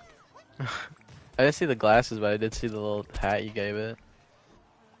 I didn't see the glasses, but I did see the little hat you gave it.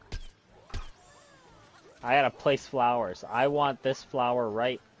 I gotta place flowers. I want this flower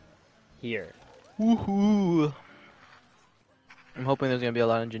right here. Woohoo! I'm hoping there's gonna be a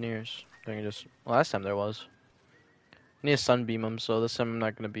lot of engineers. Last time there was. I need to sunbeam them, so this time I'm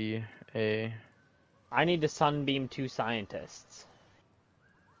not gonna be a... I need to sunbeam 2 scientists.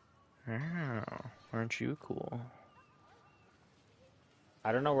 Oh, aren't you cool?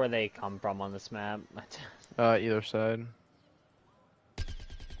 I don't know where they come from on this map. Either side.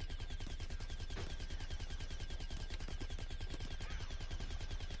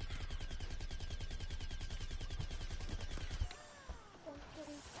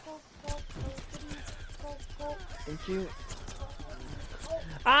 Thank you.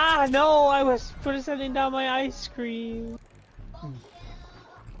 Ah, no! I was setting down my ice cream.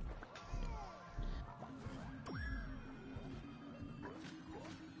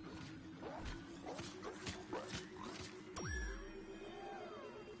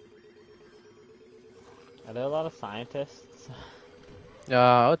 Are there a lot of scientists? Yeah,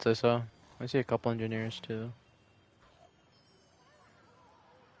 I would say so. I see a couple engineers too.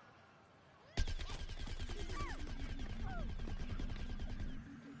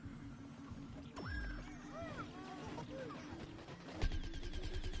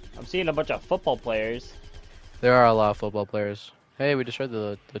 I'm seeing a bunch of football players. There are a lot of football players. Hey, we destroyed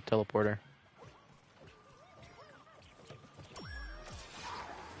the teleporter.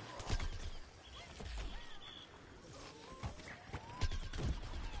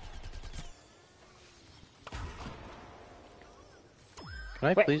 Can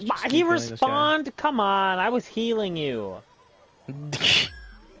I Wait, please just he keep killing this guy? respawned? Come on, I was healing you.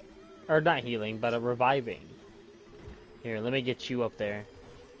 Or not healing, but reviving. Here, let me get you up there.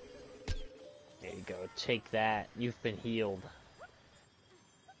 There you go, take that. You've been healed.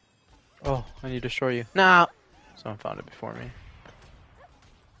 Oh, I need to destroy you. No! Someone found it before me.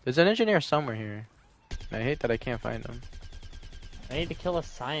 There's an engineer somewhere here. I hate that I can't find him. I need to kill a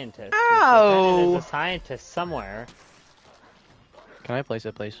scientist. Ow! There's a scientist somewhere. Can I place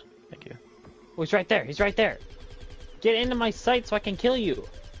it, please? Thank you. Oh, he's right there. He's right there. Get into my sight so I can kill you.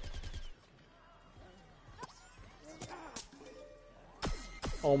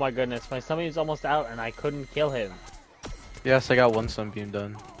 Oh my goodness, my sunbeam's almost out and I couldn't kill him. Yes, I got one sunbeam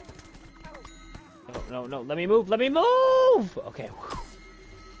done. No, let me move, let me move! Okay.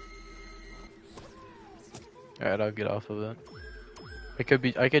 Alright, I'll get off of it.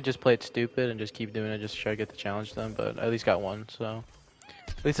 I could just play it stupid and just keep doing it just to try to get the challenge done, but I at least got one, so.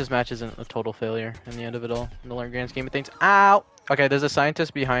 At least this match isn't a total failure in the end of it all, in the grand scheme of things. Ow! Okay, there's a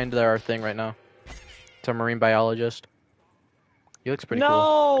scientist behind our thing right now. It's a marine biologist. He looks pretty cool.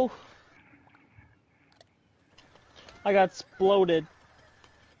 No! I got exploded.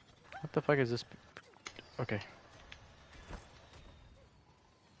 What the fuck is this? Okay.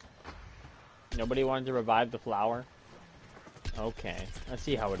 Nobody wanted to revive the flower? Okay, I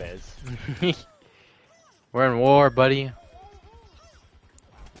see how it is. We're in war, buddy.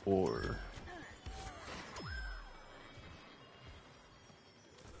 War.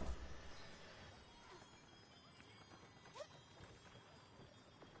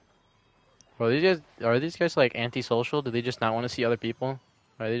 Bro, are these guys like antisocial? Do they just not want to see other people?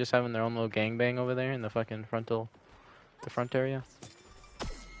 Are they just having their own little gangbang over there in the fucking the front area?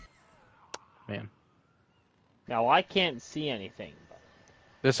 Man. Now, I can't see anything.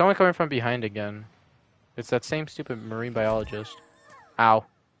 There's someone coming from behind again. It's that same stupid marine biologist. Ow.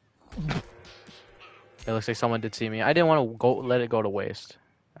 It looks like someone did see me. I didn't want to let it go to waste.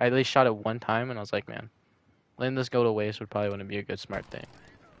 I at least shot it one time and I was like, man, letting this go to waste would probably wouldn't be a good smart thing.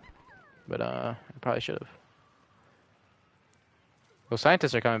 But I probably should have. Well,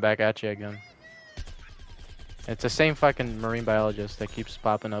 scientists are coming back at you again. It's the same fucking marine biologist that keeps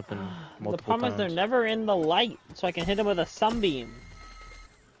popping up in multiple The problem times. is they're never in the light, so I can hit them with a sunbeam.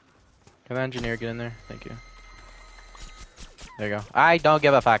 Can the engineer get in there? Thank you. There you go. I don't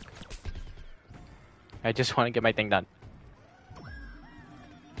give a fuck. I just want to get my thing done.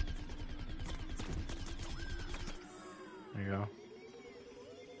 There you go.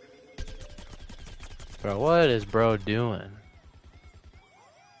 Bro, what is bro doing?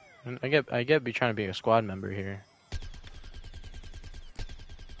 I get be trying to be a squad member here.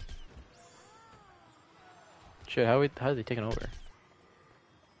 Shit, how is he taking over?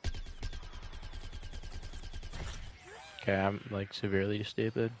 Okay, I'm like severely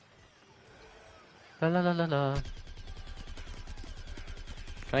stupid. La la la la la.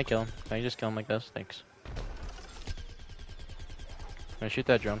 Can I kill him? Can I just kill him like this? Thanks. Can I shoot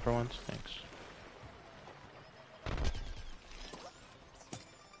that drone for once? Thanks.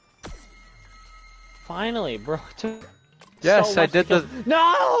 Finally, bro. Yes, so I much did to kill.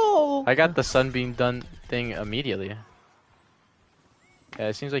 No! I got the sunbeam done thing immediately. Yeah,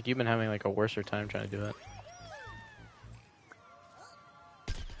 it seems like you've been having like a worser time trying to do it.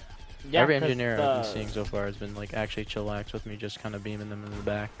 Yeah, Every engineer I've been seeing so far has been like actually chillax with me just kind of beaming them in the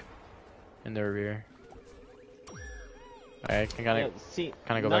back, in their rear. I can kind of see, go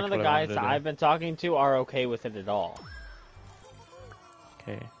back to none of the what I guys wanted to that do. I've been talking to are okay with it at all.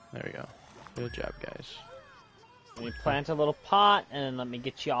 Okay, there we go. Good job, guys. Let me plant a little pot, and then let me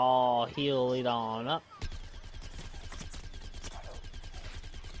get y'all healed on up.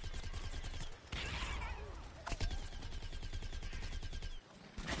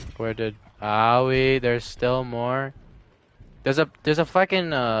 Where did... Owie, there's still more. There's a fucking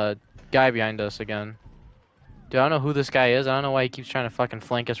guy behind us again. Dude, I don't know who this guy is. I don't know why he keeps trying to fucking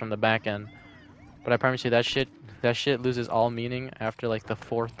flank us from the back end. But I promise you that shit loses all meaning after like the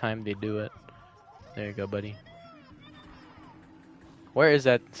 4th time they do it. There you go, buddy. Where is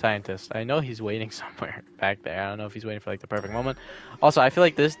that scientist? I know he's waiting somewhere back there. I don't know if he's waiting for like the perfect moment. Also, I feel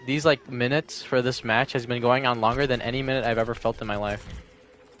like these like minutes for this match has been going on longer than any minute I've ever felt in my life.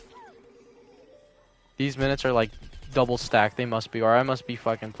 These minutes are like double stacked. They must be, or I must be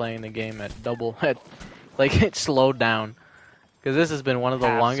fucking playing the game at double at like it's slowed down. Because this has been one of the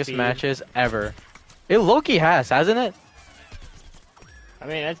longest speed. matches ever. It low-key hasn't it? I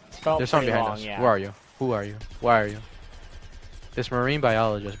mean, it's felt There's someone pretty behind long, us. yeah. Where are you? Who are you? Why are you? This marine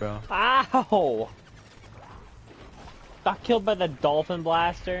biologist, bro. Ow! Got killed by the dolphin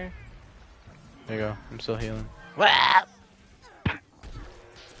blaster. There you go. I'm still healing.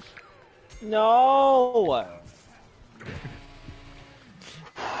 No!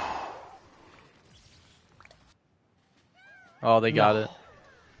 Oh, they got it.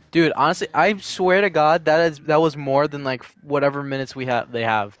 Dude, honestly, I swear to God, that was more than like whatever minutes they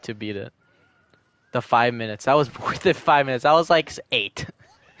have to beat it. The 5 minutes. That was more than 5 minutes. That was like 8.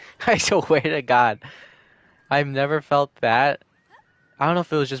 I swear to God. I've never felt that. I don't know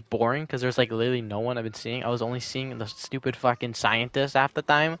if it was just boring because there's like literally no one I've been seeing. I was only seeing the stupid fucking scientist half the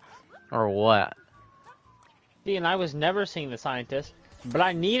time. Or what? See, and I was never seeing the scientist, but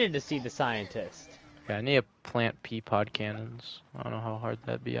I needed to see the scientist. Yeah, I need to plant pea pod cannons. I don't know how hard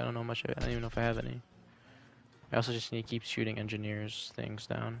that'd be. I don't know much. I don't even know if I have any. I also just need to keep shooting engineers things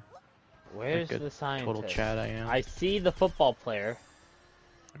down. Where's Like a the scientist? total Chad I am. I see the football player.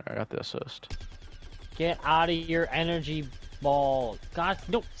 I got the assist. Get out of your energy ball. God,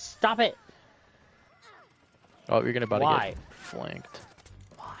 no, stop it. Oh, you're gonna about to Why? get flanked.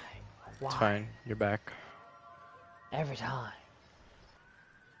 Why? It's fine. You're back. Every time.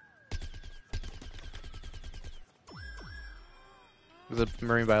 There's a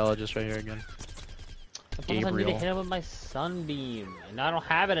marine biologist right here again. Sometimes I need to Gabriel. hit him with my sunbeam, and I don't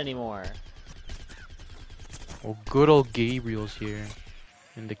have it anymore. Oh, good old Gabriel's here.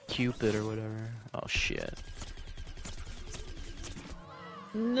 And the Cupid or whatever. Oh, shit.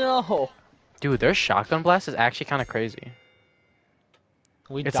 No. Dude, their shotgun blast is actually kind of crazy.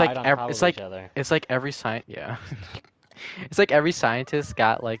 We It's died like on ev- top it's of like each other. It's like every yeah. It's like every scientist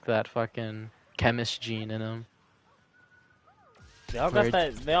got like that fucking chemist gene in them. They all Very-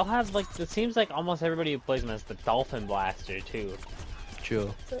 got that. They all have like. It seems like almost everybody who plays them has the dolphin blaster too.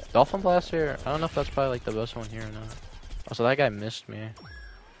 True. Dolphin blaster. I don't know if that's probably like the best one here or not. Also, that guy missed me.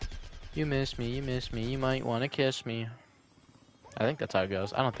 You missed me. You missed me. You might want to kiss me. I think that's how it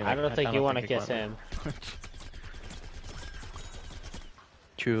goes. I don't think. I don't think you want to kiss it him.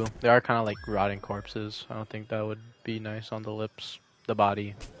 True. They are kind of like rotting corpses. I don't think that would be nice on the lips, the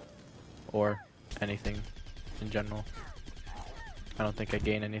body, or anything in general. I don't think I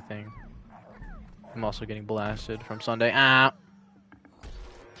gain anything. I'm also getting blasted from Sunday. Ah!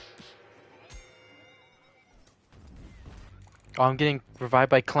 Oh, I'm getting revived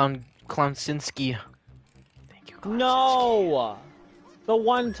by Clownsinski. Thank you, Clownsinski. No! The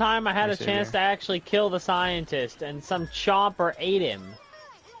one time I had a Nice chance idea. to actually kill the scientist and some chomper ate him.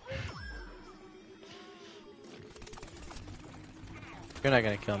 You're not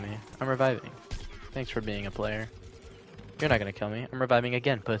gonna kill me. I'm reviving. Thanks for being a player. You're not gonna kill me. I'm reviving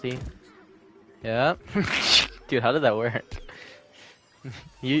again, pussy. Yeah. Dude, how did that work?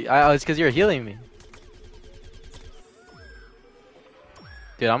 It's because you're healing me.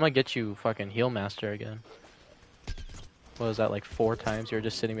 Dude, I'm gonna get you fucking heal master again. What was that, like 4 times you were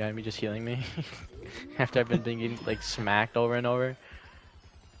just sitting behind me just healing me? After I've been being like smacked over and over.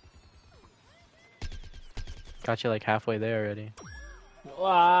 Got you like halfway there already.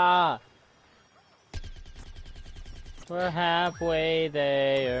 Ah! We're halfway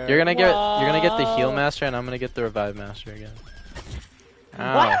there. You're gonna get the heal master and I'm gonna get the revive master again.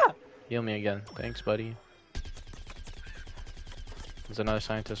 Ow. Ah! Heal me again. Thanks, buddy. There's another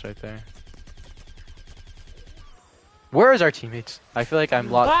scientist right there. Where is our teammates? I feel like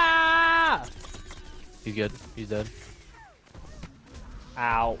I'm lost. Ah! He's good. He's dead.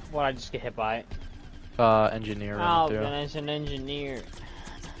 Ow. What, I just get hit by? Engineer Oh, running through. goodness, an engineer.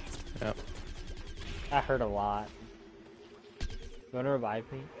 Yep. That hurt a lot. You wanna revive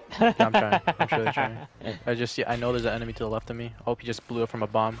me? Yeah, I'm trying. I'm really trying. I know there's an enemy to the left of me. I hope he just blew it from a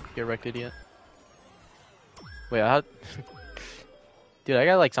bomb. Get wrecked, idiot. Wait, how? Dude, I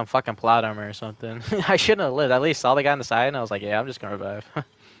got like some fucking plot armor or something. I shouldn't have lived. I at least saw the guy on the side and I was like, yeah, I'm just gonna revive. I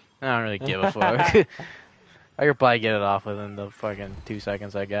don't really give a fuck. I could probably get it off within the fucking 2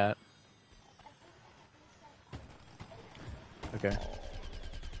 seconds I got. Okay.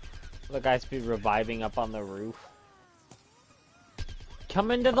 The guys be reviving up on the roof.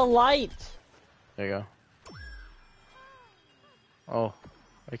 Come into the light! There you go. Oh,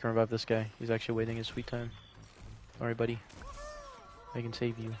 I can revive this guy. He's actually waiting his sweet time. Alright, buddy. I can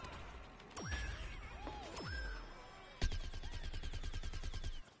save you.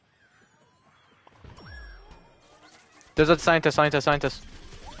 There's a scientist.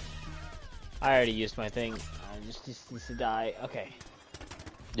 I already used my thing. I just needs to die. Okay.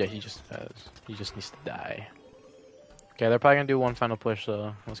 Yeah, he just needs to die. Okay, they're probably gonna do one final push,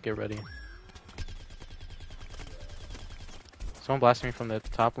 so let's get ready. Someone blasting me from the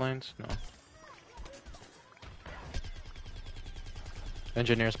top lanes? No.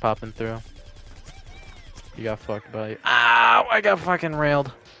 Engineers popping through. You got fucked by. Ow! I got fucking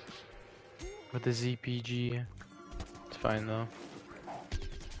railed with the ZPG. It's fine though.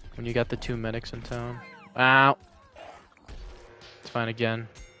 When you got the 2 medics in town. Ow! It's fine again.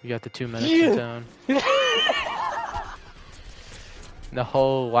 You got the 2 medics in town. The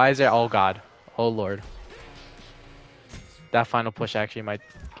whole. Why is there? Oh god. Oh lord. That final push actually might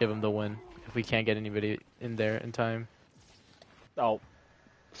give him the win if we can't get anybody in there in time. Oh.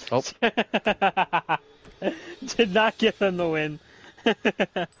 Oh. Did not give them the win.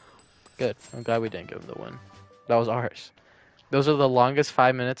 Good. I'm glad we didn't give him the win. That was ours. Those are the longest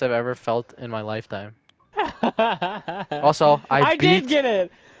 5 minutes I've ever felt in my lifetime. Also, I beat... did get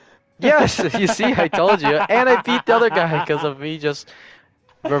it! Yes! You see, I told you. And I beat the other guy because of me just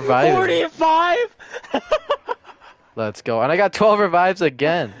reviving. 45? Let's go. And I got 12 revives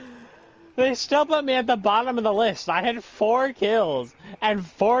again. They still put me at the bottom of the list. I had 4 kills and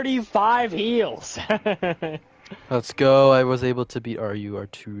 45 heals. Let's go. I was able to beat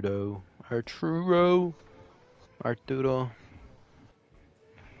Arturo. Arturo.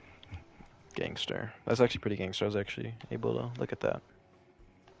 Gangster. That's actually pretty gangster. I was actually able to look at that.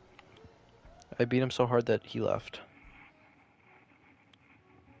 I beat him so hard that he left.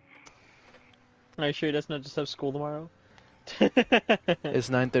 Are you sure he doesn't just have school tomorrow? It's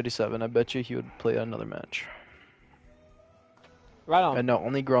 9:37. I bet you he would play another match. Right on. And no,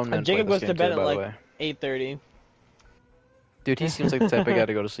 only grown men Jacob play goes this to game bed too, at by the like way. 8:30. Dude, he seems like the type of guy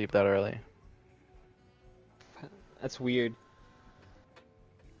to go to sleep that early. That's weird.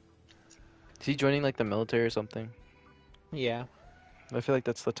 Is he joining like the military or something? Yeah. I feel like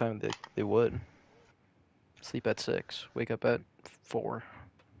that's the time they would. Sleep at 6, wake up at 4.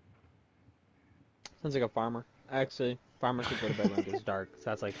 Sounds like a farmer. Actually, farmers should go to bed when it gets dark. So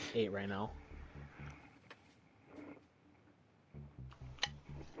that's like 8 right now.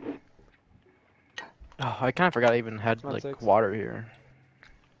 Oh, I kind of forgot I even had It's not like 6. water here.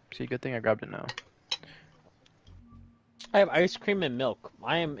 See, good thing I grabbed it now. I have ice cream and milk.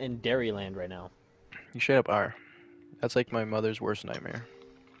 I am in Dairyland right now. You straight up are. That's like my mother's worst nightmare.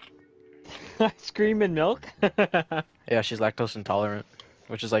 Ice cream and milk? Yeah, she's lactose intolerant,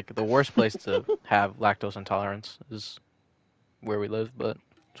 which is like the worst place to have lactose intolerance is where we live, but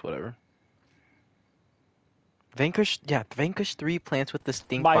it's whatever. Vanquish, yeah, Vanquish 3 plants with the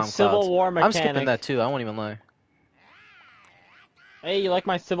stink My bomb Civil clouds. War mechanic. I'm skipping that too, I won't even lie. Hey, you like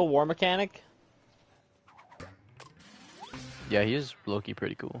my Civil War mechanic? Yeah, he is low-key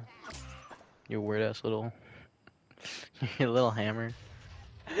pretty cool. You weird ass little... your little hammer.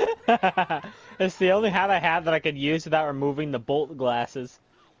 It's the only hat I had that I could use without removing the bolt glasses.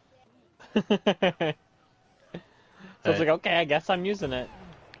 So it's like, okay, I guess I'm using it.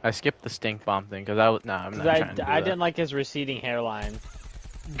 I skipped the stink bomb thing because I was... Nah, I'm not trying to do I that. didn't like his receding hairline.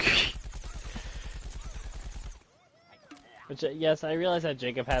 Which, yes, I realize that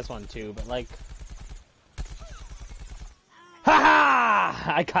Jacob has one too, but like...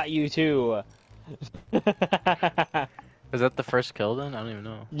 Ha-ha! I got you too! Is that the first kill then? I don't even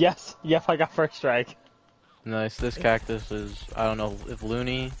know. Yes, yep, I got first strike. Nice, this cactus is... I don't know if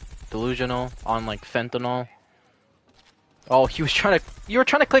loony, delusional, on like fentanyl. Oh, he was trying to... You were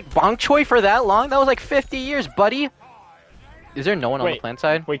trying to click Bong Choy for that long? That was like 50 years, buddy! Is there no one on the plant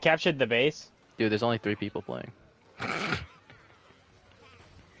side? We captured the base? Dude, there's only 3 people playing.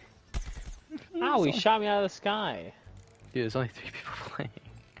 Ow, he shot me out of the sky. Dude, there's only 3 people playing.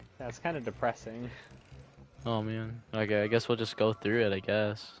 That's kind of depressing. Oh man. Okay, I guess we'll just go through it, I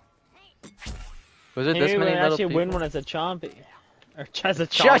guess. Was it Maybe this we many would little actually people? win one as a chompy. Or as a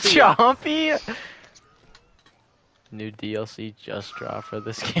chompy. Chompy? New DLC just dropped for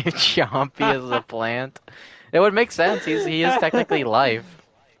this game. Chompy is a plant. It would make sense. He is technically life.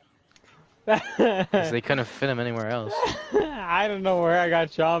 Because they couldn't fit him anywhere else. I don't know where I got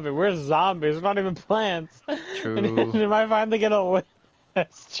chompy. We're zombies. We're not even plants. True. And I finally get a win as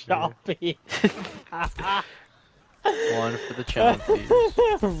chompy. One for the challenge,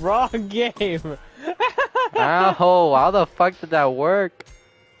 please. Wrong game. Ow, how the fuck did that work?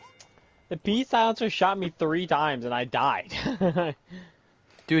 The P silencer shot me 3 times and I died.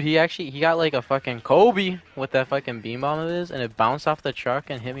 Dude, he got like a fucking Kobe with that fucking beam bomb of his, and it bounced off the truck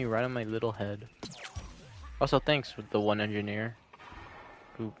and hit me right on my little head. Also, thanks with the one engineer,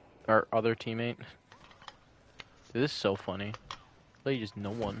 who, our other teammate. Dude, this is so funny. Like just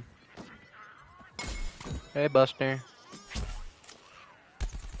no one. Hey, Buster.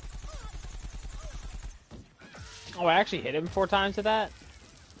 Oh, I actually hit him 4 times with that?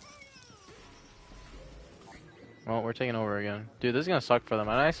 Well, we're taking over again. Dude, this is gonna suck for them.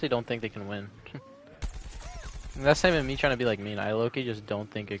 I actually don't think they can win. That's not even me trying to be like mean. I low-key just don't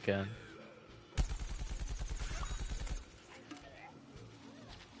think it can.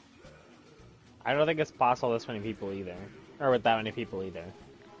 I don't think it's possible this many people either. Or with that many people either.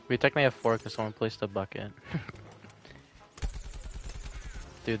 We technically have 4 because someone placed a bucket.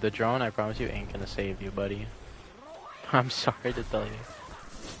 Dude, the drone, I promise you, ain't gonna save you, buddy. I'm sorry to tell you.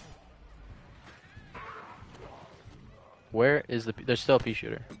 Where is the... There's still a pea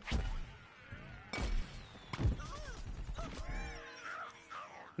shooter.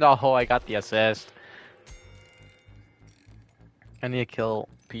 No, I got the assist. I need to kill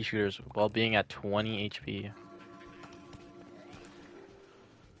pea shooters while being at 20 HP.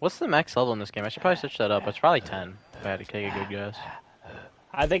 What's the max level in this game? I should probably switch that up. It's probably 10, if I had to take a good guess.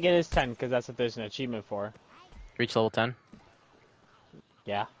 I think it is 10 because that's what there's an achievement for. Reach level 10?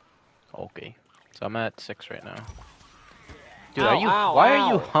 Yeah. Okay. So I'm at 6 right now. Dude, Ow, why ow.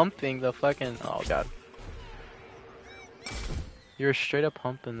 are you humping the fucking... Oh, God. You're straight up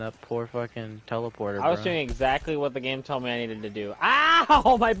humping that poor fucking teleporter, I was bro. doing exactly what the game told me I needed to do.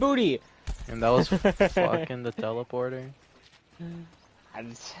 Ow! My booty! And that was fucking the teleporter?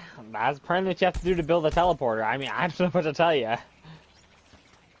 That's apparently what you have to do to build a teleporter. I mean, I don't know what to tell you.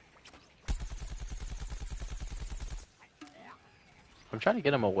 I'm trying to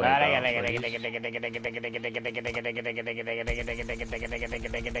get him away,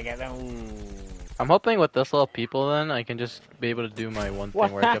 I'm hoping with this little people then, I can just be able to do my one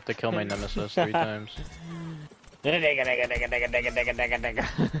thing where I have to kill my nemesis 3 times.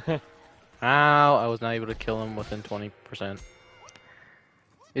 Ow, I was not able to kill him within 20%.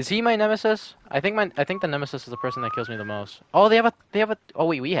 Is he my nemesis? I think the nemesis is the person that kills me the most. Oh, they have a oh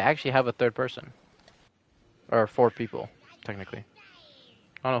wait, we actually have a 3rd person. Or 4 people, technically.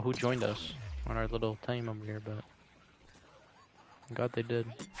 I don't know who joined us on our little team over here, but God, they did.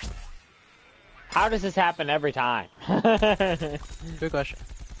 How does this happen every time? Good question.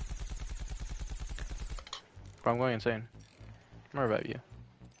 Bro, I'm going insane. More about you.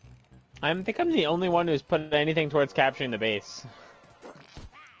 I think I'm the only one who's put anything towards capturing the base.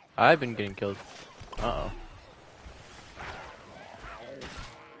 I've been getting killed. Uh-oh.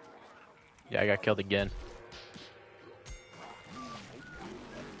 Yeah, I got killed again.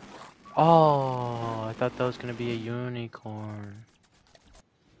 Oh, I thought that was gonna be a unicorn.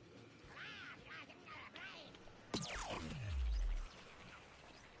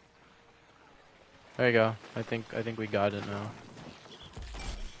 There you go. I think we got it now.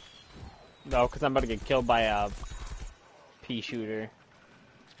 No, because I'm about to get killed by a pea shooter.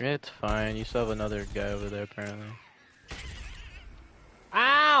 It's fine. You still have another guy over there, apparently.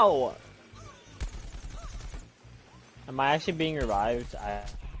 Ow! Am I actually being revived?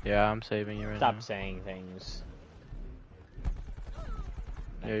 Yeah, I'm saving you right Stop now. saying things.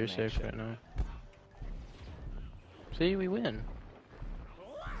 Yeah, you're safe right now. See, we win.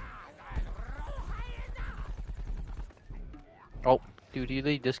 Oh, dude,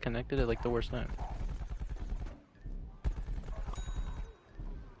 they disconnected at like the worst time.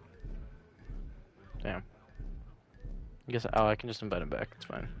 Damn. I guess, oh, I can just invite him back. It's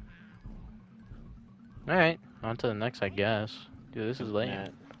fine. Alright, on to the next, I guess. Dude, this is late. Yeah.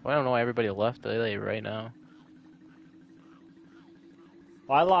 Well, I don't know why everybody left. They late right now.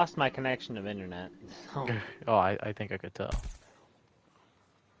 Well, I lost my connection of internet. Oh, I think I could tell.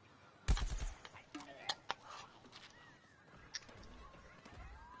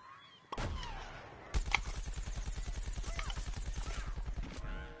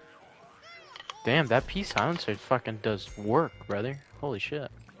 Damn, that P silencer fucking does work, brother. Holy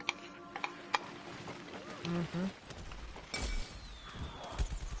shit. Mm-hmm.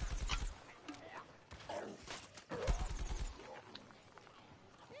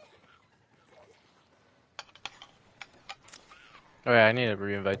 Oh yeah, I need to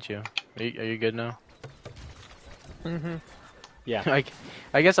re-invite you. Are you good now? Mm-hmm. Yeah.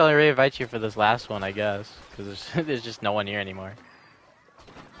 I guess I'll re-invite you for this last one, I guess. Because there's just no one here anymore.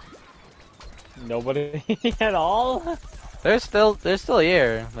 Nobody at all? They're still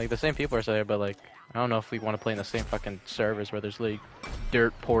here. Like the same people are still here, but like I don't know if we want to play in the same fucking servers where there's like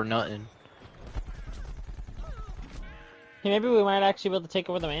dirt poor nothing. Hey, maybe we might actually be able to take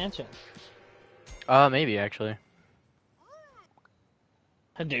over the mansion. Maybe actually.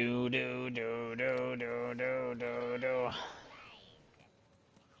 Do do do do do do do do.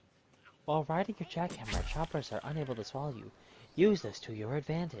 While riding your jackhammer, choppers are unable to swallow you. Use this to your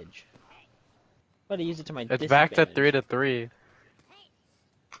advantage. But I use it to my It's back to disadvantage. 3-3.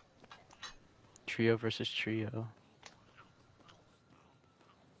 Trio versus trio.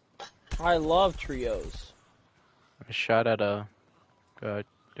 I love trios. I shot at a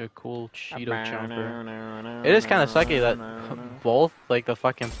cool Cheeto chomper. It is kind of sucky that both like the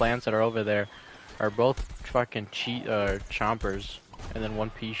fucking plants that are over there are both fucking chompers, and then one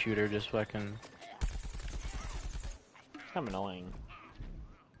pea shooter just fucking. It's kind of annoying.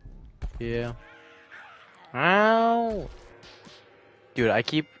 Yeah. Ow! Dude, I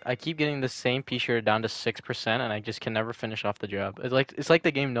keep getting the same pea shooter down to 6%, and I just can never finish off the job. It's like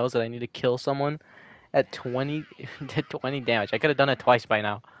the game knows that I need to kill someone at 20 to 20 damage. I could have done it twice by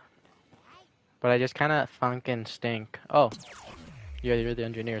now. But I just kind of fucking stink. Oh. Yeah, you're the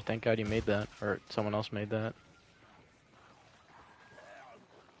engineer. Thank God you made that. Or someone else made that.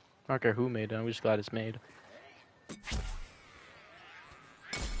 I don't care who made it. I'm just glad it's made.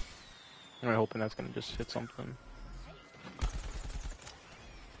 I'm hoping that's gonna just hit something.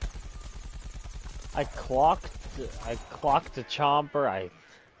 I clocked the chomper.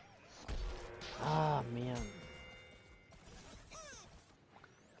 Ah, man.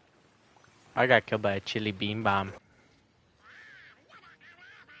 I got killed by a chili bean bomb.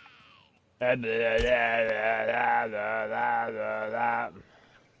 There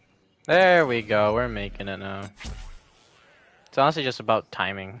we go. We're making it now. It's honestly just about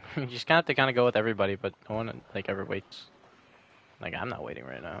timing. You just have to kind of go with everybody, but no one like ever waits. Like I'm not waiting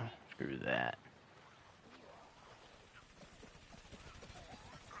right now. Screw that.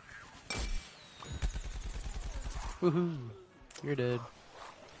 Woohoo! You're dead.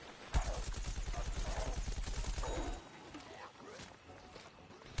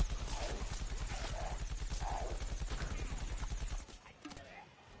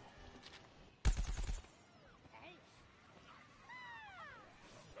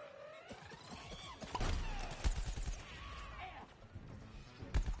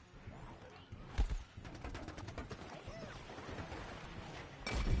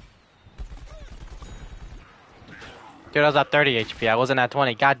 Dude, I was at 30 HP. I wasn't at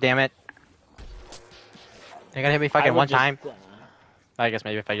 20. God damn it. You're gonna hit me fucking one time? I guess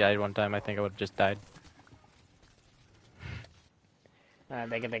maybe if I died one time, I think I would have just died. Oh,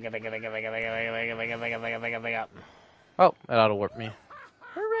 it auto-warped me.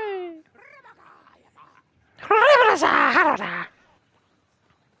 Hooray!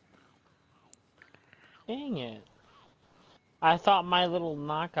 Dang it. I thought my little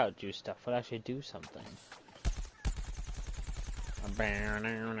knockout juice stuff would actually do something.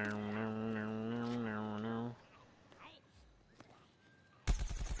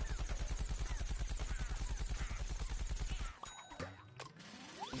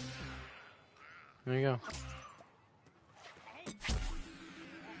 There you go.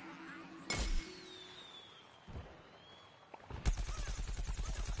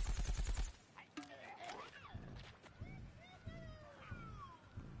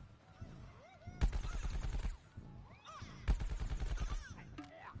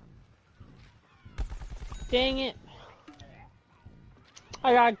 Dang it.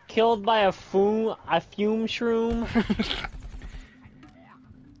 I got killed by a fume shroom.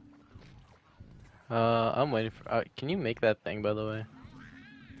 I'm waiting for. Can you make that thing, by the way?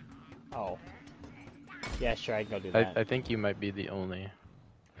 Oh. Yeah, sure, I can go do that. I think you might be the only.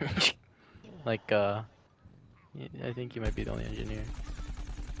 Like, I think you might be the only engineer.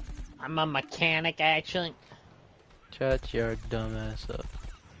 I'm a mechanic, actually. Shut your dumb ass up.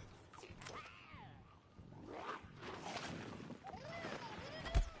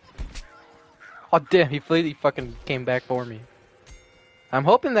 Oh damn, he fucking came back for me. I'm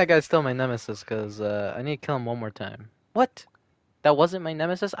hoping that guy's still my nemesis, cause I need to kill him one more time. What? That wasn't my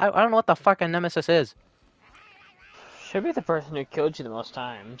nemesis? I don't know what the fuck a nemesis is. Should be the person who killed you the most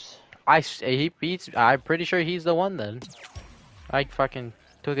times. I'm pretty sure he's the one then. I fucking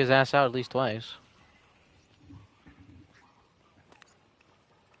took his ass out at least twice.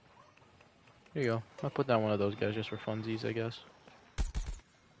 Here you go. I'll put down one of those guys just for funsies, I guess.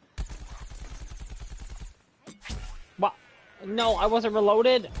 What? No, I wasn't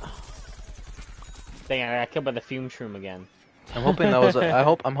reloaded. Dang, I got killed by the fume shroom again. I'm hoping that was.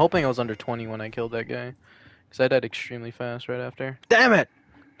 I'm hoping I was under 20 when I killed that guy, because I died extremely fast right after. Damn it!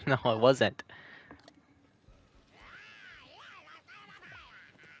 No, it wasn't.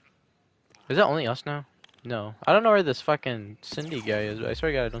 Is that only us now? No, I don't know where this fucking Cindy guy is. But I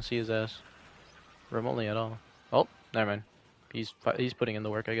swear to God, I don't see his ass remotely at all. Oh, never mind. He's putting in the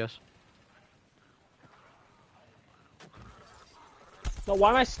work, I guess. No,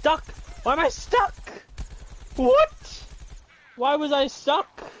 why am I stuck? Why am I stuck? What? Why was I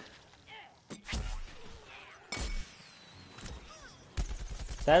stuck?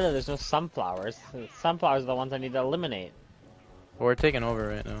 Sadly, there's no sunflowers. The sunflowers are the ones I need to eliminate. Well, we're taking over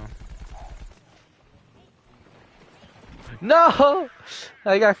right now. No!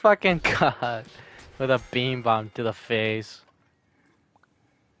 I got fucking caught with a beam bomb to the face.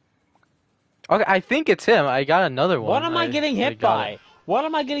 Okay, I think it's him. I got another one. What am I getting hit got by? it. What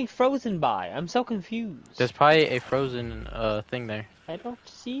am I getting frozen by? I'm so confused. There's probably a frozen thing there. I don't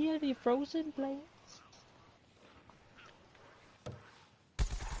see any frozen plants.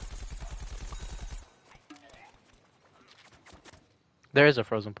 There is a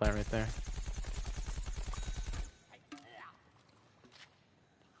frozen plant right there.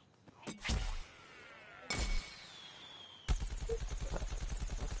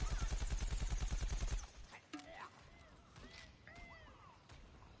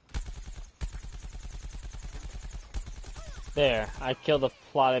 There, I killed the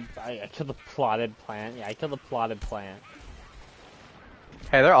plotted. I killed the plotted plant. Yeah, I killed the plotted plant.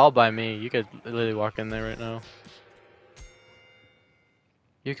 Hey, they're all by me. You could literally walk in there right now.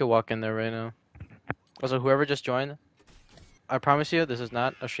 You could walk in there right now. Also, whoever just joined, I promise you, this is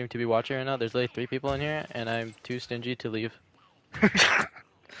not a stream to be watching right now. There's literally 3 people in here, and I'm too stingy to leave.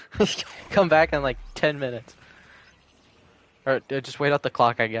 Come back in like 10 minutes. Or just wait out the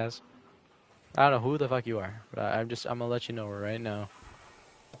clock, I guess. I don't know who the fuck you are, but I'm gonna let you know right now.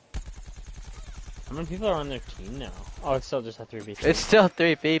 How many people are on their team now? Oh, it's still just a 3v3. It's still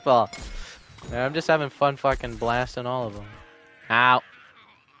 3 people. And I'm just having fun fucking blasting all of them. Ow.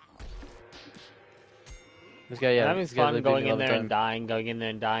 This guy, yeah. I'm having this guy fun literally going beat me all in the there time. and dying, going in there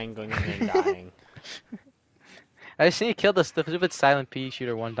and dying, going in there and dying. I just need to kill the stupid silent pea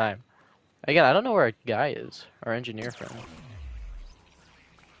shooter one time. Again, I don't know where our guy is, our engineer friend.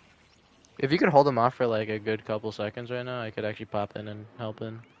 If you could hold him off for like a good couple seconds right now, I could actually pop in and help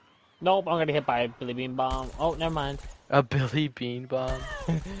him. Nope, I'm gonna hit by a Billy Bean Bomb. Oh, never mind. A Billy Bean Bomb?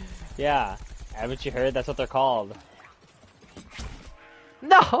 Yeah, haven't you heard? That's what they're called.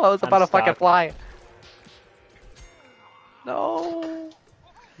 No, I was I'm about to fucking stuck. fly. No.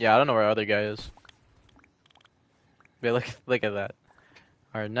 Yeah, I don't know where our other guy is. But look at that.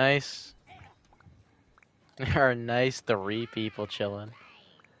 Our nice 3 people chilling.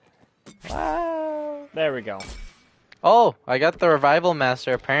 Wow. There we go. Oh, I got the revival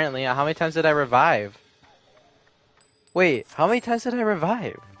master apparently. How many times did I revive? Wait, how many times did I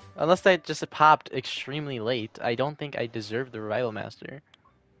revive? Unless I just popped extremely late, I don't think I deserve the revival master.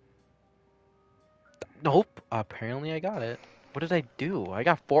 Nope, apparently I got it. What did I do? I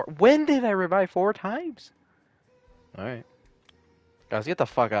got 4. When did I revive 4 times? Alright. Guys, get the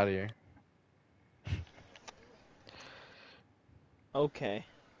fuck out of here. Okay.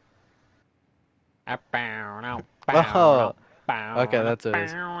 Oh, okay, that's it.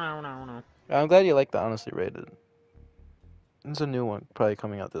 I'm glad you like the honestly rated. There's a new one probably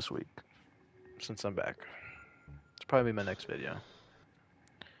coming out this week. Since I'm back. It's probably my next video.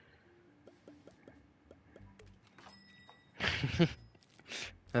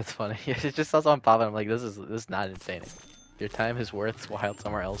 That's funny. It just saw someone pop and I'm like, this is not insane. Your time is worthwhile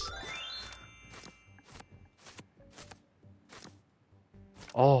somewhere else.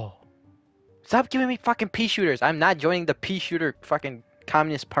 Oh. Stop giving me fucking pea shooters. I'm not joining the pea shooter fucking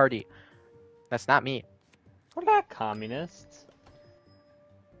communist party. That's not me. What about communists?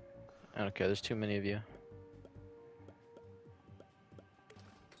 I don't care. There's too many of you.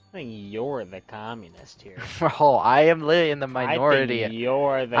 I think you're the communist here. Oh, I am literally in the minority. I think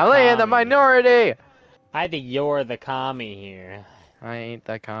you're the I'm literally in the commie. minority. I think you're the commie here. I ain't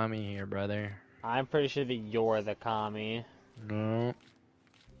the commie here, brother. I'm pretty sure that you're the commie. No.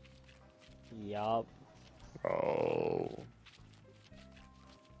 Yup. Oh.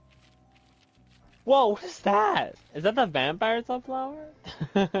 Whoa, what is that? Is that the vampire sunflower?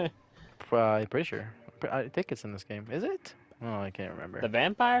 I'm pretty sure. I think it's in this game. Is it? Oh, I can't remember. The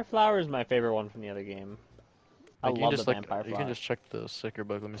vampire flower is my favorite one from the other game. I Like, you love can the just look, vampire you flower. can just check the sticker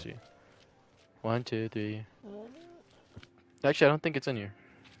book. Let me see. 1, 2, 3. Actually, I don't think it's in here.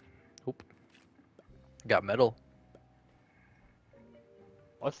 Oop. Got metal.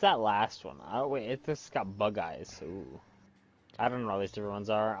 What's that last one? Oh wait, it just got bug eyes. Ooh. I don't know what these different ones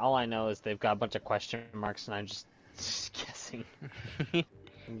are. All I know is they've got a bunch of question marks, and I'm just guessing.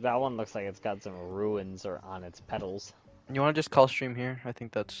 That one looks like it's got some ruins or on its petals. You want to just call stream here? I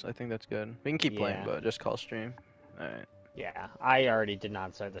think that's good. We can keep playing, Yeah. but just call stream. All right. Yeah, I already did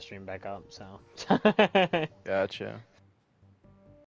not start the stream back up, so. Gotcha.